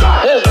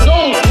 There's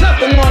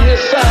nothing on his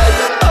side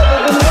other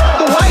than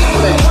the white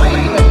man.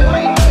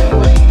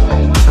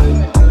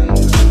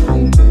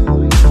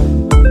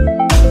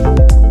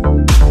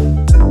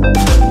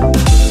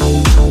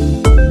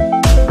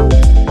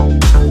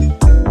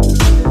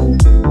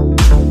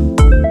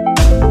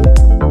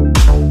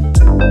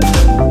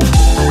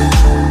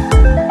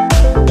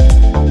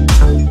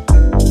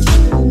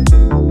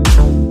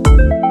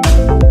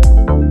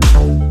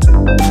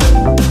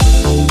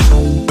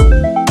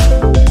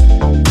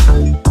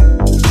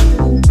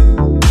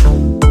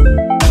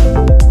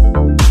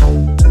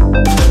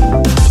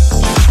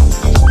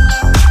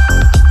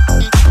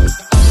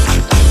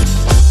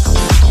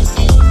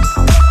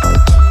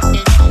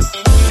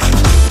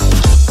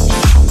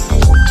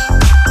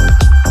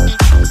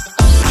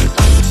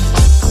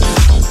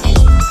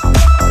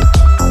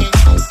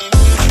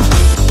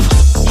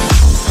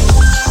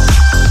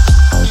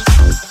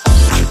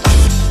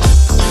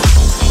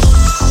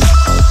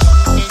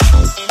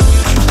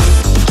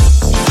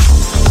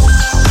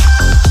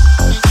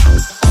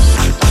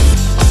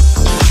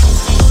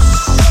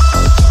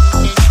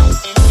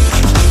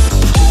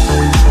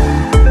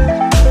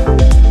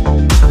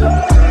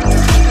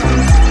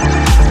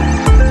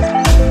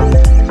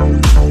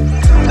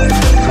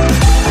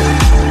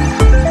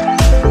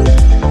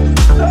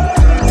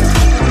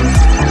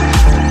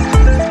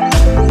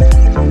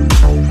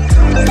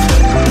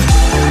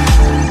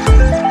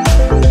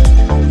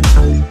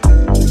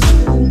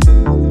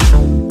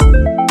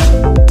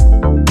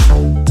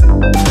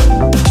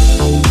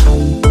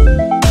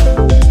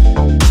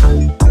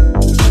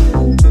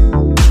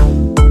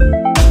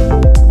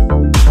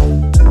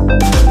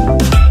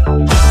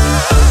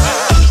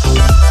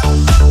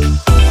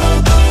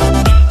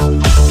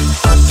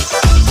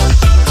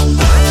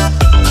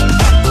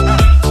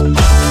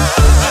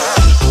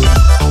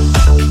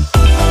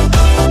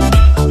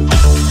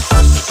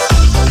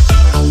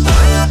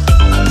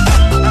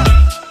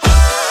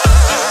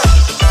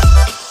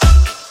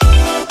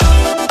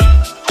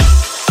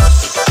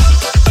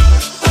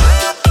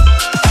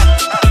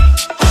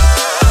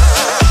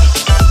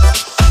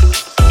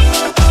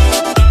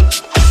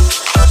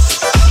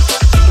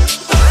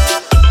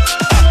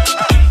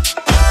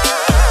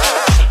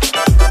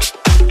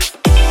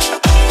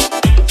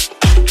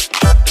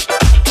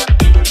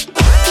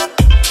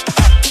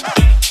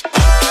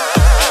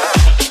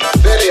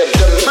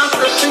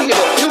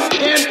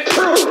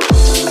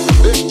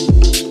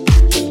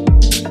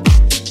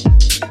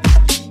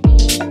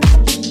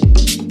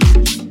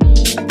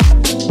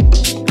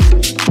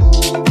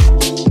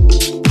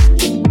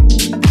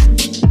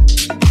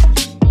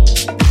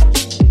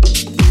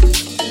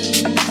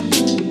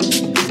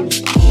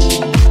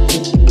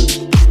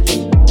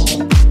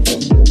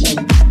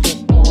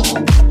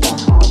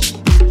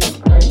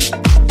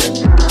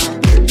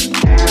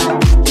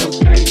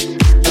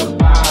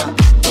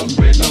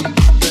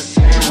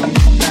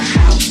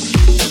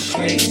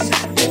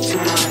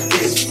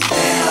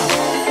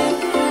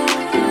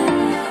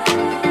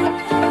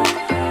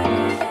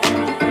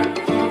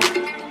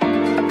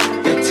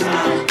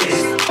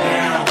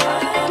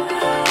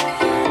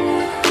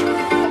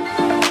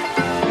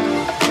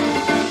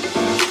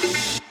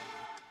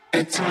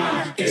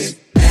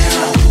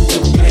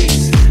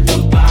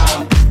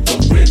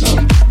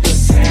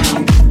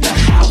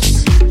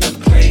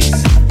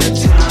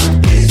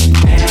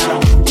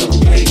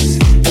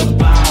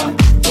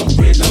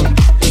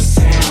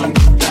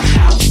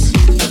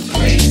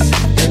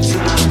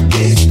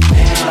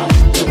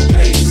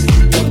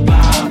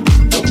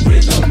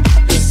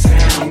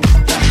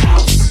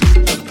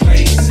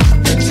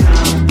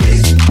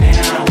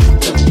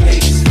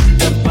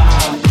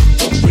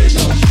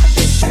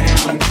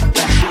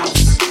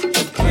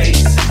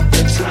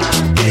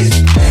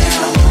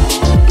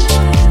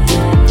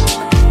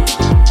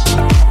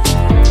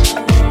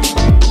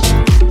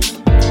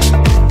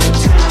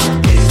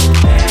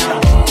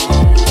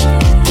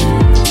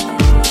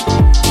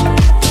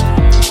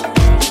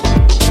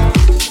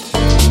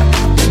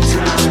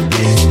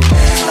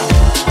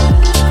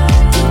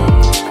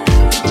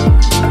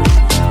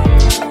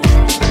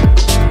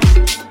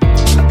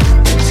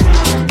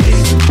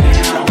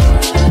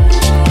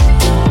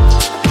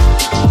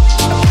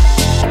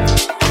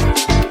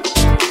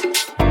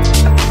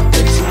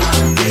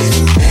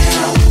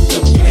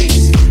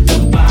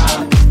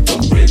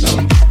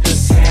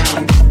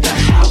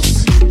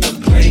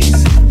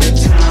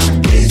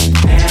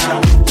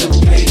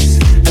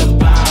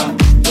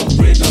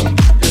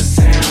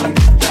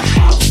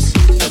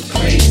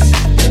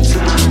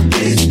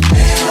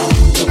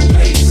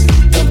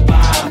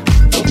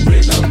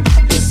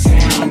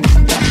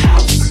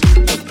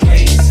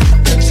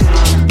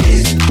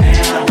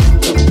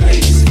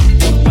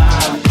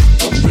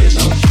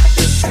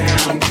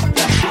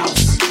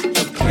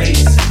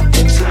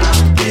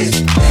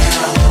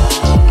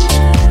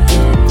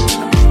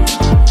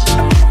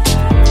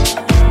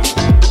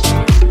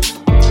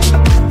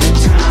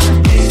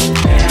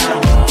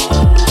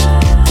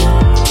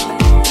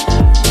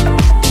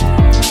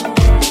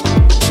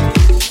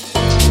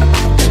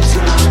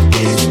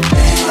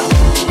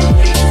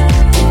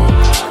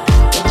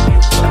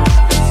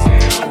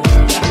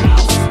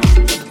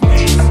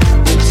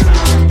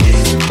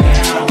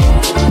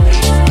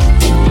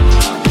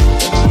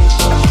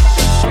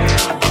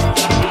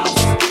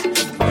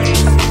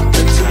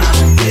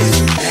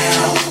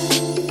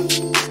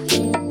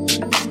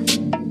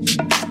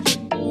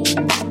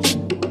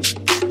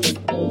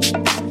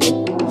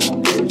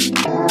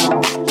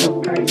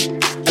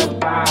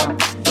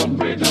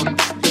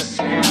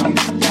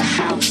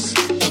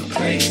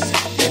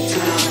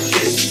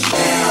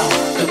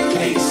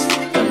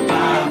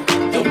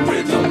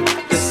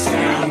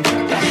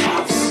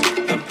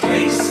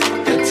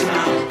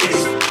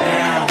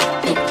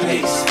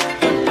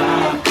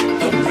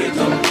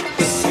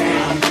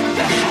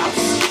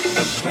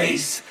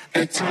 Place,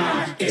 the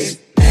time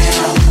is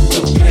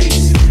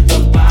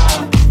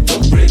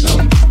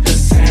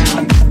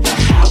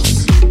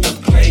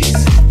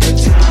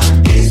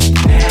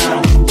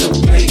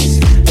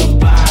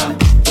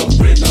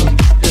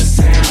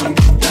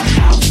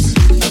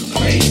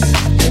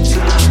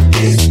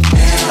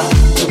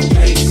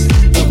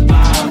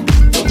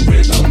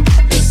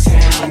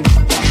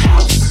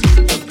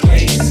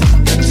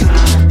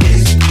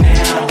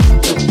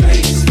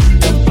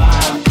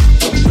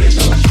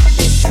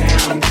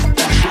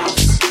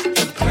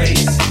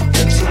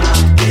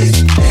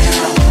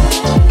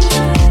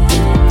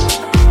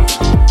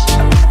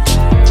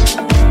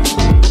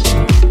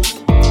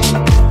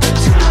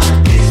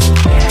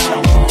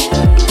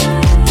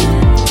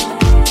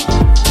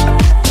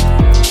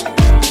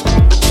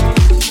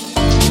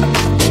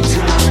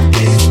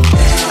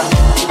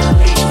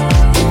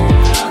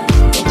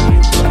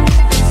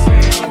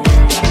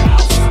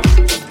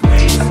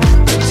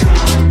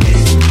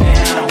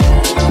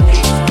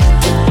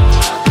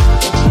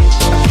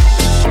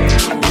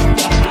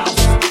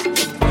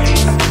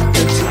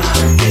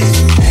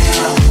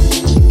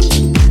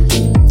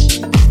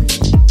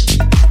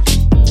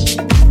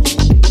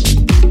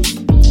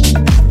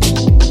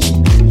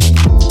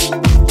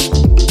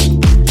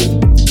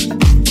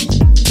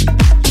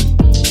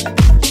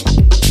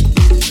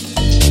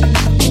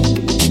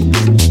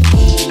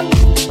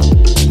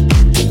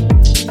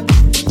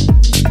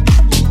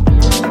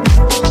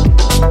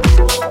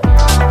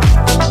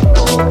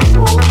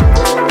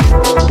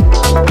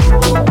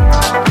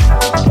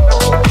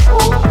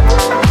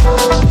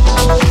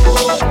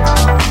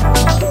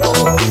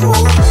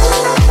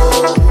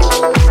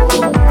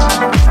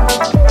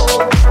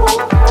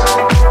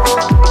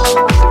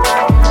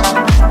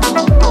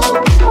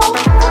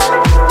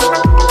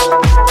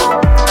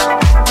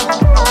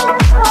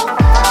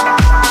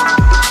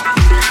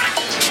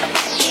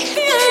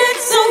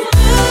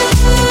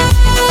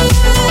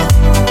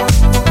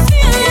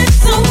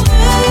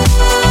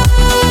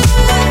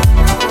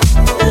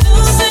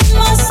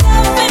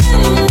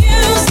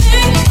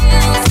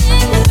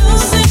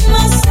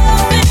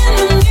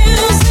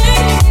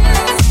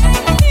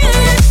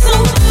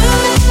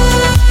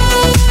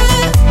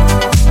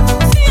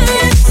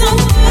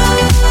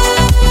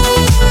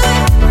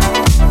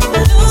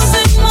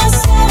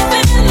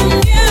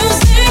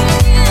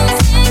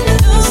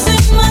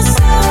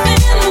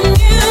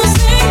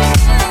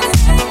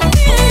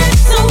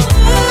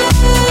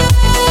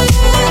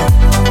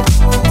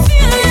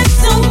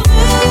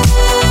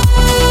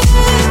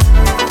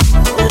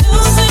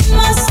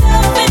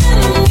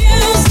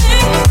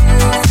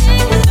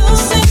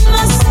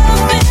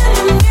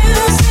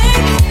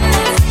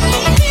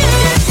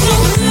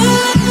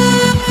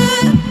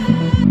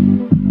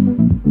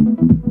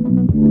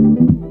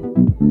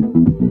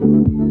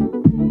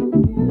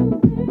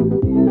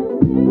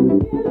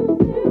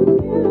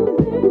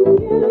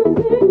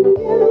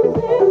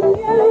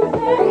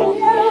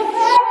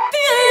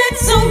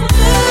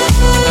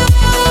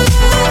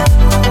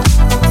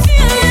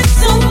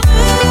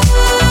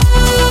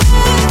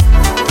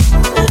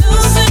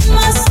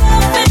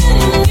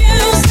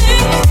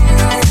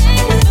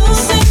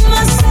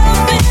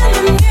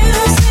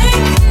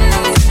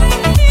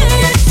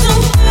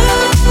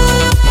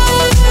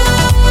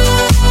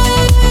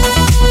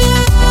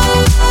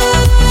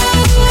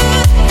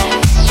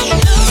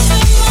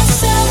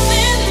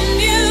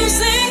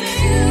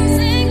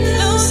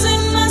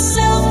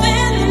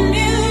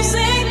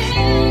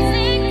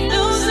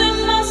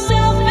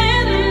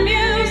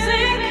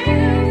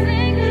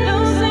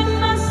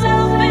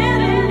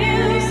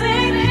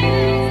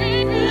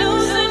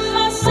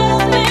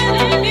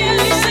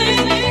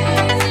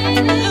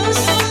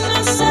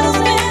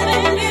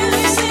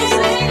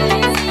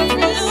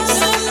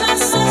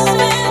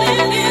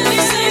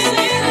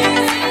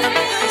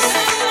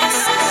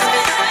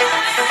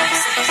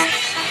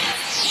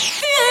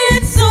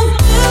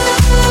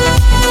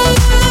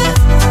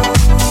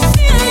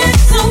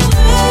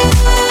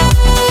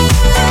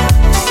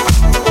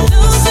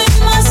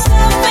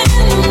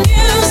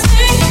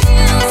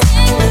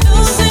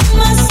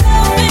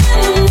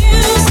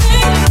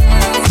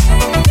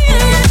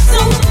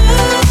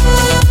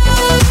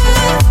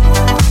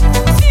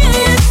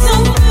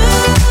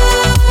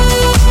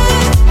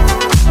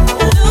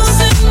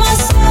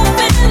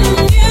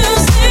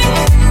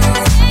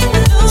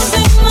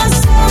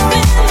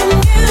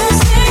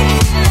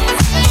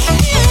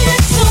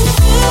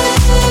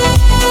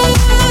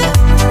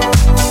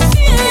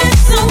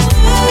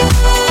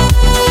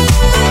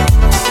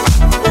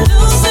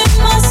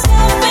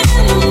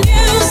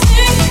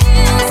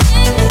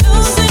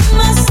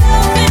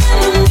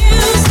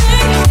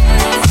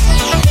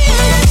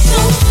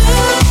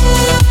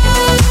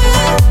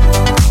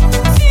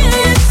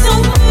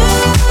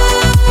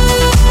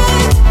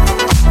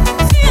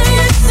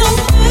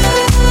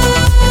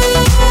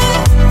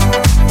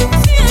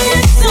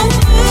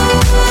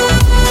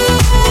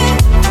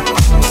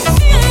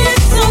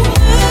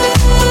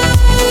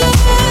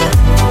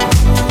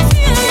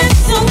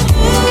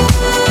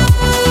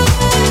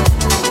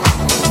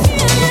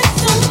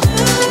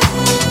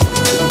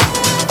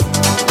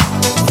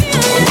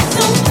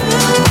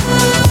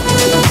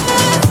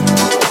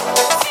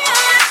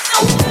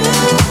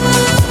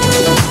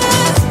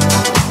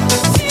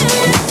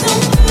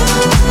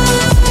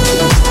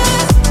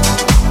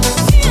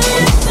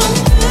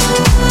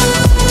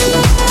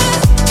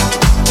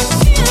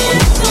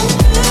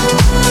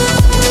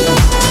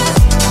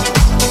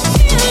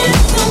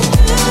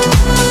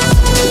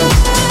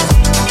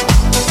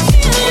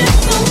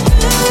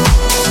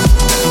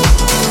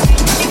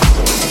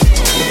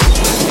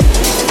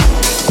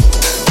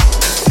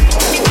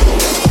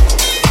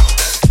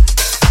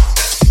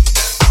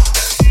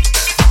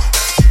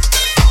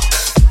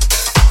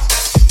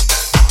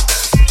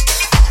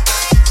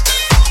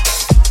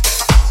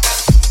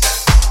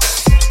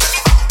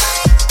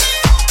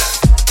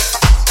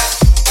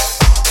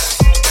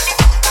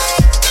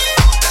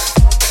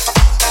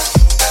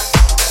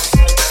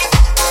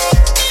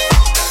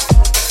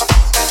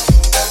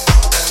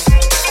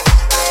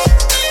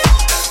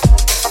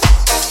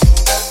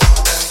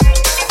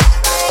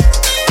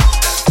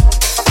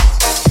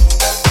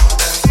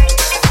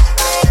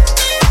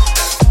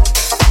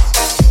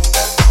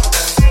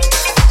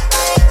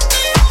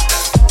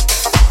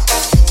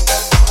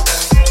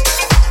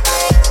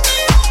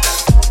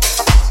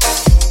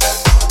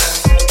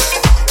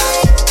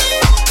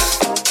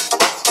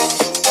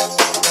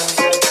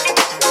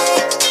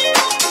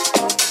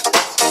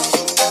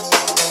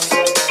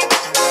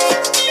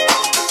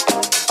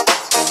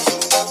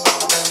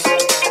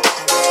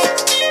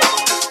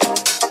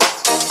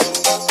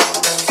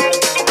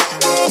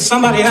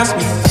Somebody asked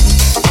me.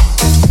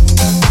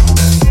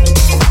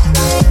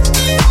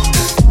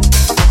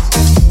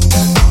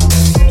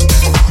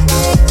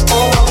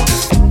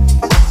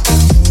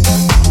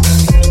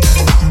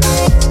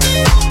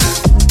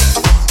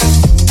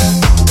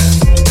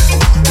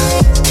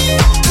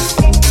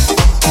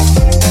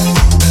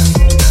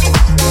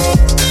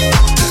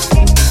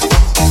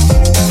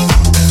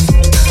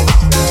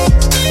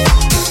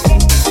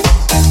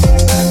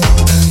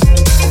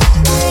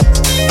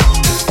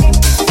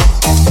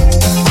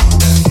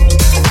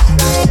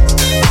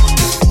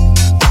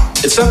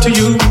 It's up to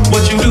you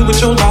what you do with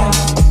your life.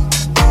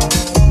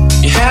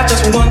 You have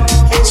just one,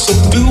 so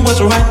do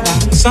what's right now.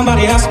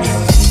 Somebody asked me.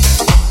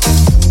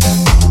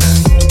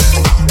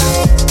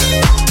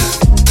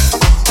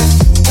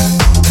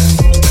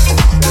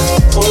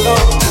 Hold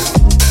on.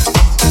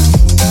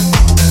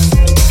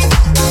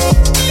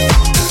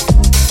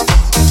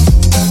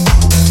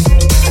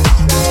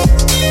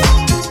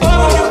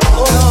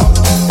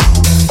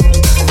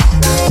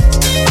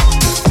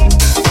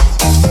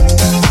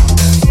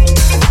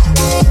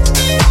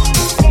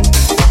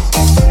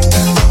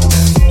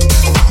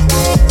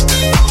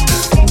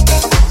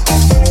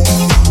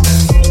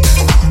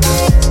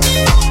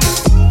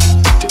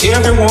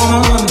 Every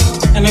woman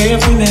and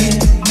every man,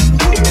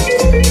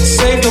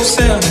 save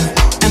yourself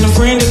and the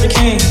friend if you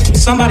can.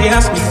 Somebody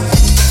asked me.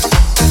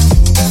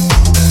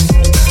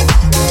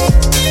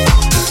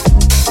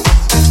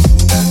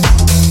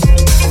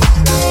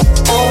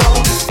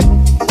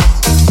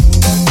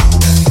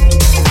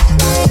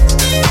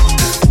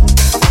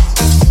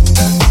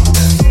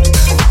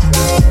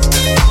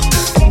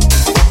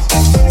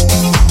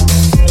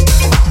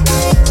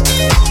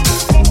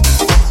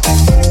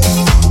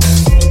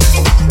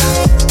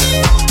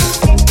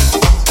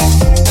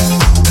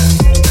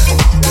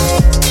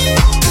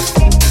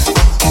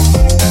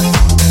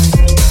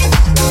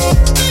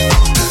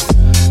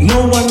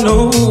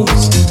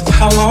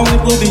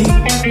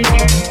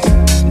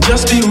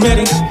 Just be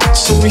ready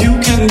so you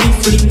can be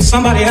free.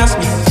 Somebody asked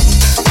me.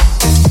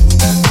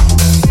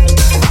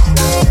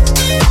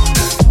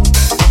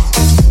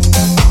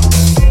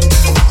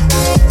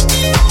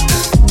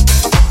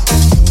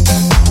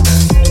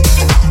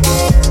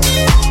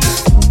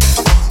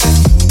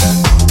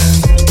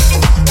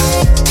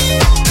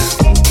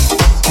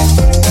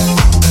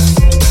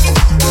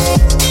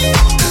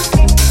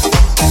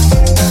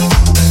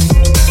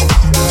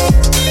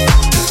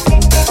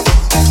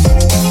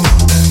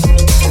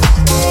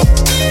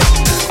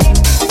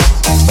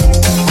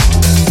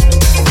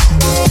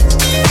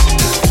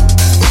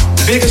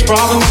 Biggest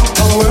problem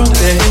of the world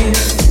today.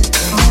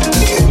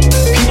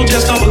 People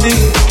just don't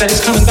believe that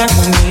it's coming back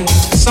one day.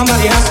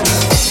 Somebody asked me.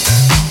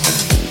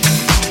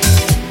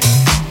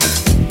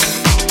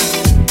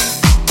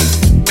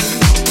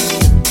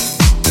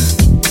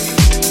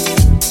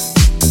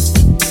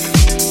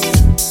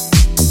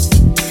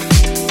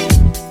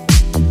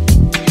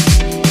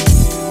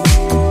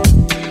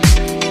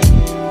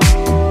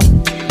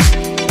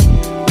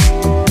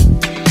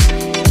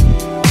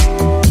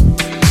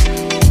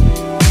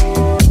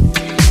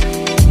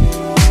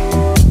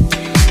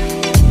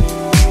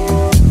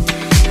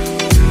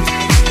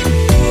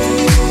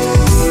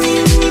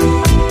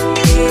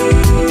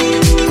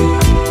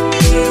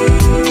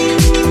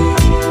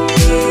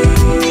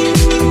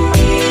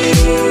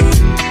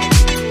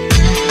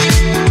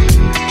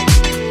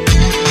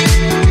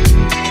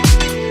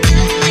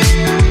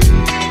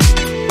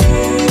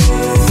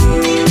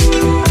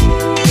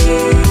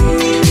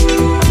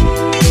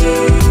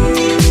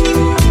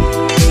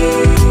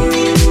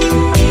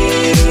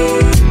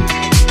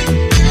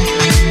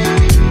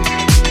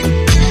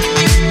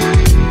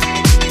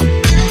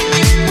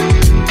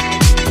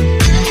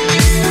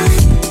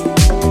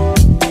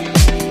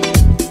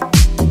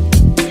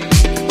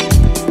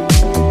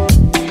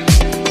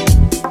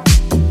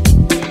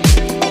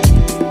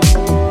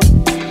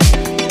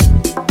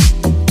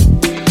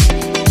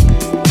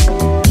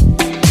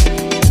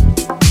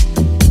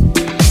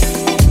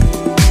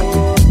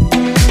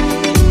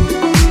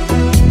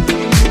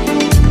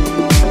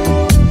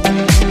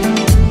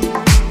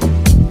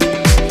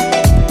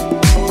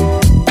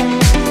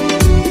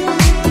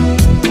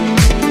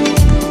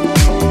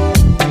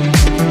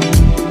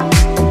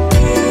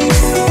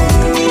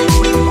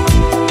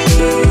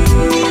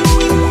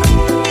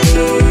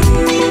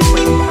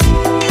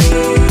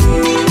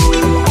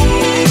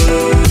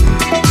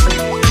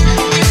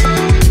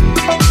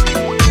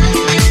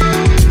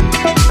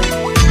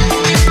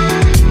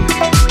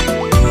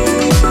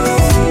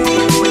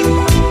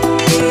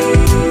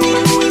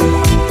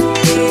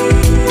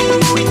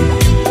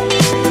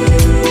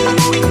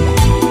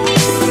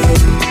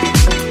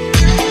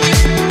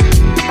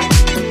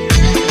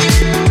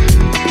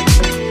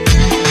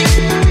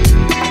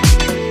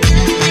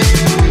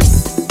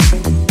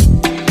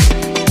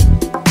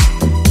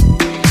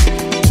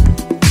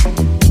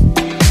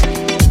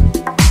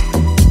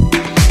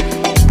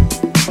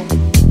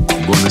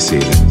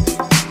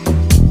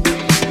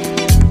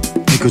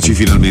 Eccoci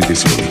finalmente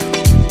soli.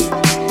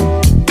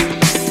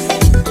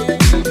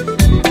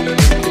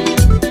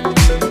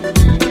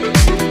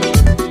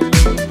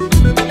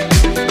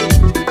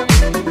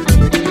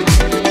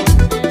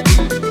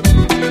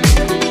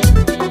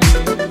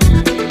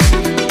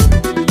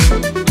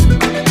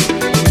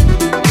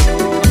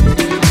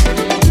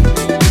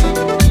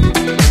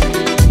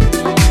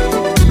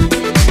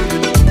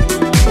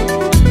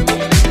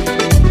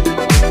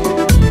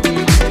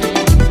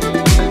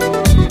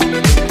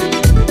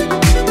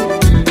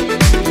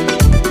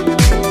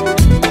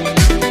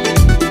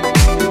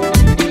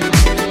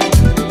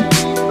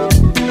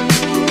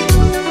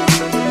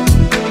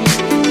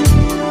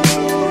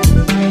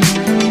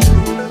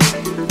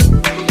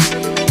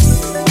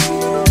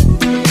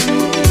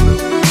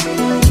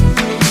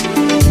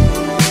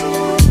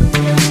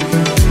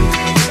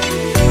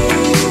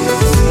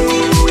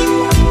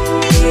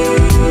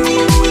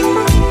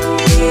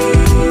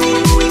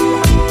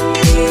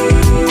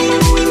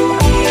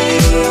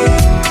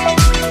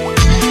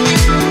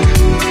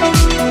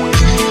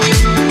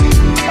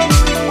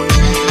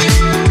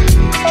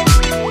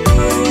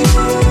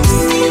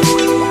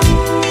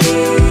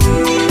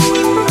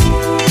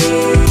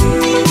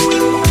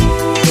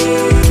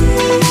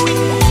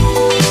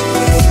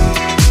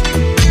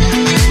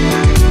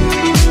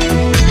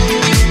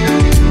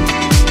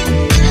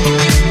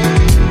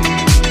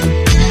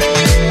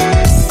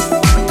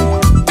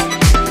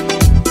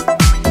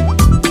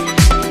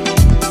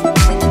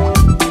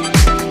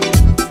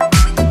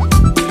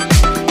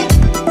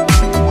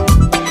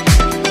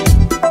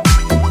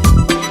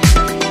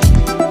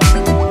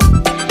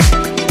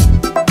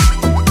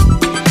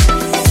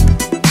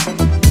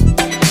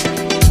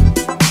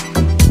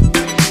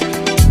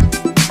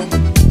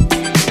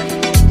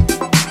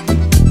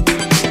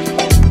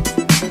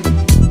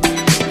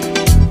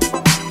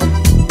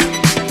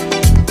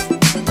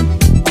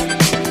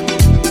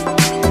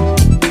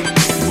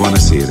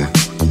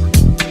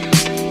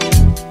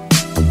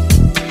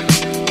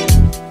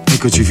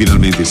 Eccoci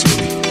finalmente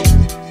soli.